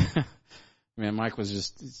 Man, Mike was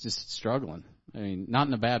just struggling. I mean, not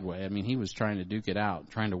in a bad way. I mean, he was trying to duke it out,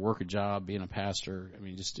 trying to work a job, being a pastor. I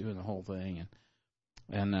mean, just doing the whole thing.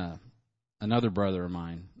 And another brother of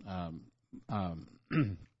mine,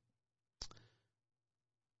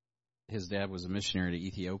 his dad was a missionary to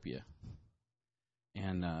Ethiopia.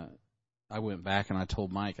 And I went back and I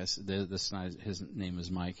told Mike, I said, his name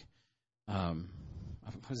is Mike.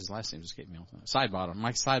 What's his last name? Just escaped me. Sidebottom.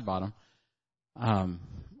 Mike Sidebottom.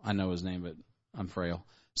 I know his name, but I'm frail.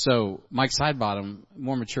 So Mike Sidebottom,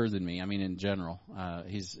 more mature than me. I mean, in general,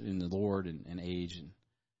 he's in the Lord and age. And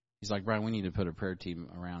he's like, Brian, we need to put a prayer team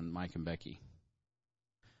around Mike and Becky.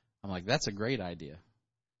 I'm like, that's a great idea.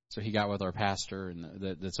 So he got with our pastor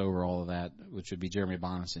and that's over all of that, which would be Jeremy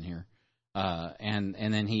Bonison here. And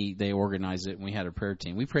then they organized it and we had a prayer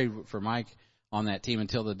team. We prayed for Mike on that team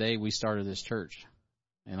until the day we started this church.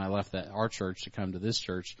 And I left our church to come to this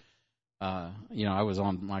church. I was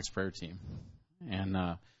on Mike's prayer team.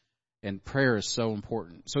 And prayer is so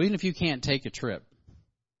important. So even if you can't take a trip,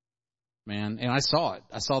 man, and I saw it.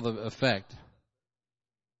 I saw the effect.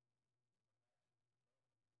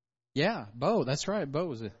 Yeah, Bo, that's right. Bo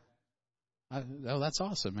was that's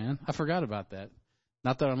awesome, man. I forgot about that.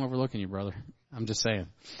 Not that I'm overlooking you, brother. I'm just saying.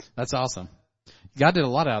 That's awesome. God did a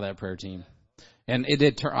lot out of that prayer team. And it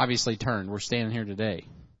did obviously turn. We're standing here today.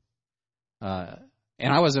 And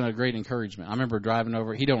I wasn't a great encouragement. I remember driving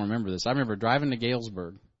over. He don't remember this. I remember driving to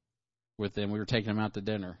Galesburg with them. We were taking them out to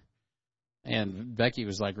dinner. And Becky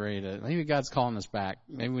was like ready to, maybe God's calling us back.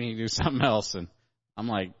 Maybe we need to do something else. And I'm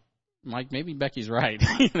like, Mike, maybe Becky's right.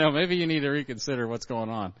 Maybe you need to reconsider what's going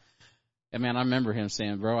on. And man, I remember him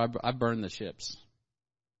saying, bro, I burned the ships.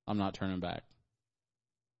 I'm not turning back.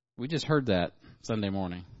 We just heard that Sunday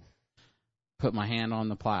morning. Put my hand on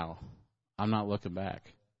the plow. I'm not looking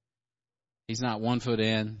back. He's not 1 foot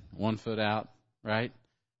in, 1 foot out, right?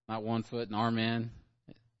 Not 1 foot, an arm in.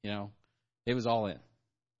 It was all in.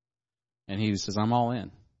 And he says, I'm all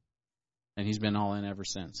in. And he's been all in ever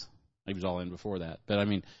since. He was all in before that. But, I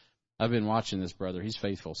mean, I've been watching this brother. He's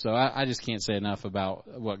faithful. So I just can't say enough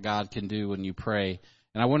about what God can do when you pray.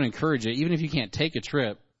 And I want to encourage you, even if you can't take a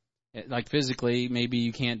trip, like physically, maybe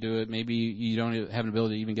you can't do it. Maybe you don't have an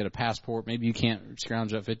ability to even get a passport. Maybe you can't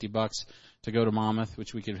scrounge up $50 to go to Monmouth,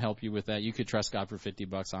 which we could help you with that. You could trust God for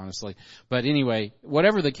 $50, honestly. But anyway,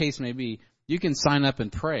 whatever the case may be, you can sign up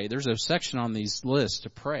and pray. There's a section on these lists to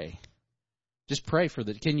pray. Just pray for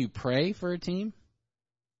can you pray for a team?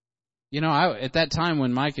 At that time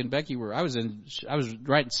when Mike and Becky I was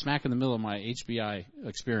right smack in the middle of my HBI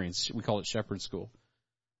experience. We call it Shepherd School.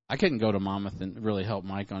 I couldn't go to Monmouth and really help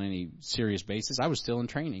Mike on any serious basis. I was still in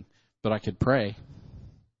training, but I could pray.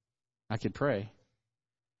 And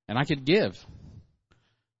I could give,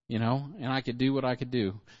 and I could do what I could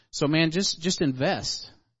do. So man, just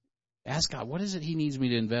invest. Ask God, what is it he needs me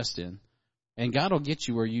to invest in? And God will get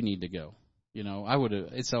you where you need to go.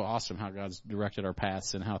 It's so awesome how God's directed our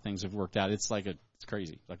paths and how things have worked out. It's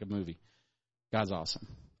crazy, like a movie. God's awesome.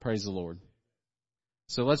 Praise the Lord.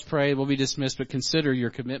 So let's pray. We'll be dismissed, but consider your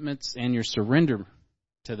commitments and your surrender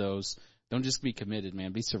to those. Don't just be committed,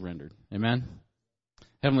 man. Be surrendered. Amen.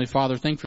 Heavenly Father, thank you for